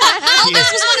 Elvis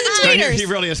was one of the tweeters. He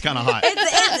really is kind of hot.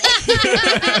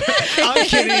 I'm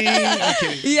kidding.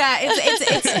 Yeah,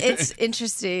 it's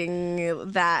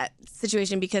interesting, that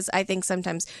situation, because I think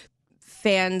sometimes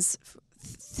fans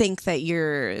think that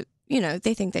you're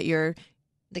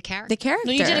The character. The character.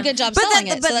 No, you did a good job But selling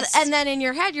then- it. but- so that's- and then in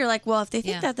your head, you're like, well, if they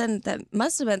think Yeah. that, then that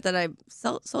must have meant that I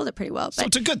sold it pretty well. But So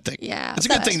it's a good thing. Yeah. It's a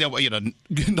good thing that, knock I you off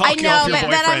know, your but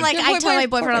boyfriend. then I'm like, I tell my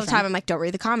boyfriend all the time, I'm like, don't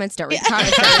read the comments, don't read the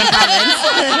comments, don't read the comments.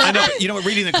 I know, you know,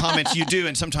 reading the comments you do,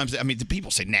 and sometimes, I mean, the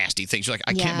people say nasty things. You're like,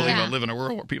 I can't believe I live in a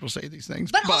world where people say these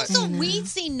things. But also, we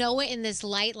see Noah in this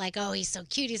light, like, oh, he's so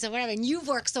cute, he's so whatever, and you've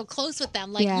worked so close with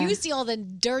them. Like, Yeah. you see all the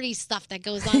dirty stuff that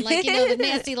goes on, like, you know, the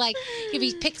nasty, like, if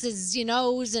he picks his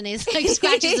nose and he's like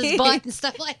scratches his butt and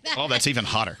stuff like that. Oh, that's even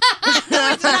hotter.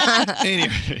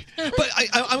 Anyway, but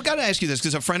I've got to ask you this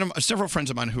because several friends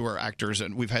of mine who are actors,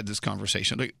 and we've had this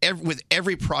conversation. Like, with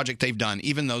every project they've done,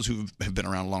 even those who have been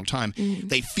around a long time,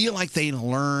 they feel like they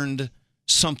learned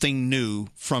something new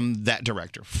from that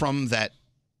director, from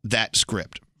that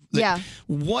script. Yeah.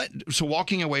 So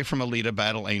walking away from Alita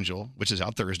Battle Angel, which is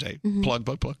out Thursday, plug.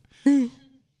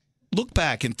 Look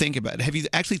back and think about it. Have you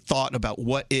actually thought about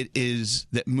what it is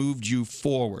that moved you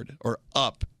forward or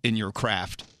up in your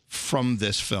craft from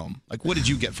this film? Like, what did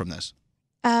you get from this?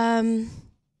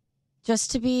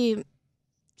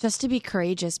 Just to be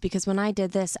courageous, because when I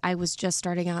did this, I was just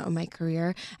starting out in my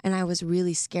career and I was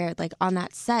really scared, like on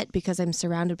that set, because I'm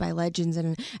surrounded by legends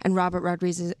and Robert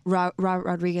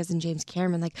Rodriguez and James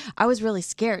Cameron. Like, I was really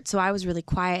scared, so I was really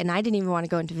quiet, and I didn't even want to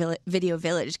go into Video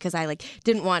Village because I like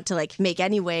didn't want to like make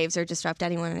any waves or disrupt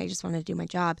anyone, and I just wanted to do my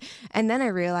job. And then I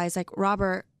realized, like,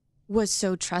 Robert was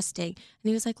so trusting, and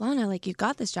he was like, Lana, like, you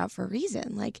got this job for a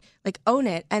reason, like own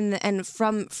it. And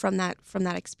from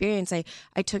that experience,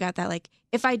 I took out that, like,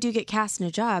 if I do get cast in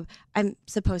a job, I'm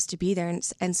supposed to be there,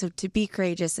 and so to be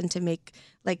courageous and to make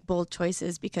like bold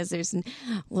choices, because there's,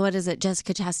 what is it,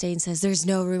 Jessica Chastain says, there's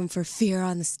no room for fear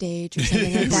on the stage or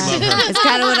something like that. It's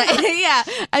kind of what yeah.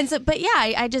 And so, but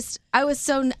yeah, I was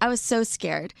so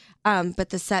scared, but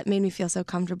the set made me feel so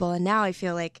comfortable, and now I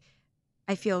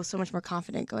feel so much more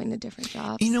confident going to different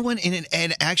jobs. You know what?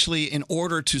 And actually, in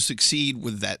order to succeed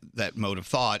with that mode of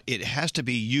thought, it has to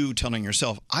be you telling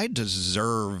yourself, I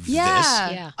deserve this.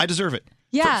 Yeah. I deserve it.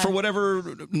 Yeah. For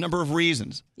whatever number of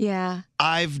reasons. Yeah.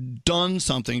 I've done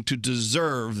something to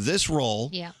deserve this role.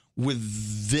 Yeah.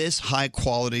 With this high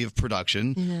quality of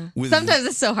production. Yeah. With Sometimes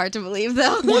it's so hard to believe,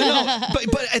 though. Well, no,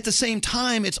 but at the same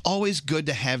time, it's always good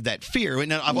to have that fear.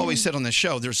 And I've always said on this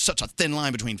show, there's such a thin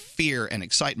line between fear and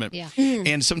excitement. Yeah.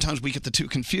 And sometimes we get the two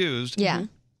confused. Yeah.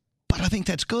 But I think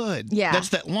that's good. Yeah. That's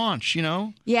that launch, you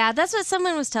know? Yeah, that's what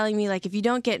someone was telling me. Like, if you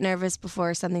don't get nervous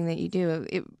before something that you do,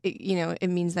 it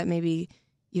means that maybe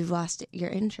you've lost your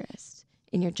interest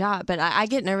in your job. But I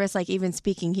get nervous, like, even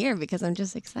speaking here, because I'm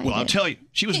just excited. Well, I'll tell you,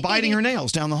 she was biting her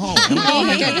nails down the hall. I'm like, oh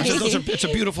my God, it's a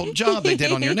beautiful job they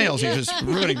did on your nails. You're just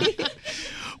ruining it.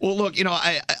 Well, look, you know,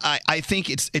 I think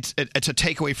it's a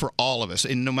takeaway for all of us.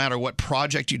 And no matter what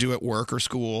project you do at work or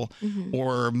school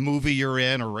or movie you're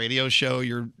in or radio show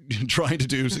you're trying to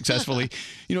do successfully,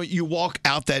 you know, you walk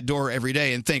out that door every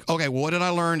day and think, okay, well, what did I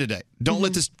learn today? Don't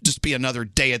let this just be another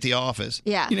day at the office.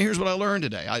 Yeah. You know, here's what I learned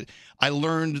today. I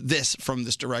learned this from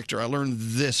this director. I learned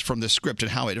this from this script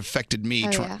and how it affected me.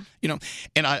 You know,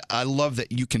 and I love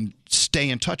that you can stay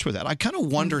in touch with that. I kind of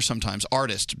wonder sometimes,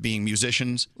 artists being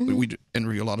musicians, we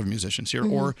interview a lot of musicians here,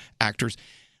 or actors,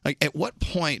 like, at what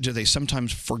point do they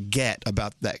sometimes forget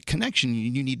about that connection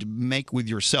you need to make with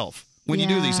yourself when you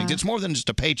do these things? It's more than just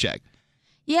a paycheck.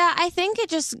 Yeah, I think it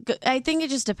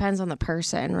just depends on the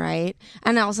person, right?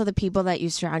 And also the people that you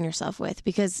surround yourself with,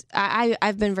 because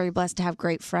I've been very blessed to have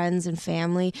great friends and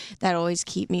family that always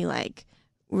keep me, like,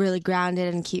 really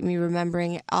grounded and keep me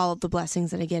remembering all of the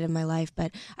blessings that I get in my life.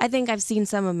 But I think I've seen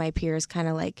some of my peers kind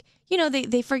of, like, you know,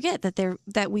 they forget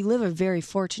that we live a very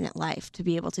fortunate life to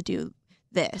be able to do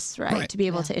this, right? To be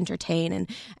able to entertain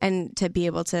and to be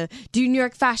able to do New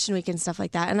York Fashion Week and stuff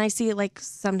like that. And I see, like,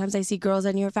 sometimes I see girls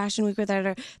at New York Fashion Week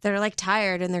that are like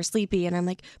tired and they're sleepy, and I'm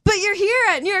like, but you're here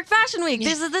at New York Fashion Week.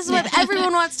 This is what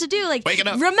everyone wants to do. Like, wake it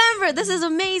up. Remember, this is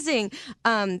amazing.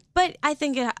 But I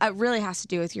think it really has to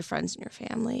do with your friends and your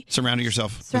family. Surrounding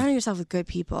yourself with good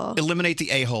people. Eliminate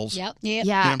the a-holes. Yep.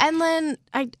 Yeah. And then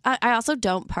I also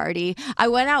don't party. I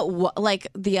went out like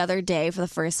the other day for the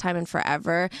first time in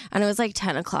forever, and it was like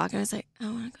 10 o'clock, and I was like, I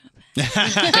want to go to bed.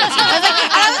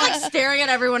 I was like staring at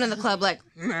everyone in the club like,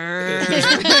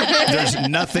 There's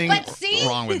nothing But see,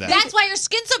 wrong with that. That's why your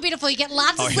skin's so beautiful. You get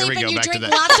lots of here sleep we go, and you back to drink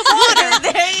that. lots of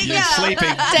water. There you You're go. sleeping.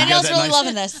 You got Danielle's that really nice-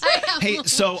 loving this. Hey,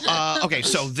 so okay,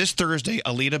 so this Thursday,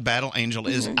 Alita Battle Angel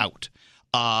is out.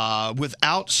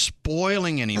 Without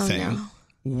spoiling anything,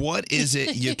 what is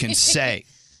it you can say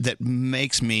that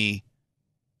makes me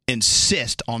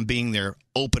insist on being there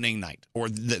opening night or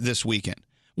this weekend?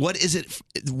 What is it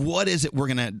we're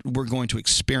going to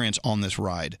experience on this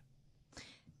ride?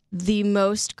 the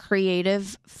most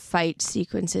creative fight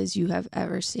sequences you have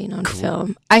ever seen on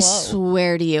film. I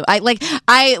swear to you. When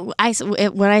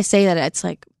I say that, it's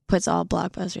like puts all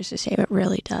blockbusters to shame. It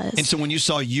really does. And so when you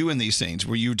saw you in these scenes,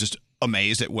 were you just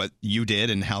amazed at what you did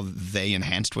and how they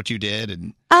enhanced what you did?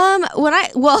 And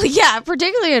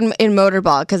particularly in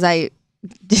Motorball, because I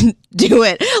didn't do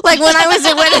it. Like when I was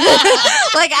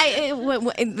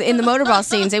in the Motorball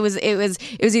scenes, it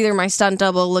was either my stunt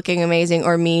double looking amazing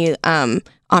or me on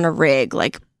a rig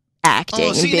like acting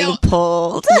and being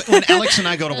pulled. When Alex and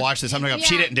I go to watch this, I'm like,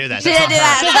 she didn't do that. She didn't do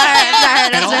that.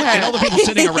 That's not her. And all the people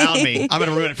sitting around me, I'm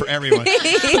going to ruin it for everyone.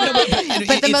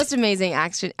 But the most amazing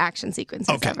action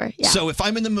sequences ever. Yeah. So if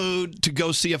I'm in the mood to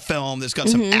go see a film that's got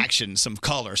some action, some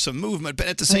color, some movement, but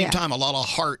at the same time, a lot of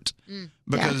heart,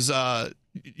 because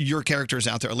your character is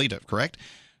out there, Alita, correct?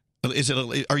 Is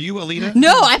it? Are you Alita?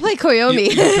 No, I play Koyomi.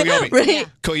 Koyomi. Right.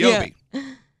 Koyomi. Yeah.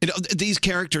 These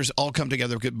characters all come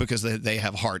together because they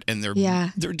have heart, and they're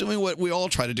doing what we all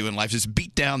try to do in life: is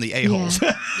beat down the a-holes.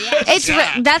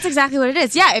 That's exactly what it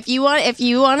is. Yeah, if you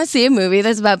want to see a movie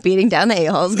that's about beating down the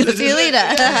a-holes, go see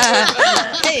Alita.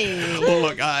 Hey. Well,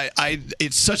 look,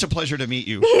 it's such a pleasure to meet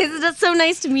you. That's so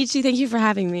nice to meet you. Thank you for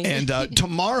having me. And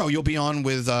tomorrow you'll be on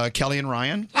with Kelly and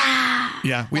Ryan.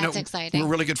 Yeah, That's exciting. We're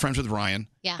really good friends with Ryan.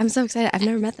 Yeah, I'm so excited. I've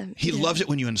never met them. He loves it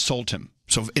when you insult him.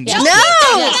 So especially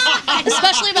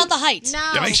about the height. No,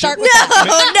 start with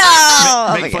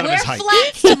that. Make fun of his height.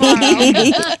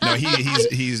 No,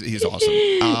 he's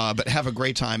awesome. But have a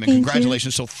great time and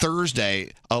congratulations. So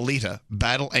Thursday, Alita,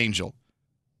 Battle Angel,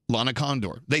 Lana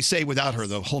Condor. They say without her,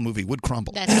 the whole movie would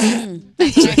crumble. That's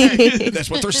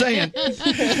what they're saying.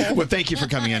 Well, thank you for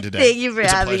coming in today. Thank you for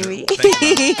having me.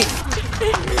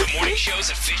 The morning show's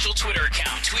official Twitter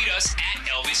account. Tweet us at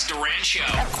Elvis Duran Show.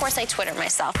 Of course, I Twitter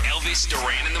myself. Elvis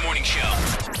Duran in the morning show.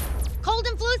 Cold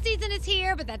and flu season is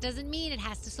here, but that doesn't mean it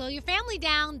has to slow your family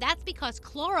down. That's because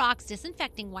Clorox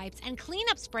disinfecting wipes and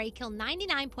cleanup spray kill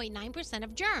 99.9%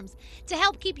 of germs to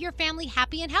help keep your family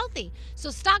happy and healthy.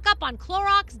 So stock up on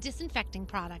Clorox disinfecting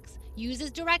products. Use as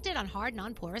directed on hard,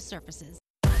 non-porous surfaces.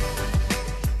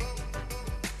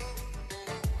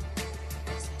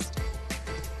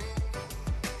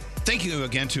 Thank you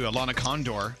again to Lana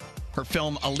Condor. Her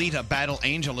film Alita, Battle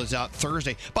Angel is out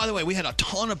Thursday. By the way, we had a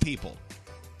ton of people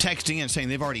texting and saying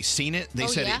they've already seen it. They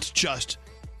said it's just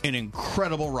an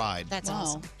incredible ride. That's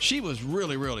awesome. She was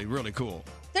really, really, really cool.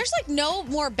 There's like no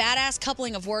more badass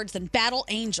coupling of words than Battle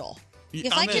Angel.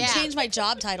 If I could change my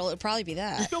job title, it would probably be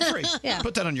that. Feel free.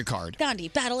 Put that on your card. Gandhi,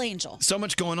 Battle Angel. So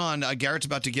much going on. Garrett's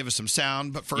about to give us some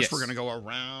sound, but first we're going to go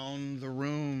around the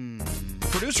room.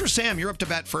 Producer Sam, you're up to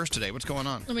bat first today. What's going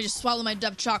on? Let me just swallow my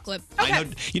Dove chocolate. Okay. I know.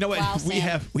 You know what? Wow,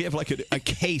 we have like a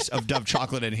case of Dove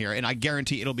chocolate in here, and I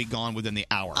guarantee it'll be gone within the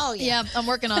hour. Oh, yeah. I'm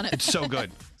working on it. It's so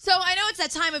good. So I know it's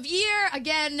that time of year.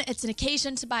 Again, it's an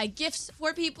occasion to buy gifts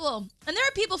for people. And there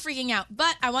are people freaking out.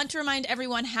 But I want to remind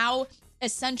everyone how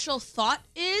essential thought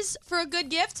is for a good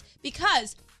gift,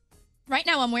 because right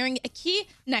now I'm wearing a key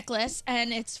necklace,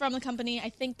 and it's from the company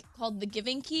I think called The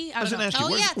Giving Key. I don't know.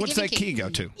 What's that key go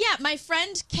to? Yeah, my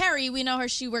friend Carrie, we know her,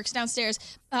 she works downstairs,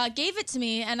 gave it to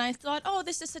me, and I thought, oh,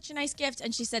 this is such a nice gift.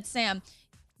 And she said, Sam,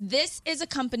 this is a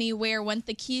company where when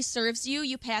the key serves you,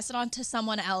 you pass it on to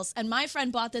someone else. And my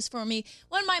friend bought this for me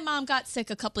when my mom got sick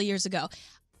a couple of years ago.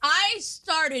 I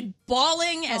started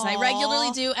bawling, as I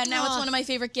regularly do, and now it's one of my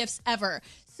favorite gifts ever.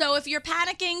 So if you're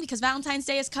panicking because Valentine's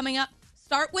Day is coming up,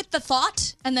 start with the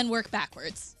thought and then work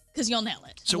backwards, because you'll nail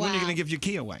it. So when are you going to give your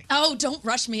key away? Oh, don't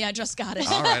rush me. I just got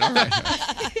it. All right.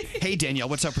 Hey, Danielle,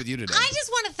 what's up with you today? I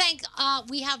just want to thank,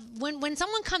 we have, when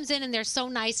someone comes in and they're so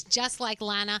nice, just like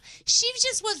Lana, she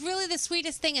just was really the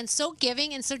sweetest thing and so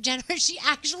giving and so generous. She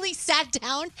actually sat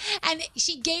down and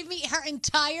she gave me her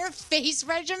entire face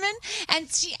regimen,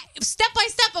 and she, step by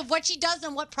step of what she does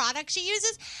and what product she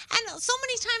uses. And so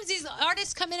many times these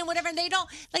artists come in and whatever, and they don't,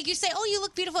 like you say, oh, you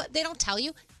look beautiful. They don't tell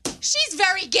you. She's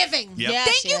very giving. Yep. Yeah,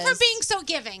 Thank you for being so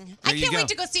giving. There I you can't go. wait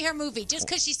to go see her movie just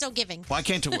because she's so giving. Well, I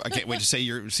can't wait to see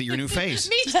your new face.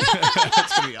 Me too.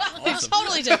 That's gonna be awesome. It's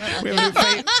totally different. We have a new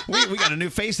face. We got a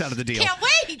new face out of the deal. Can't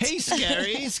wait. Hey,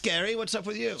 Scary, what's up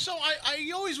with you? So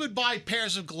I always would buy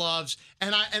pairs of gloves,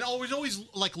 and always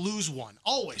like lose one.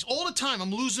 Always, all the time,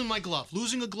 I'm losing my glove,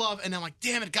 losing a glove, and I'm like,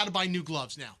 damn it, got to buy new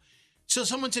gloves now. So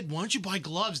someone said, why don't you buy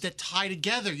gloves that tie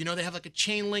together? You know, they have like a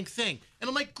chain link thing. And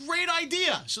I'm like, great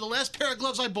idea. So the last pair of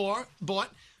gloves I bought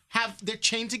they're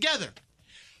chained together.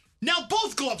 Now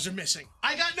both gloves are missing.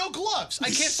 I got no gloves. I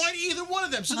can't find either one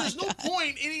of them. So there's no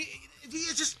point.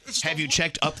 It's just Have you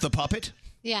checked up the puppet?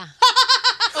 Yeah.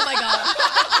 Oh my God.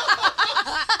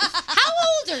 How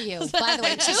old are you, by the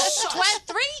way? 2?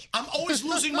 3? I'm always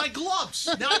losing my gloves.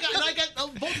 Now I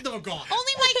got both of them are gone.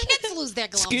 Only my kids lose their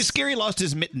gloves. Scary lost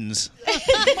his mittens.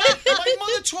 My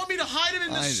mother told me to hide them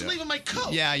in the I know. sleeve of my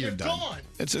coat. Yeah, you're They're done. gone.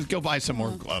 Let's just go buy some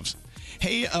more gloves.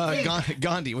 Hey,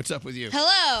 Gandhi, what's up with you?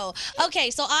 Hello.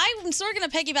 Okay, so I'm sort of going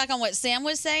to piggyback on what Sam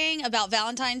was saying about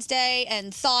Valentine's Day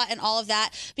and thought and all of that,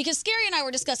 because Scary and I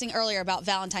were discussing earlier about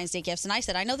Valentine's Day gifts, and I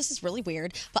said, I know this is really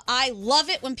weird, but I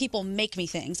love it when people make me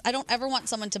things. I don't ever want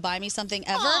someone to buy me something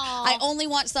ever. I only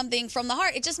want something from the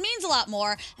heart. It just means a lot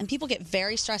more, and people get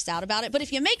very stressed out about it. But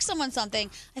if you make someone something,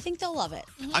 I think they'll love it.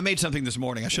 I made something this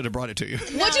morning. I should have brought it to you.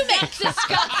 What'd you make?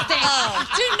 Disgusting.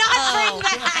 Do not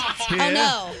bring that. Oh,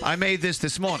 no. I made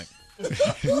this morning.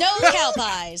 No cow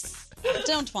pies.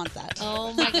 Don't want that.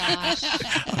 Oh, my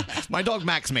gosh. My dog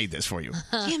Max made this for you.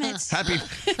 Damn it. Happy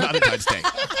Valentine's Day.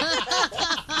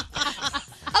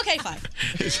 Okay, fine.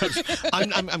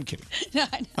 I'm kidding.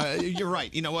 You're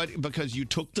right. You know what? Because you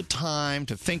took the time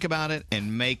to think about it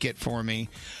and make it for me.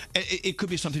 It could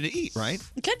be something to eat, right?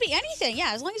 It could be anything,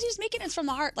 yeah, as long as you just make it from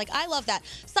the heart. Like, I love that.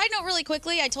 Side note really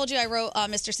quickly, I told you I wrote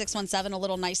Mr. 617 a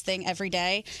little nice thing every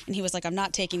day, and he was like, I'm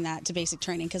not taking that to basic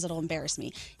training because it'll embarrass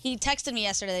me. He texted me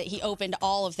yesterday that he opened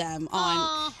all of them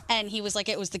and he was like,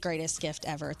 it was the greatest gift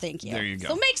ever. Thank you. There you go.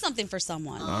 So make something for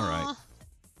someone. All right.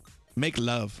 Make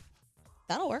love.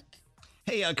 That'll work.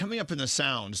 Hey, coming up in the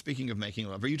sound, speaking of making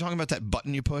love, are you talking about that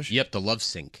button you push? Yep, the love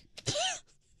sync.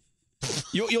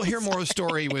 You'll hear more of the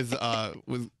story with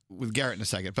Garrett in a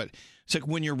second, but it's like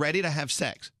when you're ready to have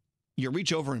sex, you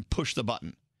reach over and push the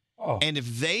button. Oh. And if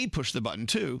they push the button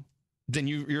too, then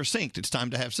you're synced. It's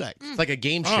time to have sex. It's like a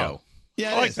game show.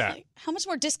 Yeah, I like that. How much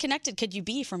more disconnected could you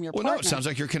be from your Well, partner? no, it sounds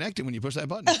like you're connected when you push that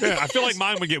button. Yeah, I feel like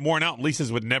mine would get worn out and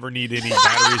Lisa's would never need any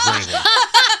batteries or anything.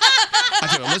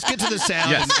 Okay, well, let's get to the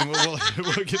sound, Yes. and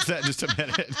we'll get to that in just a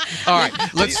minute. All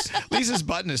right, Lisa's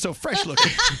button is so fresh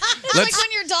looking. It's like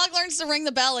when your dog learns to ring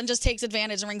the bell and just takes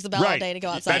advantage and rings the bell all day to go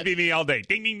outside. That'd be me all day.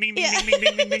 Ding, ding, ding, ding, ding,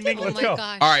 ding, ding, ding, ding. Let's go.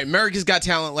 All right, America's Got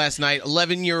Talent last night.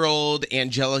 11-year-old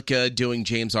Angelica doing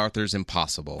James Arthur's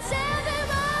Impossible.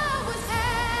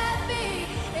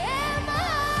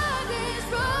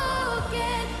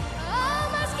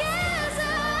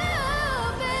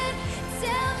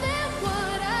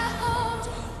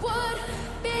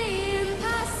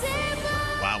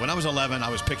 Wow, when I was 11, I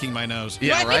was picking my nose.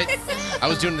 Yeah, right? I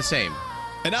was doing the same.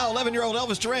 And now 11-year-old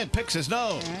Elvis Duran picks his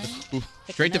nose.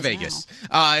 Straight to Vegas.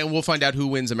 And we'll find out who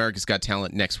wins America's Got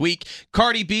Talent next week.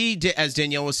 Cardi B, as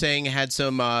Danielle was saying, had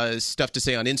some stuff to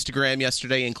say on Instagram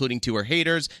yesterday, including to her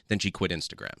haters. Then she quit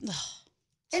Instagram.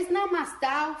 It's not my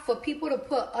style for people to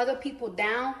put other people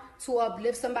down to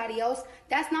uplift somebody else.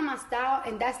 That's not my style,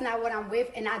 and that's not what I'm with,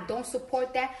 and I don't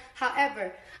support that.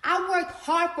 However, I worked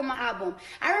hard for my album.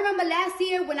 I remember last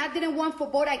year when I didn't want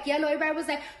for Bodak Yellow, everybody was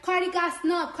like, Cardi got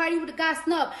snubbed, Cardi would have got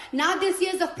snubbed. Now this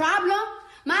year's a problem.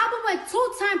 My album went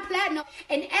 2-time platinum,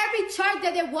 and every chart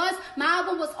that there was, my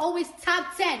album was always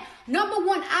top 10.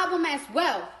 #1 album as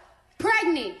well.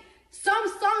 Pregnant. Some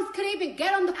songs couldn't even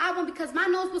get on the album because my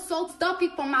nose was so stuffy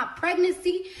from my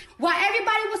pregnancy. While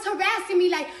everybody was harassing me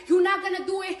like, you're not going to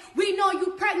do it. We know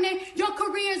you pregnant. Your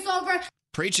career's over.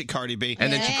 Preach it, Cardi B.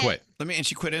 And then she quit. And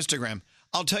she quit Instagram.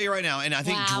 I'll tell you right now, and I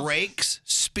think Drake's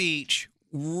speech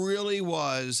really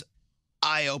was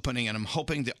eye-opening, and I'm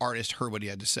hoping the artist heard what he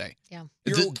had to say. Yeah.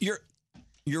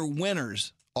 You're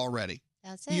winners already.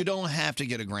 That's it. You don't have to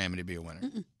get a Grammy to be a winner.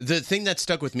 The thing that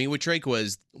stuck with me with Drake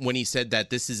was when he said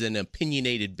that this is an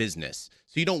opinionated business.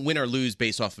 So you don't win or lose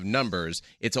based off of numbers.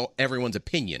 It's all everyone's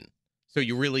opinion. So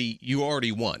you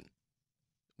already won,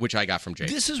 which I got from Drake.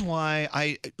 This is why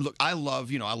I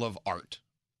love art.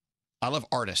 I love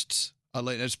artists,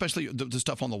 especially the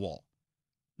stuff on the wall.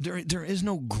 There is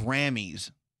no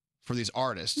Grammys for these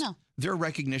artists. No. Their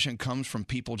recognition comes from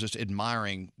people just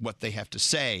admiring what they have to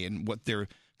say and what they're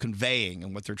conveying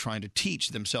and what they're trying to teach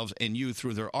themselves and you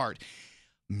through their art.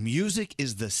 Music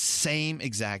is the same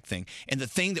exact thing. And the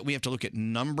thing that we have to look at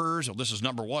numbers, this is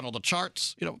number 1 on the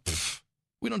charts, we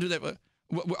don't do that. Are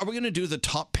we going to do the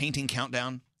top painting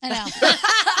countdown? I know.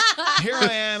 Here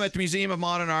I am at the Museum of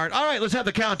Modern Art. All right, let's have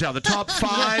the countdown. The top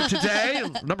 5 today.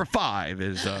 Number 5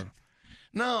 is...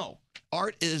 No,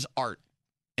 art is art.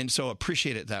 And so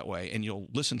appreciate it that way, and you'll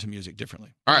listen to music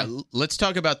differently. All right, let's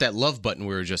talk about that love button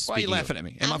we were just Why are you speaking laughing of.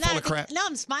 at me? Am I full of crap? No,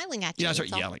 I'm smiling at you. Yeah, I start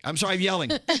yelling. I'm sorry, I'm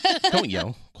yelling. Don't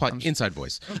yell. Quiet, inside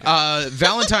voice.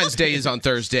 Valentine's Day is on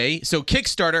Thursday, so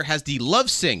Kickstarter has the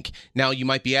Love Sync. Now, you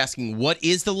might be asking, what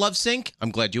is the Love Sync? I'm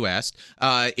glad you asked.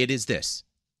 It is this.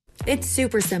 It's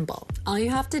super simple. All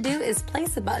you have to do is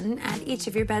place a button at each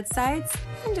of your bedsides,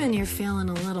 and when you're feeling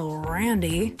a little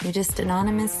randy, you just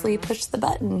anonymously push the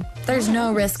button. There's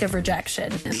no risk of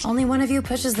rejection. If only one of you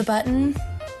pushes the button,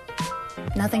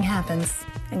 nothing happens,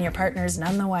 and your partner's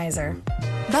none the wiser.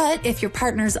 But if your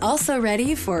partner's also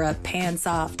ready for a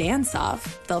pants-off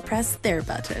dance-off, they'll press their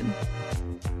button.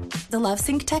 The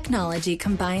LoveSync technology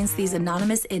combines these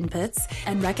anonymous inputs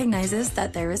and recognizes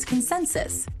that there is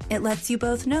consensus. It lets you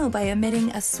both know by emitting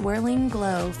a swirling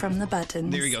glow from the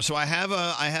buttons. There you go. So I have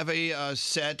a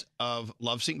set of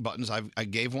LoveSync buttons. I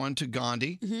gave one to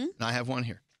Gandhi, and I have one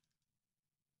here.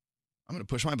 I'm going to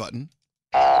push my button.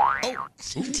 Oh,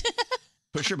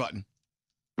 push your button.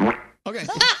 Okay.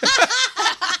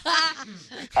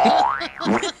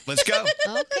 Let's go.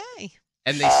 Okay.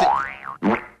 And they say,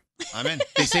 I'm in.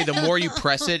 They say the more you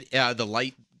press it, the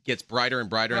light gets brighter and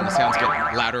brighter, and the sounds get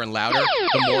louder and louder.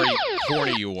 The more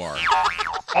horny you are.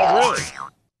 Oh, really?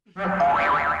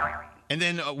 And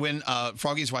then when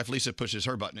Froggy's wife Lisa pushes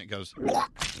her button, it goes.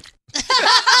 That's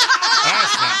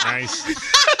not nice.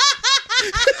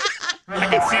 I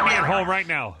can see me at home right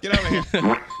now. Get over here.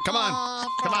 Come on.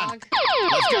 Come on. Let's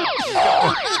go.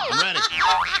 I'm ready.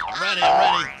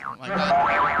 Oh, my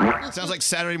God. Sounds like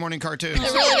Saturday morning cartoons.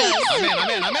 It really does.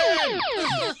 I'm in.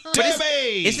 But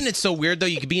isn't it so weird, though?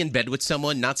 You could be in bed with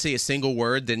someone, not say a single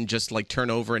word, then just like turn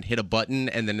over and hit a button,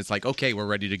 and then it's like, okay, we're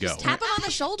ready to go. Tap him on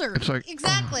the shoulder. It's like,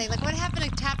 exactly. Like, what happened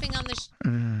to tapping on the...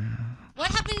 What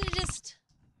happened to just...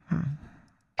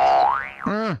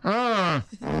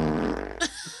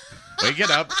 Wake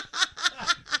it up.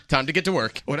 Time to get to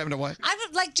work. What happened to what? I would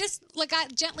I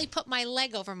gently put my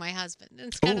leg over my husband. And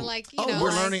it's kind of like, you know. We're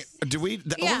like, learning. Do we?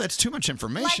 Yeah. Oh, that's too much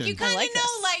information. Like, you kind of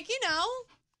know, like, you know.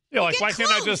 Yeah, like get why can't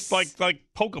I close. just like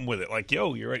poke him with it? Like,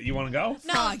 yo, you ready? You want to go?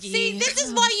 No, Froggy. see, this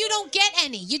is why you don't get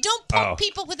any. You don't poke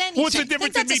people with anything. What's the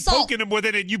difference in me That's assault. poking him with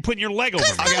it and you putting your leg over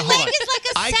me? The leg is like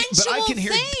a sensual But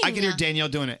thing. I can hear Danielle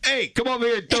doing it. Hey, come over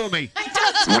here and do me.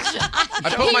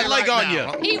 I put my leg on you.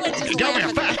 He went to Come here,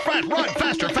 fast, run,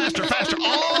 faster.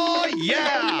 Oh,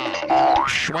 yeah.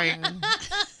 Swing.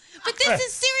 But this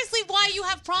is seriously why you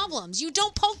have problems. You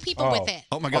don't poke people with it.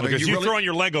 Oh, my God. Because you really... throwing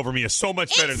your leg over me is so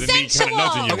much better than me sensual. kind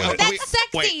of nudging you with it. That's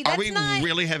sexy. Wait, That's are we not...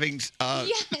 really having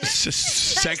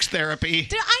sex therapy?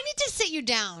 I need to sit you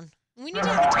down. We need to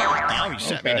have a talk. Oh, you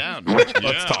set me down.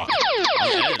 Let's talk.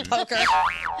 Poker.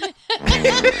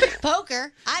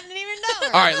 Poker? I didn't even know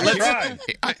her. All right, let's.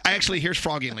 I actually, here's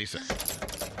Froggy and Lisa.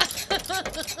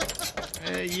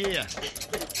 Yeah.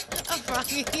 Oh,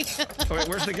 Froggy. Oh, wait,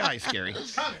 where's the guy, Scary?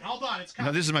 It's coming. Hold on. It's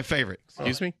coming. No, this is my favorite.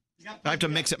 Excuse me? I have to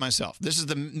mix it myself. This is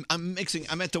I'm mixing.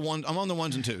 I'm on the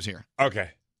ones and twos here.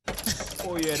 Okay.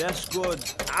 Oh, yeah, that's good.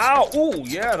 Ow, ooh,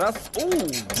 yeah,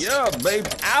 yeah, babe.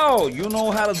 Ow, you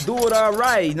know how to do it all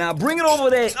right. Now bring it over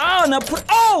there. Oh, now put,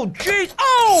 jeez,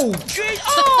 oh.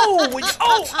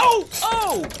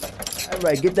 All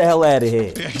right, get the hell out of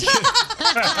here.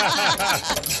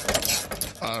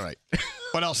 All right.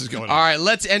 What else is going on? All right,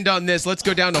 let's end on this. Let's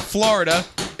go down to Florida.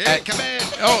 Yeah, come in.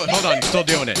 Oh, hold on. Still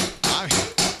doing it.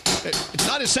 It's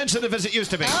not as sensitive as it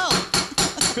used to be. Oh.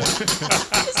 This is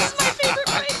my favorite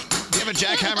break. Do you have a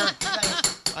jackhammer?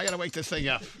 I got to wake this thing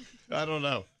up. I don't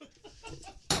know.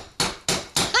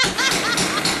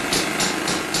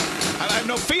 I have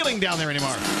no feeling down there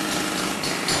anymore.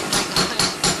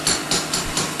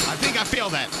 I think I feel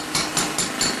that.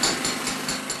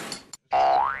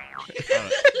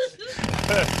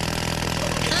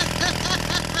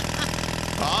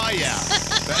 Oh, yeah.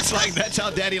 That's how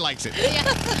Daddy likes it. Yeah.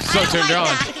 So turned on.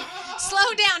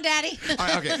 Slow down, Daddy. All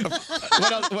right, okay.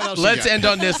 What else Let's you got? end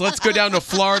on this. Let's go down to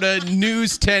Florida.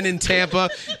 News 10 in Tampa.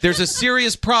 There's a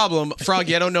serious problem.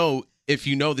 Froggy, I don't know if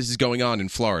you know this is going on in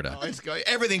Florida.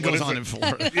 Everything goes on in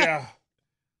Florida. Yeah.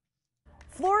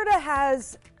 Florida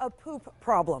has a poop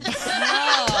problem.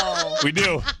 No. We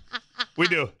do.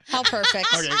 How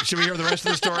perfect. Okay, should we hear the rest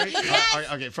of the story?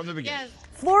 Yes. Okay, from the beginning. Yes.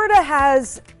 Florida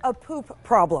has a poop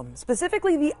problem,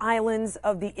 specifically the islands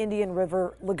of the Indian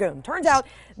River Lagoon. Turns out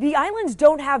the islands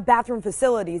don't have bathroom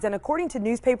facilities, and according to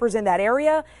newspapers in that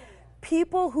area,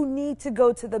 people who need to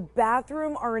go to the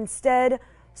bathroom are instead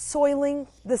soiling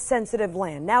the sensitive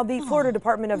land. Now, the Florida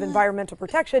Department of Environmental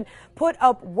Protection put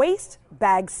up waste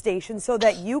bag stations so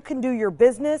that you can do your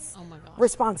business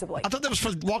responsibly. I thought that was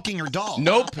for walking your dog.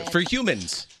 Nope, for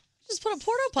humans. Just put a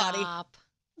porta potty.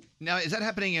 Now, is that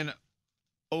happening in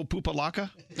Opupalaka?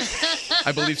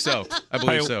 I believe so.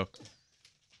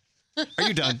 Are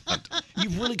you done?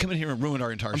 You've really come in here and ruined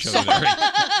our entire show sorry. today.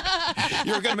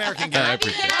 You're a good American guy. I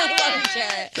appreciate it.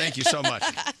 I Thank you so much.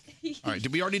 All right,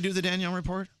 did we already do the Danielle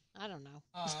report? don't know.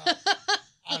 I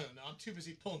don't know. I'm too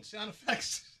busy pulling sound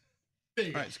effects. All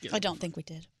right, skip. I don't think we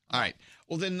did. All right.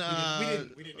 Well, then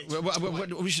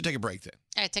we should take a break then.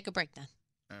 All right, take a break then.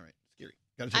 All right. Scary.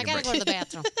 Gotta take I a gotta break. go to the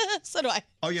bathroom. So do I.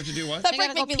 Oh, you have to do what? That I break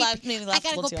gotta made go me laugh.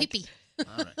 I gotta go pee-pee. All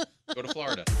right. Go to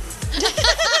Florida.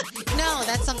 No,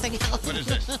 that's something else. What is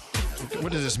this?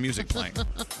 What is this music playing?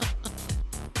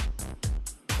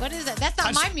 What is that? That's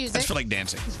not my music. That's for like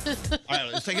dancing. All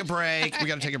right, let's take a break. We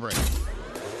got to take a break.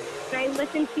 I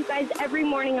listen to you guys every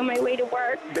morning on my way to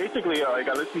work. Basically, I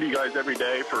listen to you guys every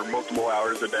day for multiple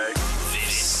hours a day.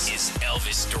 This is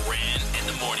Elvis Duran and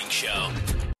the Morning Show.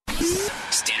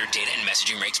 Standard data and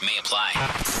messaging rates may apply.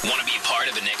 Want to be a part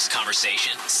of the next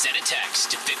conversation? Send a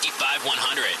text to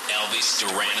 55100. Elvis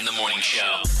Duran and the Morning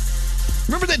Show.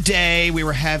 Remember that day we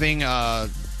were having a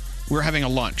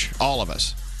lunch, all of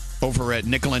us, over at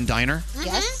Nickel and Diner?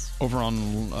 Yes. Over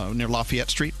on near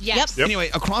Lafayette Street? Yes. Yep. Anyway,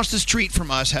 across the street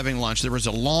from us having lunch, there was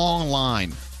a long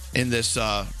line in this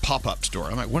pop-up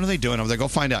store. I'm like, what are they doing over there? Go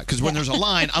find out. Because when there's a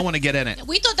line, I want to get in it.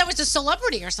 We thought that was a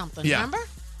celebrity or something, Yeah. remember?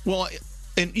 Well,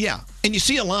 and you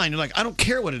see a line, you're like, I don't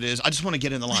care what it is. I just want to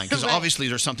get in the line. Because Right. obviously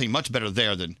there's something much better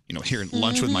there than, here at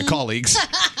lunch with my colleagues.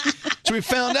 So we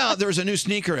found out there was a new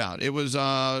sneaker out. It was,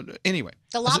 anyway.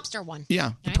 The lobster one.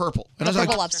 Yeah, the purple. And The I was purple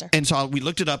like, lobster. And so we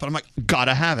looked it up, and I'm like,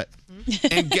 gotta have it.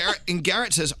 And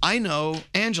Garrett says, I know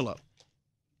Angelo.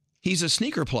 He's a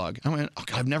sneaker plug. I went, oh,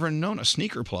 God, I've never known a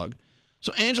sneaker plug.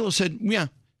 So Angelo said, yeah,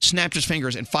 snapped his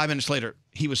fingers, and 5 minutes later,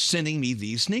 he was sending me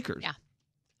these sneakers. Yeah.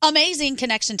 Amazing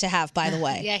connection to have, by the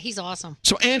way. Yeah, he's awesome.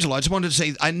 So Angelo, I just wanted to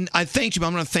say, I thanked you, but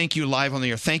I'm going to thank you live on the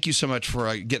air. Thank you so much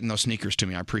for getting those sneakers to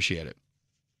me. I appreciate it.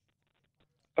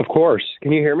 Of course.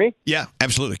 Can you hear me? Yeah,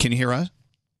 absolutely. Can you hear us?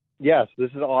 Yes, this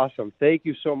is awesome. Thank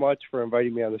you so much for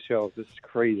inviting me on the show. This is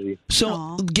crazy.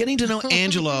 So getting to know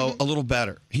Angelo a little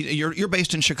better. You're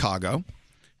based in Chicago,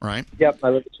 right? Yep, I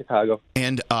live in Chicago.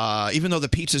 And even though the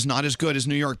pizza's not as good as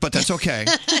New York, but that's okay.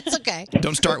 That's okay.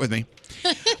 Don't start with me.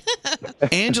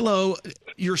 Angelo,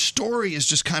 your story is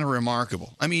just kind of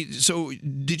remarkable. I mean, so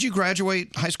did you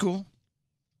graduate high school?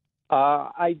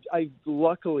 I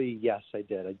luckily, yes, I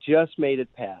did. I just made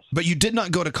it past. But you did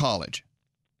not go to college.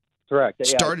 Correct.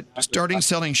 Starting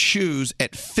selling shoes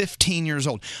at 15 years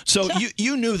old. So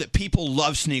you knew that people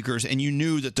love sneakers, and you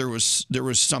knew that there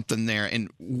was something there. And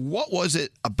what was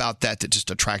it about that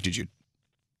just attracted you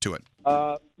to it?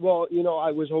 Well,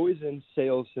 I was always in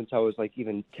sales since I was like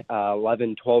even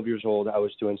 11, 12 years old. I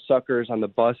was doing suckers on the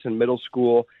bus in middle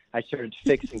school. I started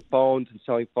fixing phones and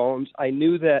selling phones. I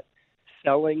knew that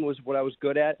selling was what I was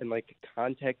good at, and like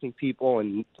contacting people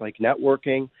and like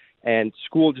networking. And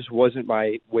school just wasn't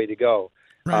my way to go.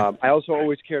 Right. I also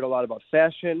always cared a lot about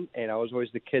fashion, and I was always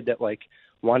the kid that like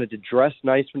wanted to dress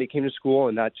nice when he came to school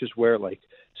and not just wear like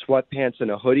sweatpants and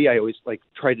a hoodie. I always like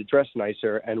tried to dress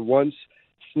nicer. And once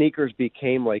sneakers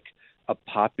became like a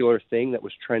popular thing that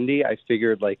was trendy, I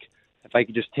figured like if I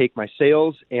could just take my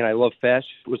sales and I love fashion,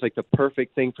 it was like the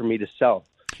perfect thing for me to sell.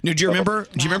 Now, do you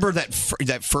remember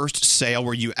that first sale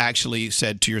where you actually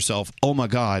said to yourself, "Oh my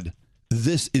God,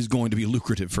 this is going to be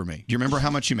lucrative for me"? Do you remember how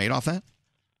much you made off that?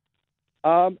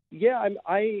 Yeah,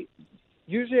 I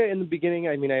usually in the beginning,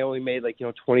 I mean, I only made like,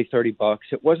 $20-$30.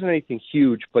 It wasn't anything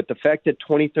huge, but the fact that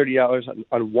 $20-$30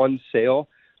 on one sale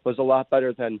was a lot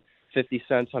better than 50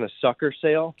 cents on a sucker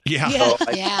sale. Yeah. So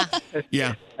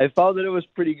Yeah. I found that it was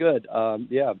pretty good.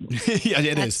 Yeah. Yeah, it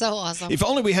is. That's so awesome. If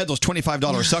only we had those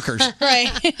 $25 suckers. Right.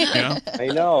 I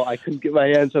know. I couldn't get my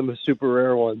hands on the super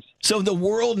rare ones. So the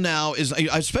world now is,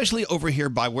 especially over here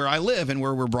by where I live and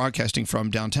where we're broadcasting from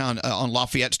downtown, on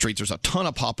Lafayette Street, there's a ton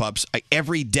of pop-ups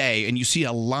every day, and you see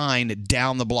a line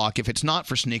down the block. If it's not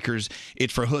for sneakers,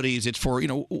 it's for hoodies, it's for,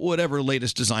 whatever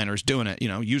latest designer's doing it,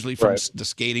 usually from the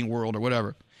skating world or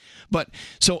whatever. But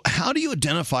so how do you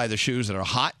identify the shoes that are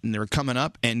hot and they're coming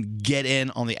up and get in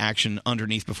on the action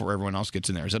underneath before everyone else gets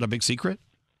in there? Is that a big secret?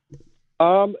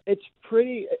 It's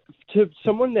pretty, to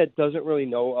someone that doesn't really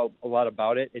know a lot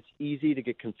about it, it's easy to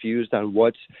get confused on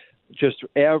what's just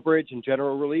average and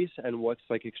general release and what's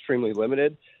like extremely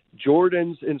limited.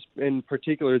 Jordans in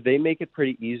particular, they make it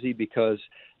pretty easy because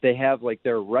they have like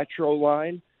their retro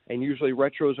line, and usually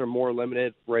retros are more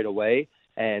limited right away.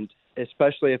 And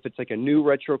especially if it's like a new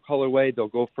retro colorway, they'll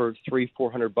go for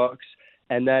 $300-$400.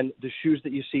 And then the shoes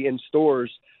that you see in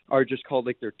stores are just called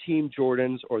like their Team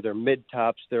Jordans or their mid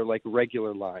tops. They're like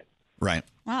regular line. Right.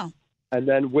 Wow. And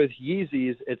then with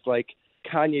Yeezys, it's like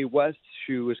Kanye West's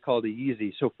shoe is called a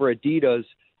Yeezy. So for Adidas,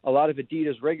 a lot of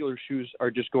Adidas regular shoes are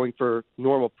just going for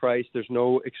normal price. There's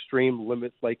no extreme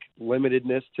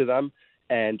limitedness to them.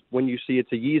 And when you see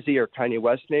it's a Yeezy or Kanye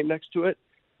West name next to it,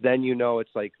 then it's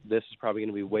like this is probably going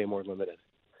to be way more limited.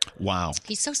 Wow.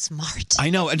 He's so smart. I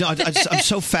know. No, I'm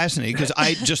so fascinated because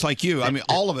I, just like you, I mean,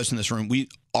 all of us in this room, we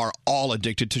are all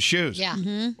addicted to shoes. Yeah.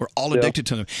 Mhm. We're all Yeah. addicted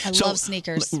to them. I love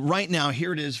sneakers. Right now,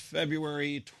 here it is,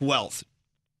 February 12th,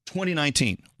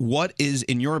 2019. What is,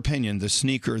 in your opinion, the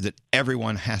sneaker that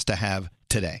everyone has to have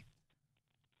today?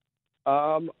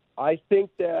 I think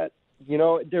that, you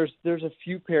know, there's a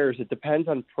few pairs. It depends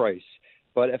on price.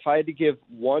 But if I had to give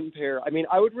one pair, I mean,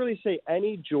 I would really say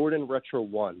any Jordan Retro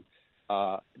 1.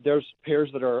 There's pairs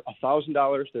that are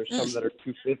 $1,000. There's some that are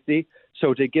 $250.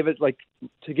 So to give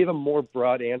a more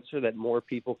broad answer that more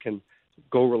people can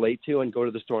go relate to and go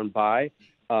to the store and buy,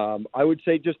 I would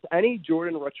say just any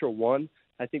Jordan Retro 1.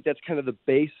 I think that's kind of the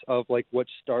base of like what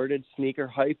started sneaker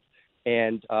hype.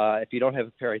 And if you don't have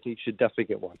a pair, I think you should definitely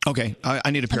get one. Okay, I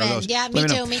need a pair of those. Yeah, Let me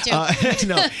know. too.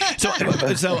 No,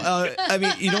 so I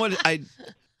mean, you know what?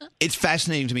 It's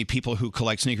fascinating to me, people who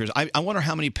collect sneakers. I wonder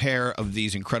how many pair of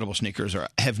these incredible sneakers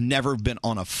have never been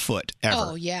on a foot ever.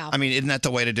 Oh, yeah. I mean, isn't that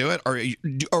the way to do it?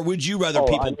 Or would you rather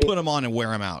people put them on and wear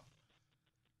them out?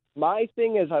 My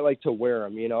thing is I like to wear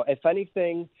them. You know, if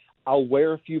anything, I'll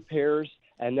wear a few pairs.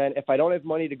 And then if I don't have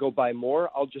money to go buy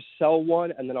more, I'll just sell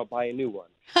one and then I'll buy a new one.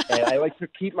 And I like to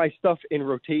keep my stuff in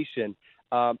rotation.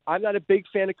 I'm not a big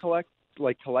fan of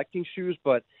collecting shoes,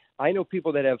 but I know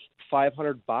people that have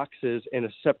 500 boxes in a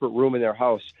separate room in their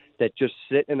house that just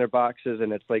sit in their boxes,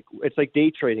 and it's like day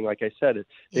trading. Like I said,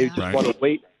 they just want to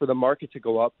wait for the market to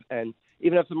go up, and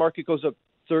even if the market goes up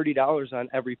 $30 on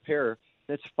every pair,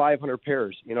 that's 500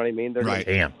 pairs. You know what I mean? They're Right.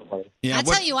 Damn. I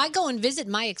tell you, I go and visit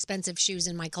my expensive shoes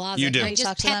in my closet. You do. I You just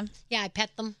talk to pet them? Yeah, I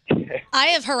pet them. I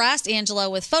have harassed Angelo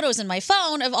with photos in my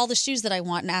phone of all the shoes that I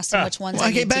want and asked him which ones I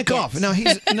Okay, need to back get. off. No,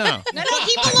 he's no. No,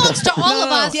 he belongs to all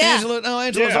of us. Yeah.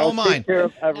 Angela's all mine. Care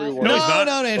of everyone. No, he's not.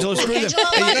 No, Angela, screw them.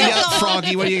 Hey, you got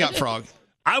Froggy. What do you got, Frog?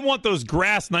 I want those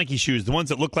grass Nike shoes, the ones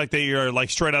that look like they are like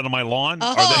straight out of my lawn.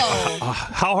 Oh.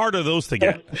 How hard are those to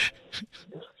get?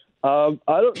 I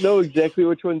don't know exactly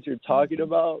which ones you're talking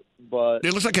about, but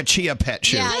It looks like a Chia Pet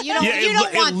shoe. Yeah, you don't, Yeah, you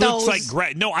don't want it those. looks like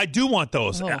grass. No, I do want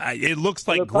those. It looks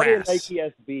like they're probably grass. Nike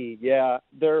SB. Yeah,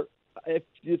 if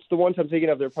it's the ones I'm thinking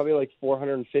of, they're probably like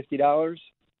 $450.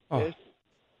 Oh.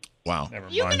 Wow.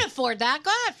 You can afford that.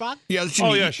 Go ahead, Frog. Yeah,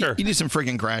 sure. You need some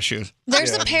friggin' grass shoes.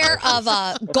 There's a pair of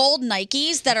gold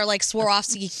Nikes that are like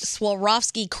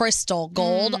Swarovski crystal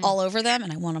gold all over them,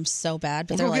 and I want them so bad.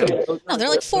 But they're like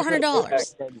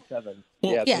 $400.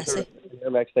 Yeah, yes.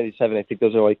 Air Max 97. I think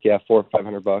those are like $400 or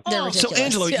 $500. They're ridiculous. So,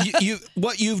 Angelo, Yeah.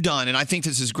 what you've done, and I think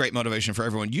this is great motivation for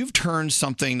everyone, you've turned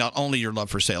something, not only your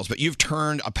love for sales, but you've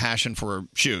turned a passion for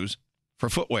shoes, for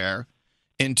footwear,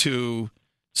 into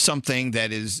something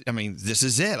that is, I mean, this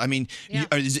is it. I mean,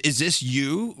 is this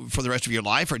you for the rest of your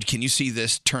life, or can you see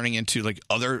this turning into like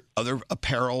other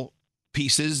apparel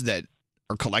pieces that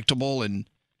are collectible and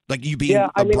like you being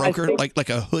a broker, like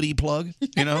a hoodie plug,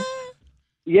 you know?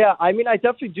 Yeah, I mean, I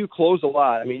definitely do clothes a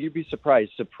lot. I mean, you'd be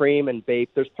surprised. Supreme and Bape.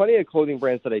 There's plenty of clothing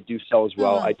brands that I do sell as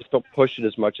well. I just don't push it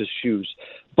as much as shoes.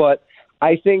 But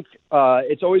I think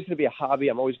it's always going to be a hobby.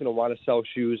 I'm always going to want to sell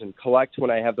shoes and collect when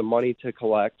I have the money to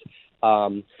collect.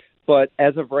 But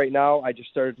as of right now, I just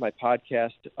started my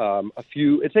podcast.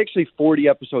 It's actually 40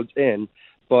 episodes in,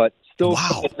 but still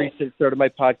recent. Started my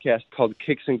podcast called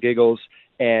Kicks and Giggles.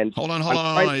 And Hold on. Hold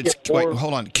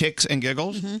on. Kicks and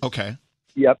Giggles? Mm-hmm. Okay.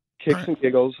 Yep, Kicks and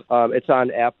Giggles. It's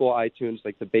on Apple, iTunes,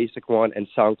 like the basic one, and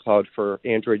SoundCloud for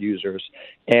Android users.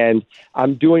 And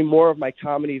I'm doing more of my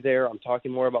comedy there. I'm talking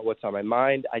more about what's on my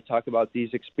mind. I talk about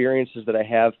these experiences that I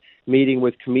have meeting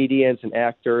with comedians and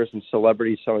actors and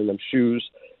celebrities selling them shoes.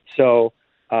 So,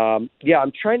 I'm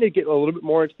trying to get a little bit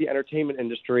more into the entertainment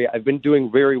industry. I've been doing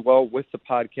very well with the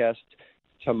podcast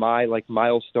to my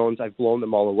milestones. I've blown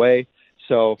them all away.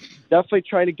 So definitely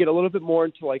trying to get a little bit more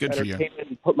into entertainment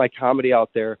and put my comedy out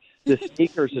there. The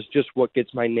sneakers is just what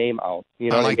gets my name out.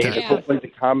 You know I like what I mean? that. Hopefully the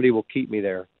comedy will keep me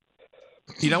there.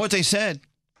 You know what they said?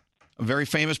 A very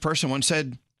famous person once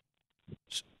said,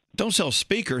 "Don't sell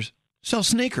speakers, sell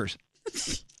sneakers."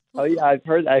 Oh yeah, I've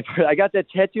heard. I got that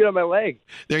tattooed on my leg.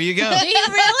 There you go. Do you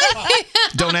really?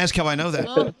 Don't ask how I know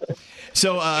that.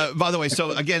 So, by the way,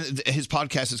 again, his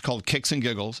podcast is called Kicks and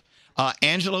Giggles.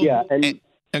 Angelo, Yeah, and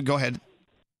go ahead.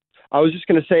 I was just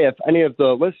going to say, if any of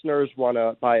the listeners want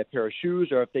to buy a pair of shoes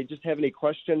or if they just have any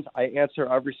questions, I answer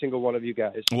every single one of you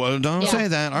guys. Well, don't say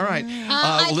that. All right.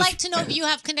 I'd like to know if you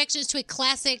have connections to a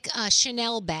classic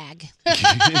Chanel bag.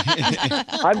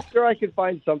 I'm sure I could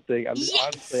find something.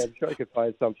 Honestly, I'm sure I could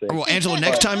find something. Well, Angelo,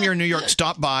 next time you're in New York,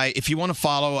 stop by. If you want to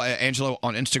follow Angelo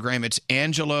on Instagram, it's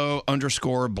Angelo_Blando,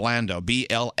 Blando.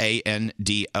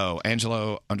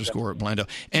 Angelo_Blando.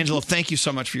 Angelo, thank you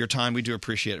so much for your time. We do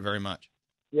appreciate it very much.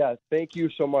 Yeah, thank you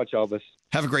so much, Elvis.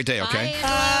 Have a great day, okay?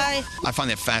 Bye. I find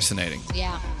that fascinating.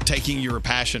 Yeah. Taking your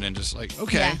passion and just like,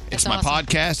 okay, Yeah, it's that's my awesome.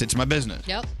 podcast, it's my business.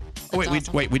 Yep. Oh,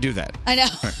 wait, we do that. I know.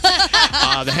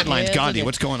 The headlines, Yes, Gandhi, we do.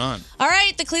 what's going on? All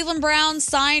right, the Cleveland Browns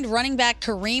signed running back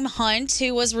Kareem Hunt,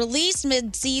 who was released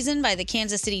mid-season by the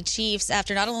Kansas City Chiefs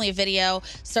after not only a video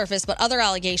surfaced, but other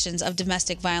allegations of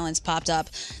domestic violence popped up.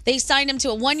 They signed him to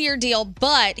a one-year deal,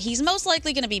 but he's most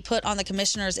likely going to be put on the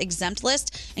commissioner's exempt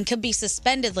list and could be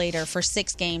suspended later for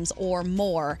 6 games or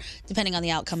more, depending on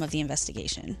the outcome of the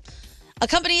investigation. A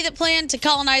company that planned to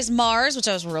colonize Mars, which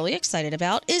I was really excited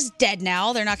about, is dead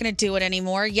now. They're not going to do it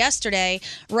anymore. Yesterday,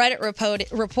 Reddit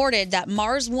reported that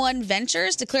Mars One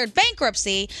Ventures declared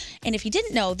bankruptcy. And if you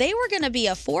didn't know, they were going to be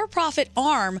a for-profit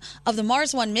arm of the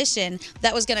Mars One mission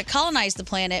that was going to colonize the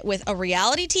planet with a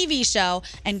reality TV show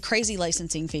and crazy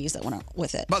licensing fees that went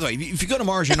with it. By the way, if you go to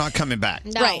Mars, you're not coming back.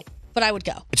 Right. But I would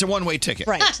go. It's a one-way ticket.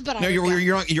 Right. But I No, would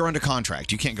you're under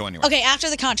contract. You can't go anywhere. Okay, after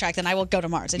the contract, then I will go to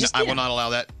Mars. I will not allow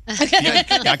that. Yeah,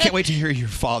 I can't wait to hear your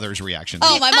father's reaction.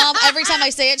 Oh, my mom, every time I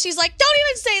say it, she's like, don't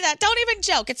even say that. Don't even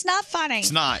joke. It's not funny.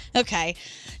 It's not. Okay.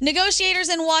 Negotiators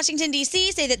in Washington,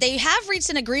 D.C. say that they have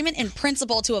reached an agreement in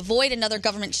principle to avoid another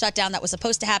government shutdown that was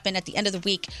supposed to happen at the end of the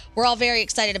week. We're all very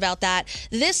excited about that.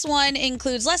 This one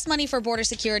includes less money for border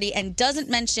security and doesn't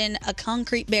mention a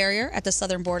concrete barrier at the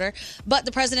southern border, but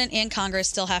the president and Congress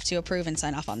still have to approve and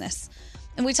sign off on this.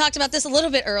 And we talked about this a little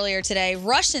bit earlier today.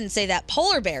 Russians say that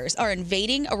polar bears are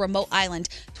invading a remote island.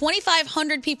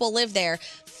 2,500 people live there.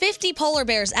 50 polar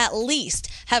bears at least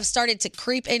have started to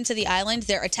creep into the island.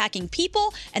 They're attacking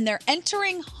people and they're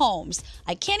entering homes.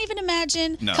 I can't even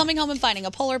imagine coming home and finding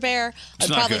a polar bear. I'd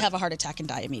not probably good. have a heart attack and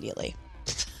die immediately.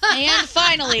 And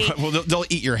finally, Well, they'll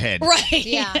eat your head. right.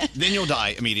 Yeah. Then you'll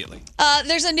die immediately.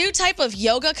 There's a new type of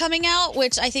yoga coming out,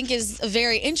 which I think is a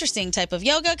very interesting type of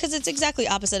yoga because it's exactly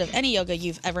opposite of any yoga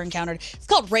you've ever encountered. It's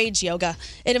called rage yoga.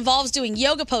 It involves doing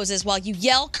yoga poses while you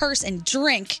yell, curse, and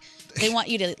drink. They want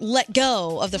you to let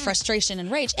go of the frustration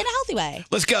and rage in a healthy way.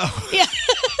 Let's go. Yeah.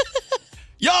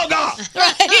 Yoga!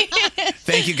 Right.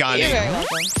 Thank you, Gandhi. You're very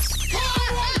welcome.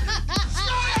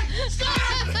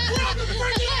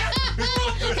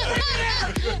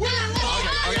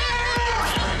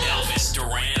 Elvis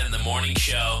Duran in the morning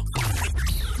show.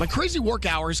 My crazy work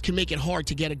hours can make it hard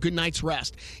to get a good night's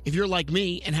rest. If you're like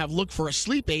me and have looked for a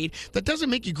sleep aid that doesn't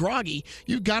make you groggy,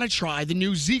 you've got to try the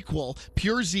new ZzzQuil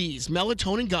Pure Z's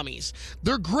melatonin gummies.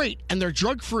 They're great and they're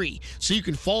drug-free, so you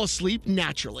can fall asleep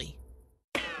naturally.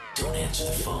 Don't answer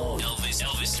the phone.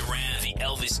 Elvis Duran, the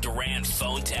Elvis Duran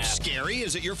phone tap. Scary?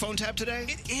 Is it your phone tap today?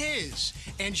 It is.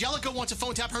 Angelica wants to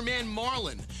phone tap her man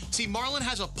Marlon. See, Marlon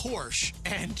has a Porsche,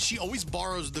 and she always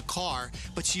borrows the car,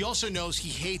 but she also knows he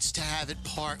hates to have it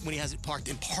parked when he has it parked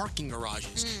in parking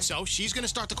garages. So she's going to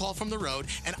start the call from the road,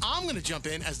 and I'm going to jump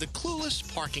in as the clueless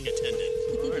parking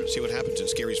attendant. All right, let's see what happens to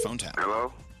Scary's phone tap.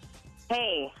 Hello?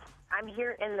 Hey, I'm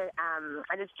here in the,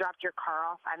 I just dropped your car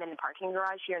off. I'm in the parking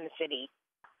garage here in the city.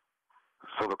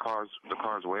 So the car's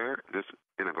where? Just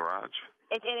in a garage?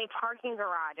 It's in a parking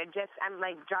garage. I'm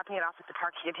like dropping it off at the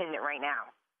parking attendant right now.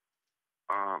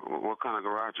 What kind of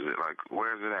garage is it? Like,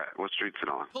 where is it at? What street's it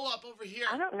on? Pull up over here.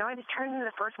 I don't know. I just turned into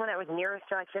the first one that was nearest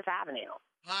to like Fifth Avenue.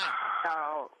 Hi.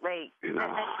 So, like,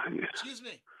 Excuse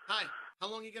me. Hi. How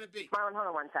long are you going to be? Marlon, hold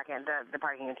on 1 second. The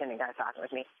parking attendant guy's talking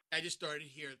with me. I just started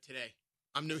here today.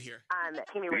 I'm new here.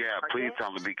 Can you Yeah, please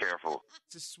tell him to be careful.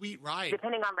 It's a sweet ride.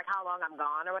 Depending on like how long I'm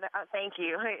gone or whatever. Thank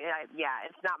you. Yeah,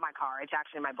 it's not my car. It's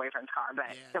actually my boyfriend's car.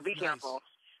 But so be nice. careful.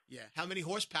 Yeah. How many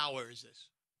horsepower is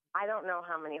this? I don't know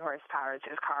how many horsepower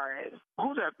his car is.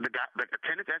 Who's that? The guy, the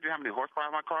attendant asked you how many horsepower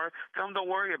in my car? Tell him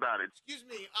don't worry about it. Excuse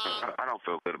me. I don't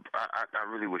feel good. I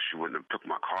really wish you wouldn't have took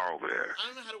my car over there. I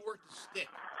don't know how to work the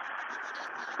stick.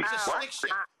 It's a stick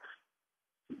shift.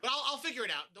 But I'll figure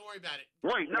it out. Don't worry about it.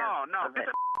 Wait, no. Get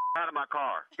the out of my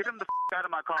car. Get him the out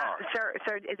of my car. Sir,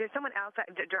 is there someone else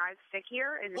that drives stick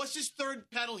here? What's this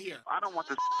third pedal here? I don't want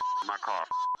this in my car.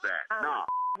 That. No.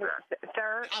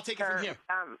 Sir, I'll take it from here.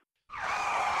 No.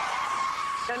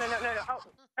 Oh.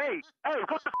 Hey,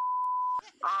 what the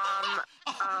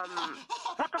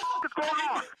what the is going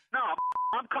on? No,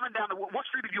 I'm coming down to what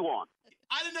street are you on?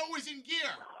 I didn't know it was in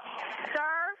gear.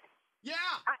 Sir? Yeah.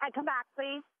 I come back,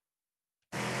 please.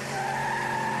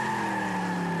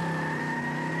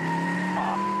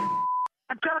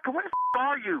 Angelica, where the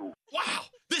are you? Wow,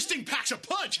 this thing packs a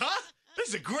punch, huh? This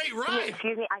is a great ride.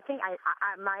 Excuse me, I think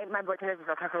my boyfriend doesn't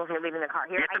feel comfortable with me leaving the car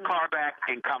here. Get the car back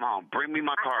and come home. Bring me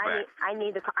my car back. I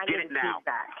need the car. I Get need it the now. keys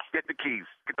back. Get the keys.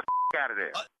 Get the out of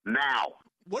there. Now.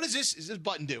 What is this? Is this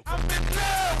button do?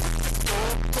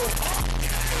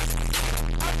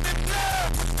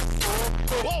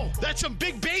 Whoa, that's some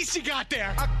big bass you got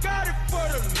there. I got it for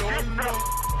the Lord.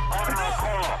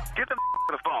 Get the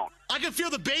to the phone. I can feel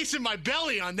the bass in my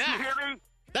belly on that. You hear me?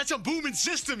 That's a booming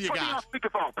system you Put me on got.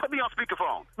 speakerphone. Put me on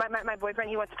speakerphone. My boyfriend,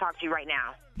 he wants to talk to you right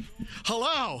now.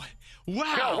 Hello.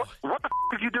 Wow. Yo, what the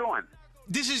are you doing?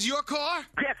 This is your car?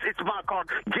 Yes, it's my car.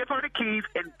 Give her the keys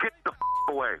and get the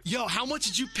away. Yo, how much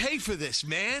did you pay for this,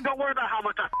 man? Don't worry about how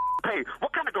much I pay.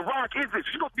 What kind of garage is this?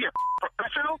 You supposed to be a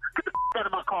professional? Get the out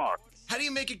of my car. How do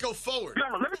you make it go forward? Yo,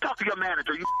 let me talk to your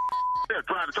manager. You there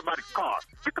driving somebody's car.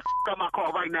 Get the out of my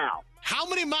car right now. How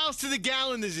many miles to the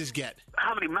gallon does this get?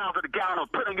 How many miles to the gallon I'll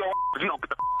put on your if you don't get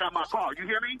the out of my car? You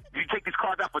hear me? You take these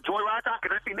cars out for joyrides?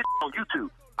 Because I seen this on YouTube.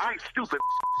 I ain't stupid.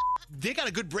 They got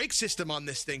a good brake system on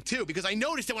this thing, too, because I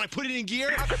noticed that when I put it in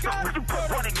gear... You put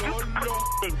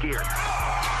in gear.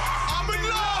 I'm in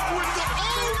love with the...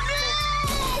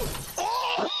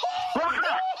 Oh, no! What's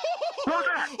that? What's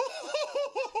that?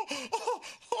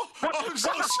 I'm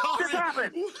so sorry.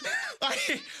 Happened?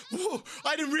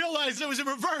 I didn't realize it was in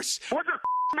reverse. What's the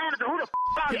manager? Who the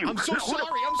are you? I'm so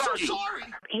sorry. I'm so sorry.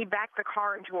 He backed the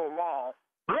car into a wall.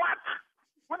 What?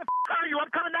 Where the are you? I'm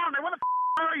coming down there. Where the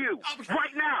are you?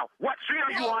 Right now. What street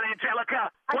are you on,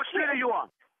 Angelica? What street are you on?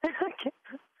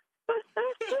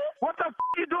 What the are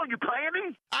you doing? You playing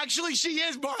me? Actually, she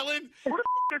is, Marlon. Who the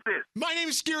is this? My name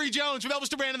is Scary Jones from Elvis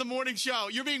Duran in the Morning Show.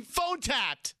 You're being phone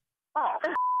tapped. Oh.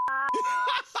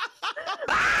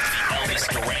 Elvis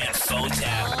Duran phone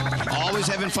tap. Always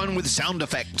having fun with sound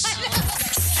effects.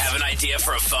 Have an idea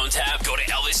for a phone tap? Go to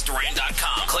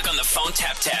ElvisDuran.com. Click on the phone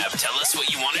tap tab. Tell us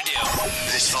what you want to do.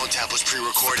 This phone tap was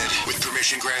pre-recorded with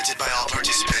permission granted by all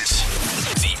participants.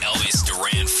 The Elvis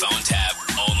Duran phone tap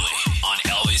only on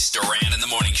Elvis Duran in the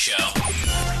Morning Show.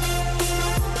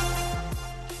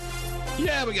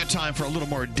 Yeah, we got time for a little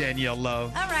more Danielle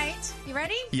love. All right. You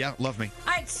ready? Yeah, love me.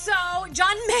 All right. So,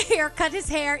 John Mayer cut his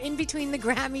hair in between the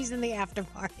Grammys and the after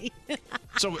party.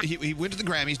 So he went to the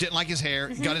Grammys, didn't like his hair,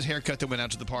 got his hair cut, then went out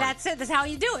to the party. That's it. That's how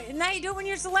you do it. Isn't that how you do it when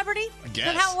you're a celebrity? I guess.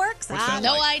 Is that how it works? What's that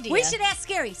No like? idea. We should ask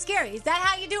Scary. Scary, is that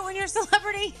how you do it when you're a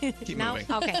celebrity? Keep no? moving.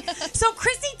 Okay. So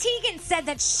Chrissy Teigen said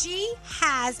that she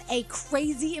has a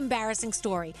crazy, embarrassing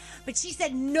story. But she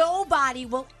said nobody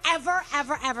will ever,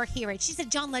 ever, ever hear it. She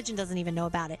said John Legend doesn't even know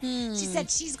about it. She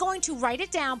said she's going to write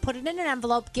it down, put it in an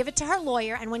envelope, give it to her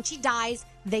lawyer, and when she dies,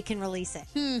 they can release it.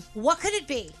 What could it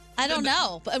be? I don't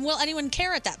know. But will anyone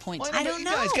care at that point? Well, I don't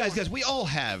know. Guys, we all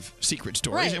have secret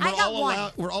stories, Right. and I got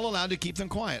one. we're all allowed to keep them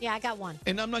quiet. Yeah, I got one.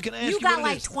 And I'm not going to ask you You got what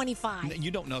it like is. 25.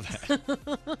 You don't know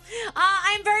that.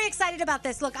 I'm very excited about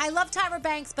this. Look, I love Tyra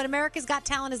Banks, but America's Got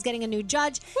Talent is getting a new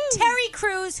judge. Terry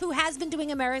Crews, who has been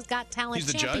doing America's Got Talent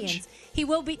He's the Champions. judge? He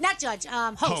will be, not judge,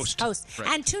 host. Right.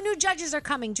 And 2 new judges are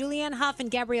coming, Julianne Hough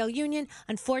and Gabrielle Union.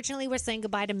 Unfortunately, we're saying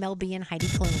goodbye to Mel B and Heidi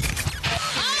Klum.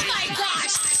 Oh my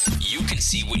gosh! You can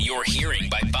see what you're hearing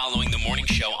by following the morning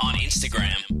show on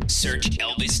Instagram. Search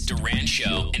Elvis Duran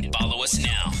Show and follow us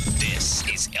now. This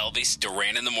is Elvis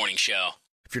Duran in the Morning Show.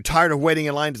 If you're tired of waiting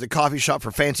in line to the coffee shop for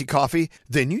fancy coffee,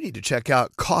 then you need to check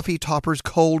out Coffee Topper's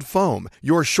Cold Foam,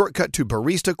 your shortcut to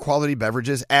barista quality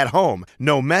beverages at home.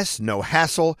 No mess, no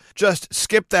hassle. Just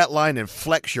skip that line and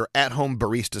flex your at-home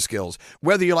barista skills.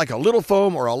 Whether you like a little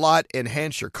foam or a lot,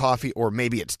 enhance your coffee, or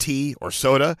maybe it's tea or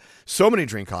soda. So many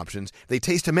drink options. They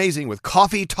taste amazing with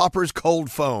Coffee Topper's Cold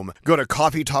Foam. Go to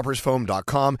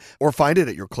coffeetoppersfoam.com or find it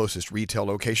at your closest retail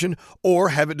location or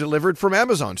have it delivered from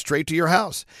Amazon straight to your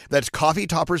house. That's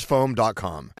coffeetoppersfoam.com.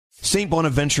 St.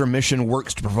 Bonaventure Mission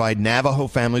works to provide Navajo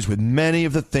families with many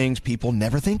of the things people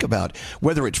never think about.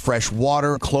 Whether it's fresh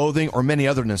water, clothing, or many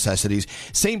other necessities,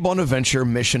 St. Bonaventure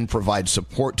Mission provides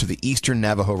support to the Eastern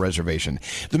Navajo Reservation.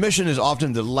 The mission is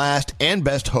often the last and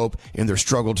best hope in their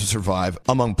struggle to survive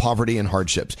among poverty and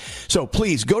hardships. So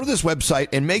please go to this website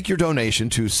and make your donation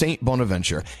to St.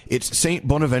 Bonaventure. It's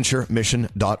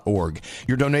stbonaventuremission.org.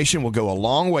 Your donation will go a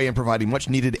long way in providing much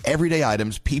needed everyday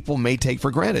items people may take for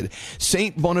granted.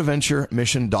 St. Bonaventuremission.org.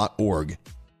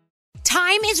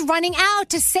 Time is running out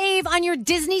to save on your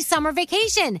Disney summer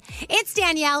vacation. It's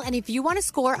Danielle, and if you want to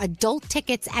score adult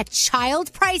tickets at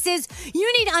child prices,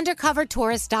 you need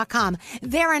UndercoverTourist.com.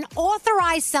 They're an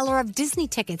authorized seller of Disney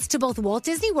tickets to both Walt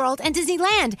Disney World and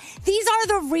Disneyland. These are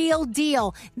the real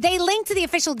deal. They link to the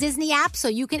official Disney app so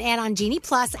you can add on Genie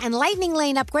Plus and Lightning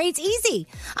Lane upgrades easy.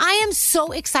 I am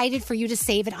so excited for you to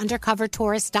save at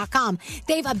UndercoverTourist.com.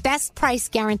 They've a best price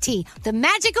guarantee. The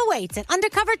magic awaits at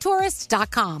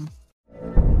UndercoverTourist.com.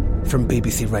 From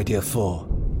BBC Radio 4,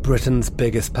 Britain's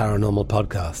biggest paranormal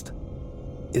podcast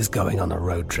is going on a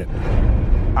road trip.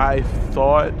 I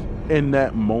thought in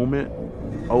that moment,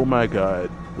 oh my God,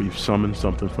 we've summoned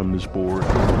something from this board.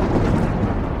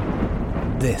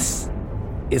 This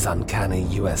is Uncanny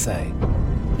USA.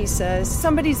 He says,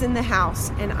 somebody's in the house,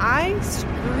 and I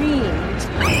screamed.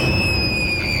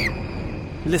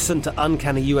 Listen to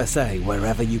Uncanny USA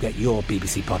wherever you get your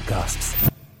BBC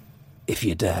podcasts, if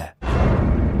you dare.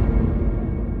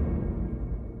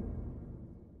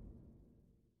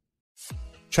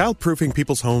 Childproofing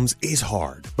people's homes is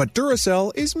hard, but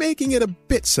Duracell is making it a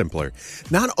bit simpler.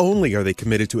 Not only are they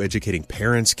committed to educating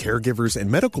parents, caregivers, and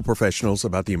medical professionals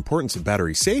about the importance of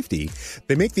battery safety,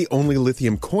 they make the only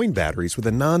lithium coin batteries with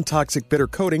a non-toxic bitter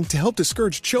coating to help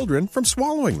discourage children from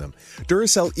swallowing them.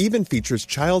 Duracell even features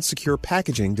child-secure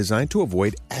packaging designed to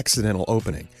avoid accidental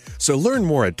opening. So learn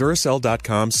more at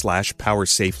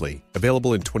Duracell.com/powersafely.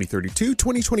 Available in 2032,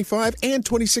 2025, and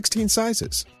 2016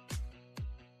 sizes.